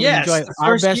 which I really enjoy.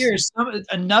 Our first year,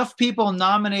 enough people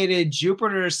nominated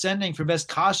Jupiter Ascending for best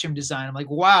costume design. I'm like,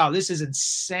 wow, this is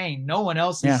insane. No one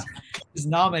else is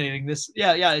nominating this.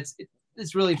 Yeah,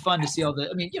 it's really fun to see all the.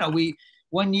 I mean,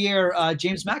 one year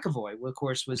James McAvoy, of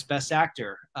course, was best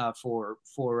actor for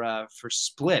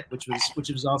Split, which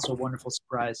was also a wonderful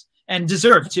surprise and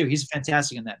deserved too. He's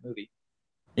fantastic in that movie.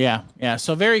 Yeah.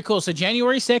 So very cool. So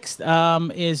January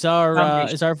 6th is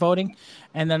our voting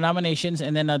and the nominations,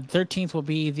 and then the 13th will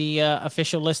be the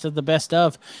official list of the best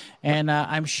of. And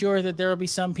I'm sure that there will be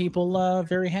some people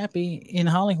very happy in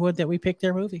Hollywood that we picked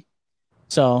their movie.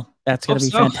 So that's going to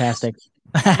be fantastic.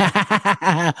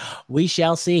 We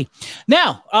shall see.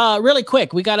 Now, really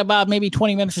quick, we got about maybe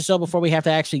 20 minutes or so before we have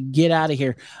to actually get out of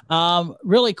here.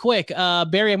 Really quick,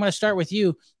 Barry, I'm going to start with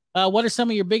you. What are some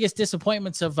of your biggest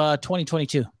disappointments of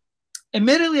 2022?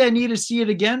 Admittedly, I need to see it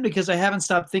again because I haven't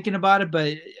stopped thinking about it.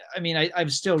 But I mean, I'm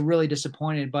still really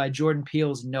disappointed by Jordan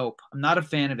Peele's Nope. I'm not a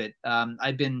fan of it.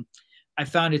 I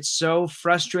found it so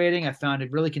frustrating. I found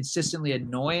it really consistently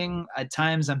annoying. At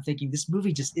times, I'm thinking this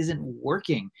movie just isn't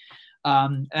working.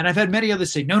 And I've had many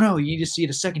others say, no, you need to see it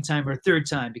a second time or a third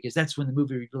time because that's when the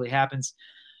movie really happens.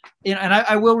 And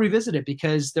I will revisit it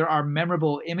because there are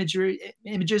memorable images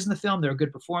in the film. There are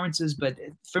good performances, but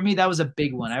for me, that was a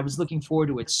big one. I was looking forward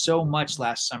to it so much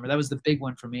last summer. That was the big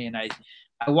one for me. And I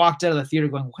walked out of the theater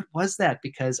going, what was that?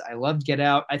 Because I loved Get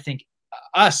Out. I think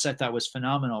Us, I thought was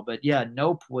phenomenal, but yeah,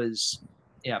 Nope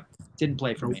didn't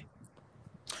play for me.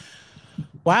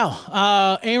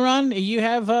 Wow. Aaron, you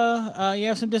have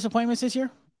some disappointments this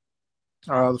year?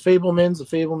 The Fabelmans.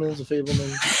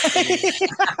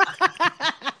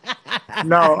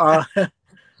 No,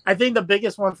 I think the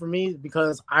biggest one for me,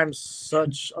 because I'm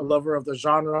such a lover of the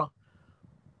genre,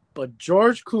 but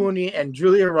George Clooney and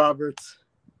Julia Roberts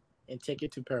in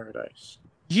Ticket to Paradise.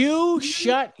 You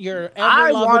shut your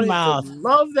ever-loving mouth. I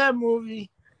love that movie.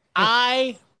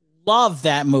 I love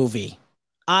that movie.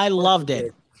 I loved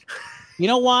it. You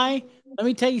know why? Let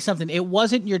me tell you something. It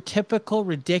wasn't your typical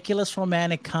ridiculous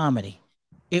romantic comedy.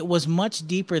 It was much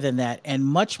deeper than that and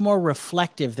much more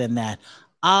reflective than that.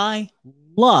 I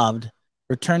loved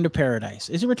Return to Paradise.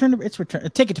 Is it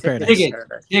Ticket to Paradise?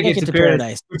 Ticket to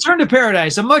Paradise. Return to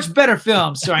Paradise, a much better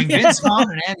film starring Vince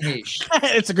Vaughn and Anne Heche.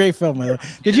 It's a great film.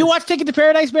 Did you watch Ticket to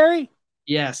Paradise, Barry?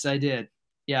 Yes, I did.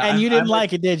 Yeah, and you didn't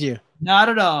like it, did you? Not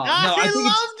at all. No, I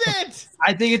loved it.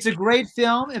 I think it's a great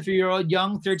film if you're a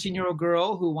young 13-year-old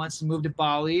girl who wants to move to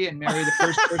Bali and marry the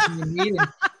first person you meet,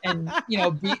 and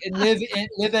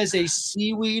live as a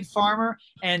seaweed farmer,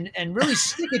 and really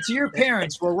stick it to your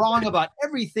parents. We're wrong about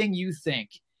everything you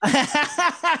think.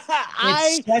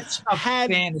 It's such a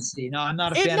fantasy. No, I'm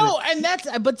not a fan. No, and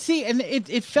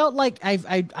it felt like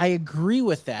I agree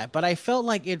with that, but I felt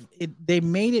like they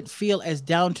made it feel as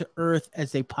down to earth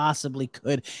as they possibly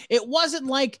could.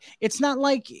 It's not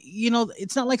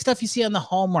like stuff you see on the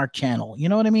Hallmark Channel. You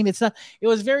know what I mean? It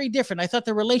was very different. I thought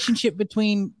the relationship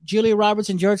between Julia Roberts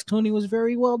and George Clooney was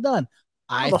very well done.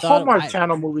 The Hallmark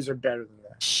Channel movies are better than that.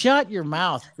 Shut your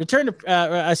mouth. Ticket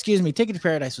to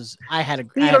Paradise was. You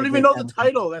don't even know the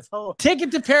title. That's all.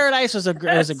 Ticket to Paradise was a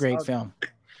great film.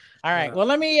 All right. Well,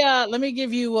 let me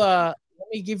give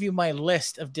you my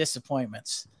list of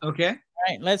disappointments. Okay. All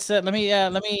right. Let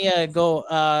me go.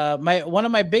 One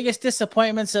of my biggest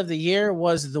disappointments of the year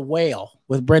was The Whale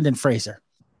with Brendan Fraser.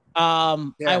 Yes.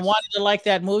 I wanted to like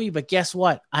that movie, but guess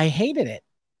what? I hated it.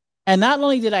 And not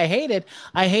only did I hate it,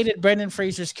 I hated Brendan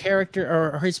Fraser's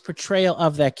character or his portrayal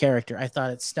of that character. I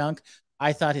thought it stunk.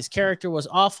 I thought his character was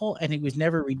awful, and he was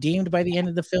never redeemed by the end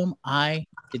of the film. I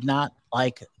did not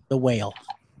like The Whale.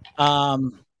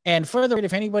 And further,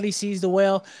 if anybody sees The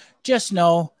Whale, just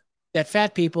know that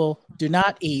fat people do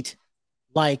not eat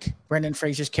like Brendan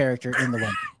Fraser's character in The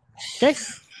Whale. Okay?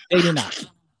 They do not.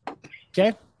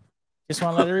 Okay? Just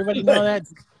want to let everybody know that.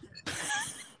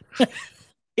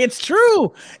 It's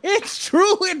true. It's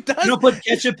true. It does. You don't put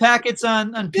ketchup packets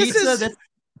on pizza.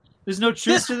 There's no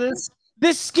truth to this.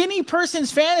 This skinny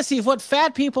person's fantasy of what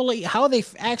fat people eat, how they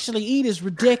actually eat, is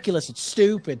ridiculous. It's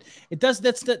stupid. It does.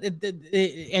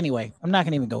 Anyway, I'm not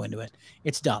going to even go into it.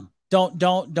 It's dumb. Don't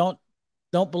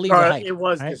believe the hype. It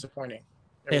was disappointing.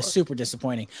 They're super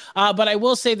disappointing. But I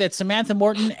will say that Samantha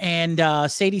Morton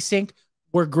and Sadie Sink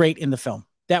were great in the film.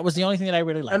 That was the only thing that I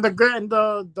really liked. And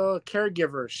the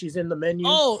caregiver, she's in the menu.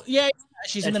 Oh yeah,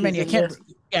 she's in the menu.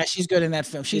 Yeah, she's good in that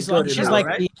film. She's like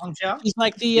the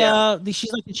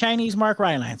Chinese Mark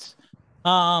Rylance.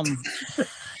 Wow,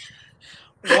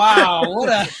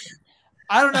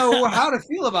 I don't know how to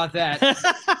feel about that.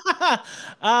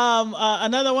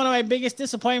 Another one of my biggest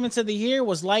disappointments of the year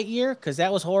was Lightyear, because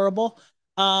that was horrible.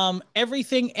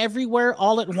 Everything Everywhere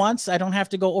All at Once. I don't have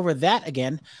to go over that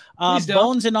again.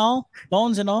 Bones and all,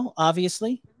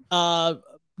 obviously.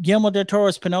 Guillermo del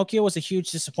Toro's Pinocchio was a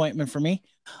huge disappointment for me.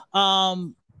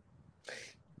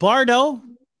 Bardo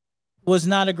was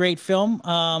not a great film.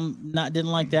 Didn't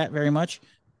like that very much.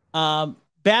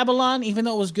 Babylon, even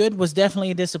though it was good, was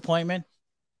definitely a disappointment.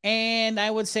 And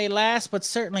I would say last but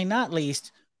certainly not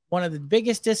least, one of the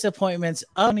biggest disappointments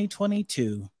of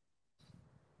 2022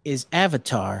 is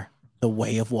Avatar: The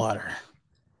Way of Water.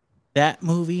 That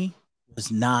movie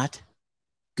was not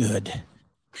good.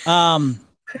 What?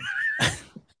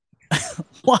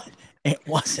 It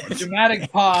wasn't.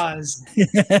 Dramatic pause.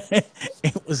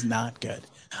 It was not good.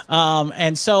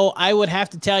 And so I would have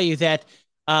to tell you that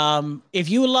if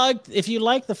you like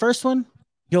the first one,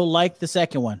 you'll like the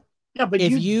second one. Yeah, but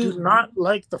if you do not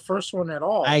like the first one at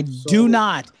all. I do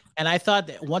not. And I thought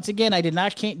that, once again, I did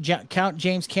not count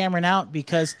James Cameron out,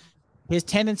 because his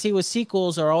tendency with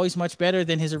sequels are always much better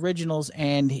than his originals,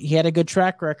 and he had a good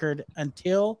track record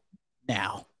until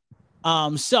now.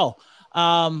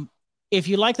 If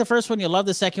you like the first one, you'll love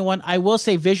the second one. I will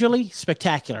say visually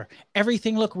spectacular.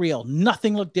 Everything looked real.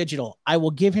 Nothing looked digital. I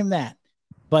will give him that.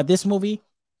 But this movie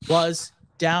was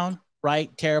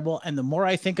downright terrible. And the more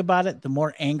I think about it, the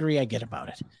more angry I get about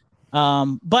it.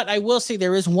 But I will say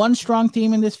there is one strong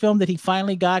theme in this film that he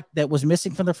finally got that was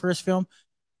missing from the first film.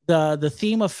 The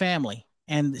theme of family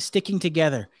and sticking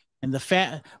together. And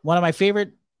one of my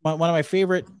favorite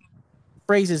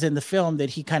phrases in the film that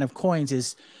he kind of coins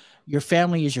is, "Your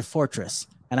family is your fortress."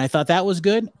 And I thought that was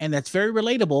good, and that's very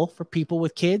relatable for people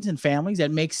with kids and families.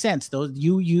 That makes sense. That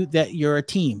you're a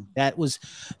team. That was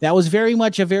very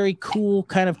much a very cool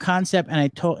kind of concept, and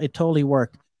it totally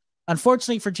worked.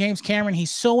 Unfortunately for James Cameron,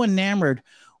 he's so enamored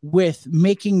with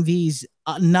making these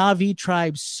Na'vi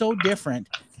tribes so different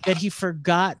that he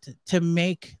forgot to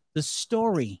make the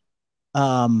story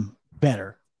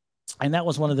better. And that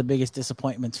was one of the biggest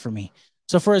disappointments for me.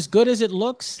 So for as good as it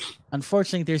looks,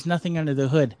 unfortunately, there's nothing under the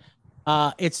hood.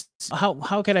 It's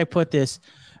how can I put this?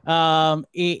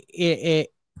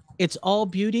 It's all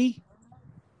beauty,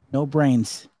 no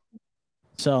brains.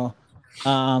 So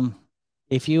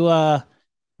if you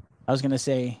I was gonna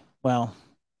say, well,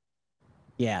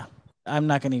 yeah, I'm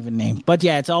not gonna even name, but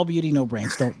yeah, it's all beauty, no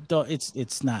brains. Don't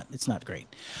it's not great.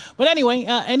 But anyway,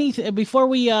 before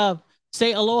we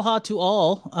say aloha to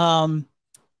all,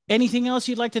 anything else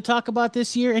you'd like to talk about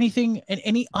this year?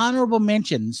 Any honorable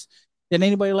mentions that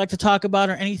anybody would like to talk about,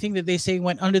 or anything that they say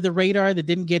went under the radar that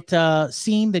didn't get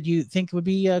seen that you think would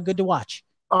be good to watch?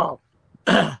 Oh,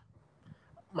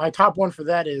 my top one for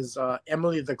that is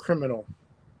Emily the Criminal.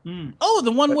 Oh,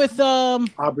 the one with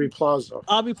Aubrey Plaza.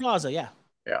 Aubrey Plaza, yeah.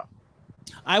 Yeah.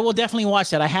 I will definitely watch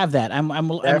that. I have that. I'm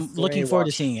looking forward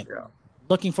to seeing it. Yeah.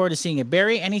 Looking forward to seeing it.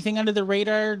 Barry, anything under the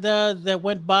radar that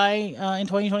went by in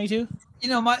 2022? You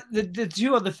know, the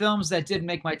two of the films that did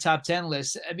make my top 10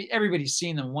 list, I mean, everybody's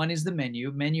seen them. One is The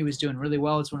Menu. Menu is doing really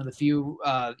well. It's one of the few,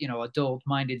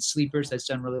 adult-minded sleepers that's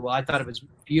done really well. I thought it was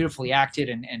beautifully acted,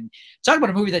 and talk about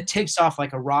a movie that takes off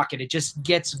like a rocket. It just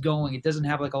gets going. It doesn't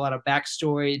have like a lot of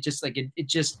backstory. It just it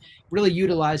just really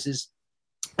utilizes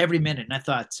every minute. And I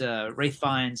thought Ralph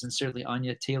Fiennes and certainly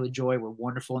Anya Taylor-Joy were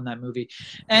wonderful in that movie.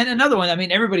 And another one, I mean,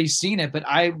 everybody's seen it, but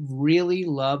I really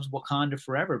loved Wakanda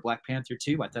Forever, Black Panther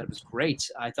 2. I thought it was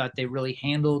great. I thought they really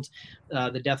handled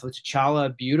the death of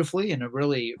T'Challa beautifully in a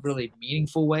really, really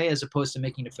meaningful way, as opposed to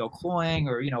making it feel cloying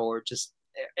or just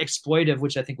exploitive,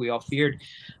 which I think we all feared.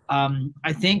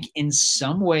 I think in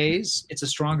some ways it's a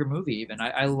stronger movie even.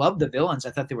 I love the villains.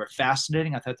 I thought they were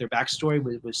fascinating. I thought their backstory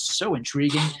was so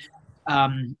intriguing.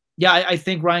 I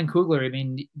think Ryan Coogler, I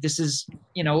mean, this is,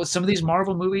 some of these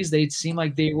Marvel movies, they seem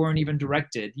like they weren't even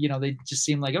directed. They just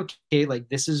seem like, okay, like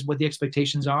this is what the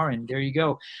expectations are, and there you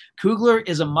go. Coogler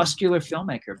is a muscular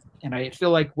filmmaker, and I feel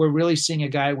like we're really seeing a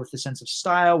guy with a sense of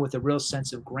style, with a real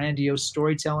sense of grandiose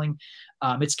storytelling.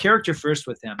 It's character first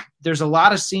with him. There's a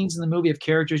lot of scenes in the movie of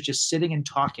characters just sitting and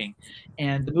talking,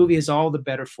 and the movie is all the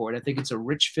better for it. I think it's a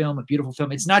rich film, a beautiful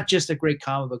film. It's not just a great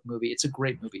comic book movie. It's a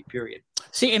great movie, period.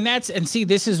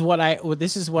 This is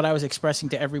what I was expressing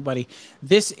to everybody.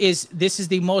 This is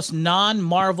the most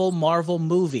non-Marvel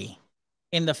movie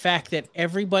in the fact that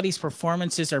everybody's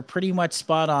performances are pretty much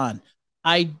spot on.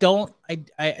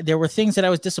 There were things that I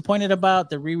was disappointed about.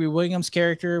 The Riri Williams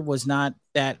character was not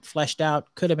that fleshed out.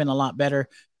 Could have been a lot better.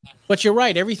 But you're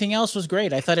right. Everything else was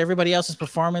great. I thought everybody else's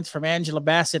performance from Angela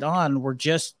Bassett on were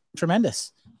just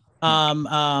tremendous.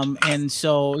 And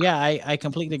so, yeah, I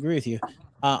completely agree with you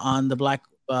on the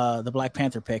Black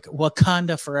Panther pick.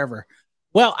 Wakanda Forever.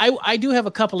 Well, I do have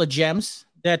a couple of gems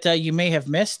that you may have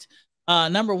missed.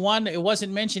 Number one, it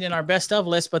wasn't mentioned in our best of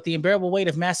list, but The Unbearable Weight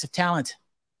of Massive Talent.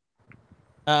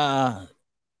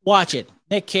 Watch it.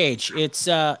 Nick Cage.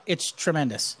 It's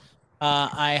tremendous.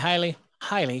 I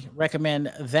highly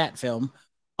recommend that film.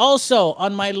 Also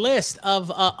on my list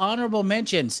of honorable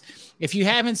mentions, if you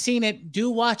haven't seen it,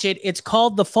 do watch it. It's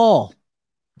called The Fall.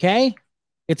 Okay?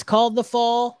 It's called The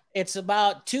Fall. It's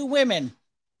about two women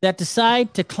that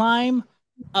decide to climb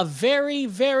a very,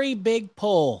 very big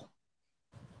pole.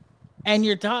 And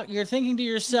you're thinking to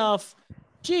yourself,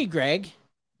 gee, Greg,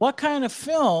 what kind of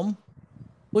film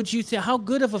would you say? How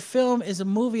good of a film is a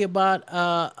movie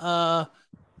about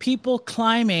people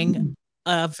climbing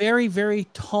a very, very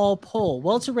tall pole?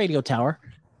 Well, it's a radio tower,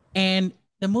 and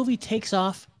the movie takes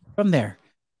off from there.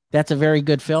 That's a very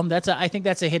good film. I think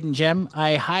that's a hidden gem.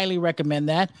 I highly recommend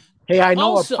that. Hey, I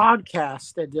know also, a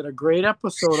podcast that did a great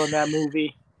episode on that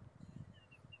movie.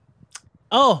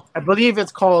 Oh, I believe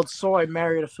it's called "So I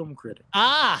Married a Film Critic."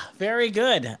 Ah, very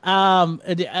good. Thank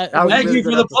you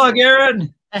for the plug,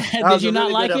 Aaron. Did you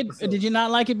not like it? Did you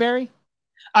not like it, Barry?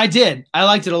 I did. I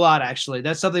liked it a lot, actually.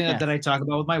 That's something that I talk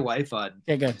about with my wife.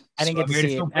 Okay, good. I didn't get to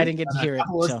see it. I didn't get to hear it.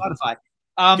 So. Spotify.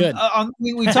 Good.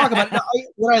 We talk about it.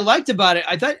 What I liked about it,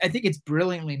 I think it's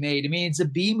brilliantly made. I mean, it's a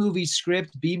B movie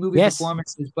script, B movie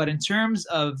performances, but in terms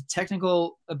of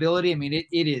technical ability, I mean,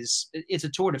 it's a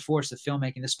tour de force of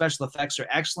filmmaking. The special effects are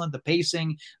excellent. The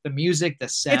pacing, the music, the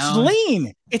sound. It's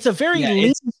lean. It's a very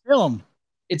lean film.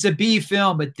 It's a B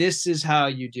film, but this is how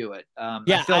you do it. I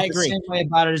felt the same way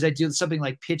about it as I do something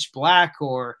like Pitch Black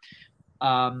or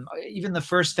even the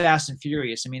first Fast and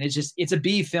Furious. I mean, it's a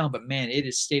B film, but man, it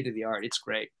is state of the art. It's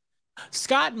great.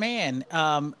 Scott Mann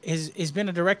has been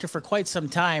a director for quite some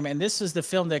time, and this is the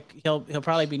film that he'll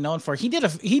probably be known for. He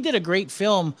did a great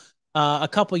film a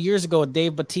couple years ago with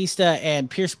Dave Bautista and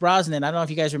Pierce Brosnan. I don't know if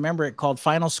you guys remember it, called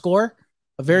Final Score.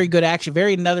 A very good action,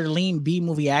 another lean B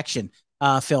movie action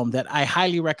film that I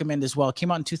highly recommend as well. It came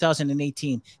out in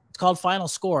 2018. It's called Final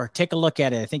Score. Take a look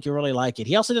at it. I think you really like it.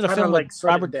 He also did a film like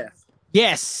Robert Death.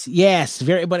 Yes,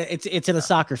 but it's in a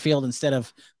soccer field instead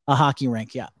of a hockey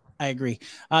rink. Yeah, I agree.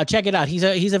 Check it out.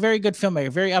 He's a very good filmmaker,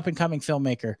 very up and coming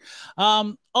filmmaker.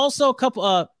 Also a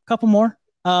couple more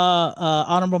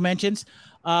honorable mentions.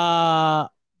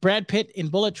 Brad Pitt in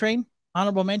Bullet Train,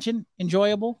 honorable mention,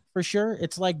 enjoyable for sure.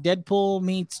 It's like Deadpool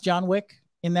meets John Wick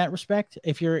in that respect,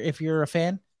 if you're a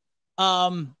fan.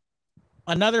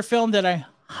 Another film that I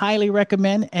highly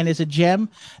recommend and is a gem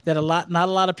that not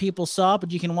a lot of people saw,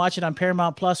 but you can watch it on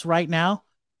Paramount Plus right now.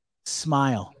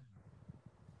 Smile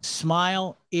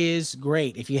is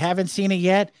great. If you haven't seen it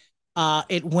yet,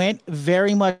 it went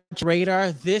very much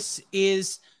radar. This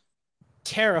is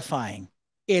terrifying.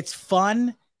 It's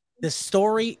fun. The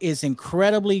story is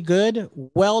incredibly good.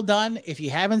 Well done. If you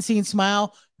haven't seen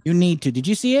Smile, you need to. Did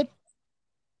you see it?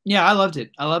 Yeah, I loved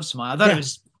it. I love Smile. I thought it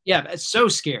was, it's so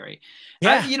scary.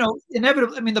 Yeah.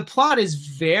 Inevitably, I mean, the plot is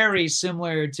very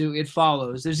similar to It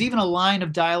Follows. There's even a line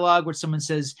of dialogue where someone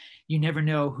says, you never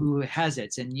know who has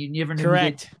it, and you never know.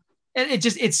 Correct. And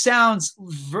it sounds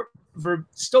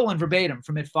stolen verbatim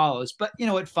from It Follows, but you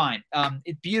know what? Fine.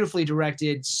 It beautifully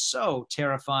directed, so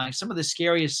terrifying. Some of the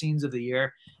scariest scenes of the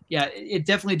year. Yeah, it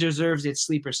definitely deserves its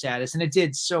sleeper status, and it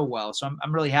did so well. So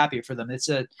I'm really happy for them.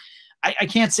 I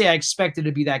can't say I expected it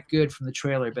to be that good from the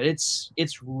trailer, but it's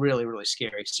really, really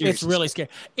scary. Seriously. It's really scary.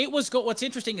 What's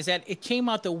interesting is that it came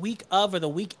out the week of or the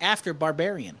week after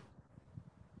Barbarian.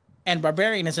 And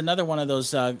Barbarian is another one of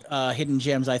those hidden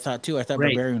gems, I thought, too. I thought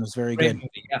Barbarian was very good.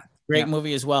 Movie, yeah. Great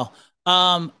movie as well.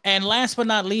 And last but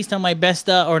not least on my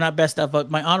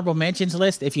but my honorable mentions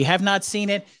list, if you have not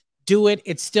seen it, do it.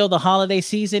 It's still the holiday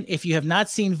season. If you have not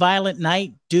seen Violent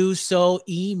Night, do so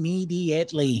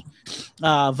immediately.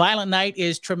 Violent Night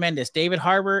is tremendous. David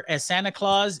Harbour as Santa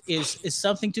Claus is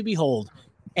something to behold.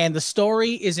 And the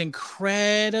story is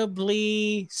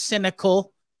incredibly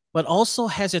cynical, but also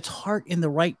has its heart in the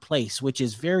right place, which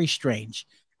is very strange.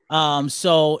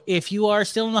 So if you are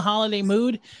still in the holiday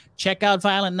mood, check out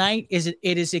Violent Night.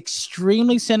 It is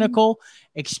extremely cynical,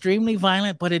 extremely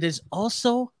violent, but it is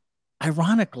also,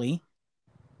 ironically,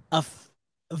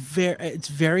 it's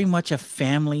very much a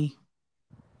family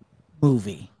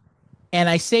movie. And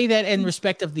I say that in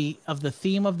respect of the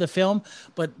theme of the film,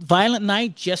 but Violent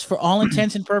Night, just for all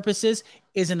intents and purposes,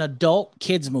 is an adult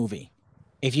kids movie.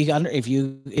 If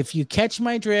you catch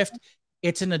my drift,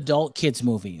 it's an adult kids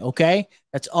movie. Okay,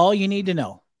 that's all you need to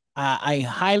know. I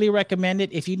highly recommend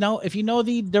it. If you know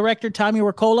the director Tommy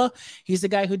Wirkola, he's the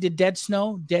guy who did Dead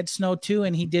Snow 2,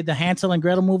 and he did the Hansel and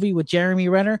Gretel movie with Jeremy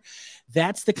Renner.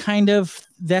 That's the kind of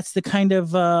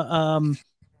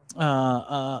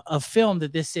film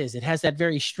that this is. It has that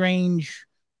very strange,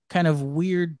 kind of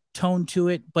weird tone to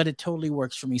it, but it totally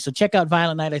works for me. So check out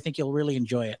Violent Night. I think you'll really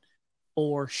enjoy it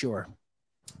for sure.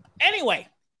 Anyway,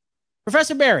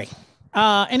 Professor Barry,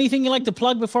 anything you'd like to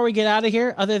plug before we get out of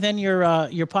here, other than your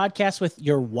podcast with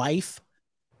your wife?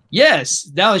 Yes,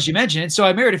 now as you mentioned it. So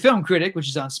I Married a Film Critic, which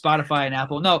is on Spotify and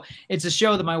Apple. No, it's a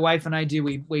show that my wife and I do.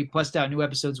 We post out new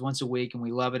episodes once a week, and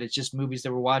we love it. It's just movies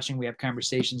that we're watching. We have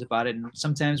conversations about it, and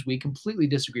sometimes we completely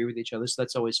disagree with each other, so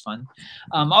that's always fun.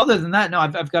 Other than that, no,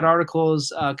 I've got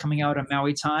articles coming out on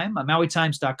Maui Time,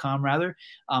 MauiTimes.com rather,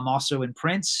 also in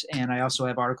print, and I also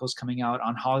have articles coming out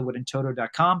on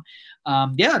HollywoodInToto.com.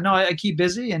 I keep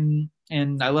busy, and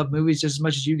I love movies just as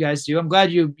much as you guys do. I'm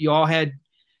glad you all had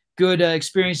good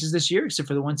experiences this year, except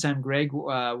for the one time, Greg,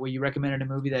 where you recommended a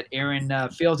movie that Aaron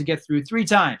failed to get through three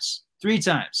times. Wait,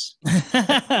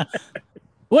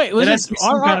 was it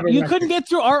RRR? You couldn't get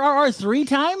through RRR 3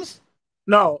 times?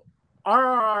 No,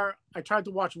 RRR I tried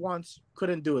to watch once,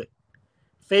 couldn't do it.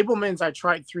 Fablemans I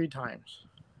tried 3 times.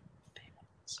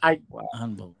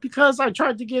 Because I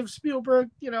tried to give Spielberg,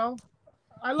 I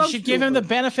love. You should give him the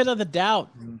benefit of the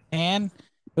doubt, and it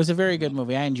was a very good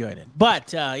movie. I enjoyed it,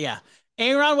 but yeah.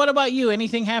 Aaron, what about you?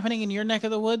 Anything happening in your neck of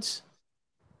the woods?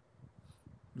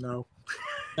 No.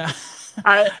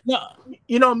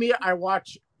 You know me, I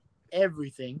watch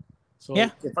everything. So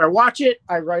if I watch it,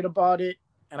 I write about it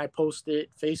and I post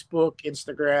it. Facebook,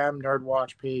 Instagram,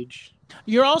 Nerdwatch page.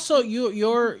 You're also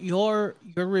your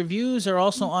reviews are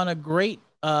also on a great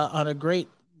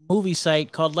movie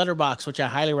site called Letterboxd, which I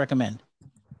highly recommend.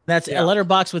 That's a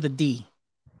Letterboxd with a D.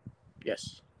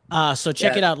 Yes. So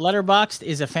check it out. Letterboxd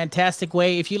is a fantastic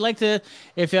way if you like to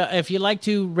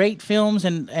rate films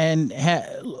and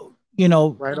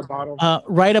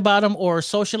write about them or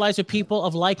socialize with people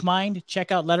of like mind.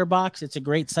 Check out Letterboxd. It's a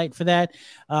great site for that.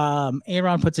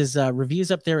 Aaron puts his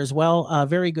reviews up there as well.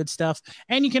 Very good stuff.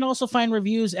 And you can also find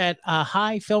reviews at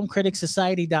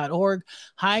highfilmcriticsociety.org.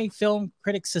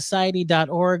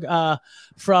 highfilmcriticsociety.org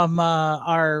from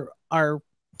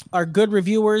our good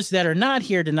reviewers that are not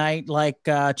here tonight, like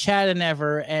Chad and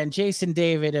Ever and Jason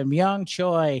David and Myung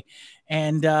Choi.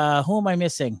 And who am I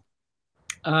missing?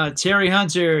 Terry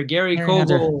Hunter, Gary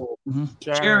Coble,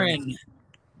 Sharon,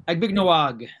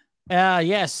 Agbignawag.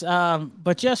 Yes.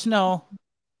 But just know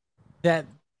that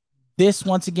this,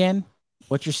 once again,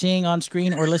 what you're seeing on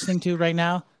screen or listening to right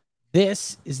now,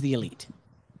 this is the elite.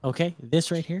 Okay?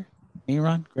 This right here,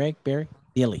 Aaron, Greg, Barry,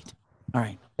 the elite. All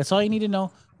right. That's all you need to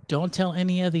know. Don't tell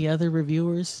any of the other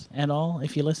reviewers at all.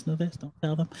 If you listen to this, don't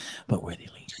tell them. But we're the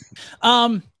elite.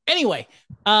 Anyway,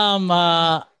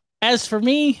 as for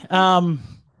me, there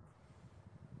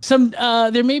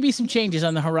may be some changes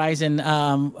on the horizon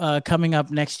coming up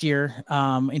next year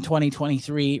in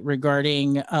 2023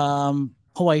 regarding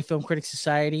Hawaii Film Critics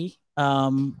Society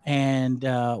and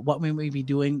what we may be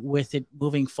doing with it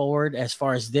moving forward. As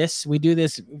far as this, we do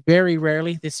this very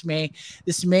rarely. This may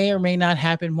or may not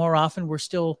happen more often. We're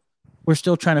still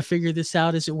trying to figure this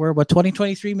out, as it were. But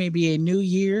 2023 may be a new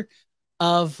year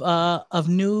of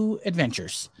new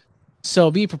adventures.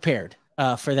 So be prepared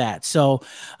for that. So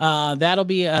that'll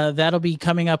be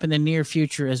coming up in the near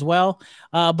future as well.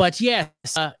 But yes,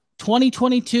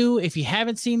 2022, if you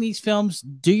haven't seen these films,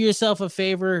 do yourself a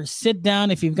favor, sit down.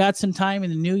 If you've got some time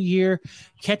in the new year,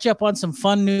 catch up on some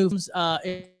fun news.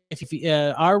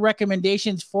 Our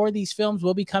recommendations for these films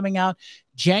will be coming out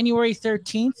January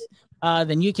 13th.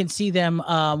 Then you can see them.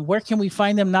 Where can we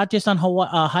find them? Not just on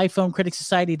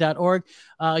highfilmcriticsociety.org.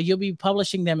 You'll be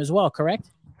publishing them as well,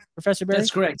 correct, Professor Barry? That's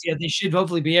correct. Yeah, they should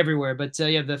hopefully be everywhere. But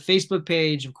the Facebook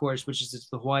page, of course, which is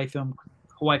the Hawaii Film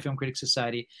Critics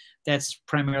Society. That's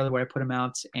primarily where I put them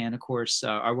out. And, of course,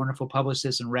 our wonderful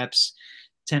publicists and reps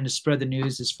tend to spread the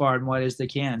news as far and wide as they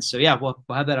can. So, yeah, we'll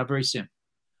have that up very soon.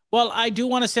 Well, I do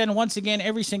want to send, once again,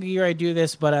 every single year I do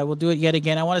this, but I will do it yet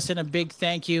again. I want to send a big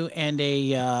thank you and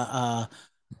a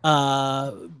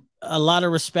lot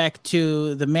of respect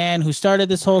to the man who started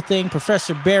this whole thing,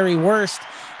 Professor Barry Wurst.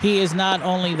 He is not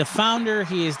only the founder,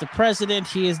 he is the president.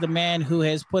 He is the man who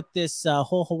has put this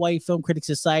whole Hawaii Film Critics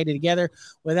Society together.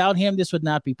 Without him, this would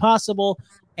not be possible.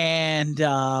 And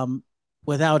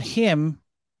without him,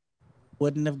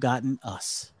 wouldn't have gotten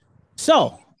us.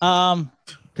 So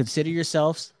Consider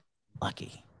yourselves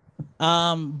lucky.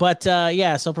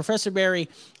 Yeah, so Professor Barry,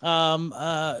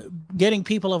 getting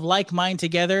people of like mind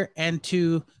together and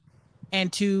to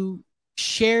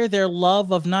share their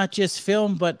love of not just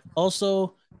film, but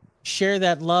also share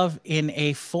that love in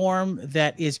a form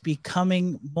that is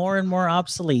becoming more and more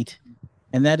obsolete.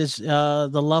 And that is the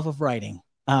love of writing.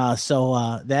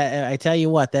 That I tell you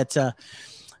what, that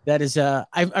is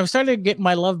I'm starting to get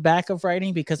my love back of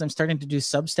writing because I'm starting to do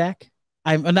Substack.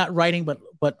 I'm not writing, but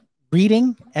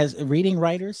reading as reading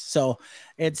writers. So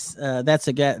it's that's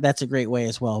a great way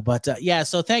as well. But yeah,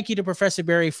 so thank you to Professor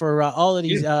Barry for all that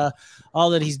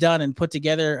he's done and put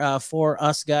together for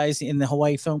us guys in the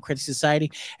Hawaii Film Critics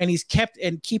Society. And he's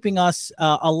keeping us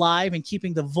alive and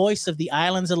keeping the voice of the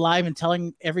islands alive and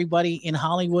telling everybody in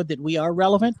Hollywood that we are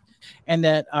relevant and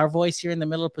that our voice here in the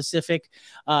Middle Pacific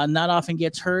not often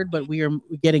gets heard, but we are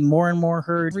getting more and more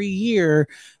heard every year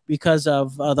because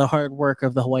of the hard work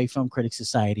of the Hawaii Film Critics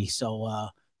Society. So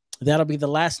that'll be the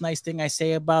last nice thing I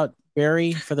say about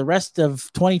Barry for the rest of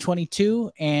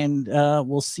 2022, and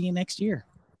we'll see you next year.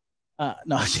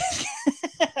 No,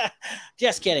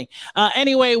 just kidding.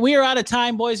 Anyway, we are out of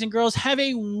time, boys and girls. Have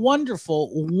a wonderful,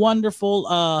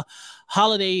 wonderful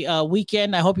holiday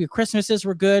weekend. I hope your Christmases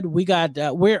were good. We got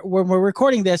we're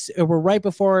recording this. We're right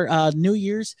before New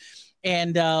Year's,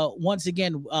 and once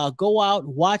again, go out,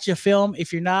 watch a film.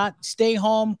 If you're not, stay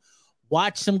home,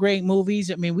 watch some great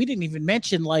movies. I mean, we didn't even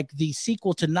mention like the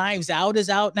sequel to Knives Out is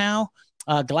out now.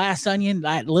 Glass Onion,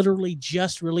 that literally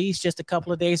just released just a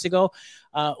couple of days ago.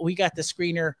 We got the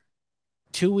screener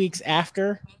 2 weeks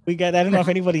after I don't know if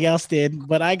anybody else did,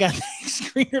 but I got the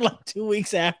screener like 2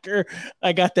 weeks after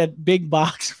I got that big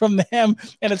box from them,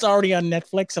 and it's already on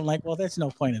Netflix. I'm like, well, there's no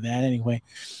point in that anyway.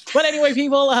 But anyway,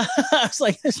 people, I was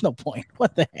like, there's no point.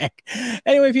 What the heck?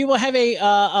 Anyway, people, have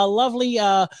a lovely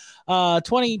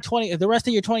 2020, the rest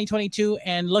of your 2022,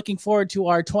 and looking forward to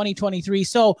our 2023.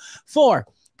 So for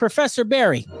Professor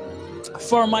Barry,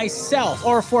 for myself,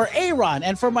 or for Aaron,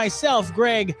 and for myself,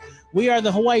 Greg, we are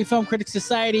the Hawaii Film Critics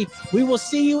Society. We will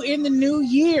see you in the new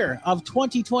year of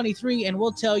 2023, and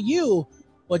we'll tell you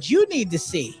what you need to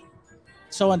see.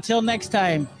 So until next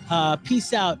time,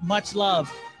 peace out, much love,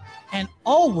 and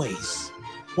always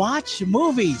watch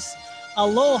movies.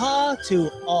 Aloha to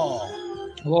all.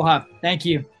 Aloha. Thank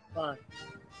you. Bye.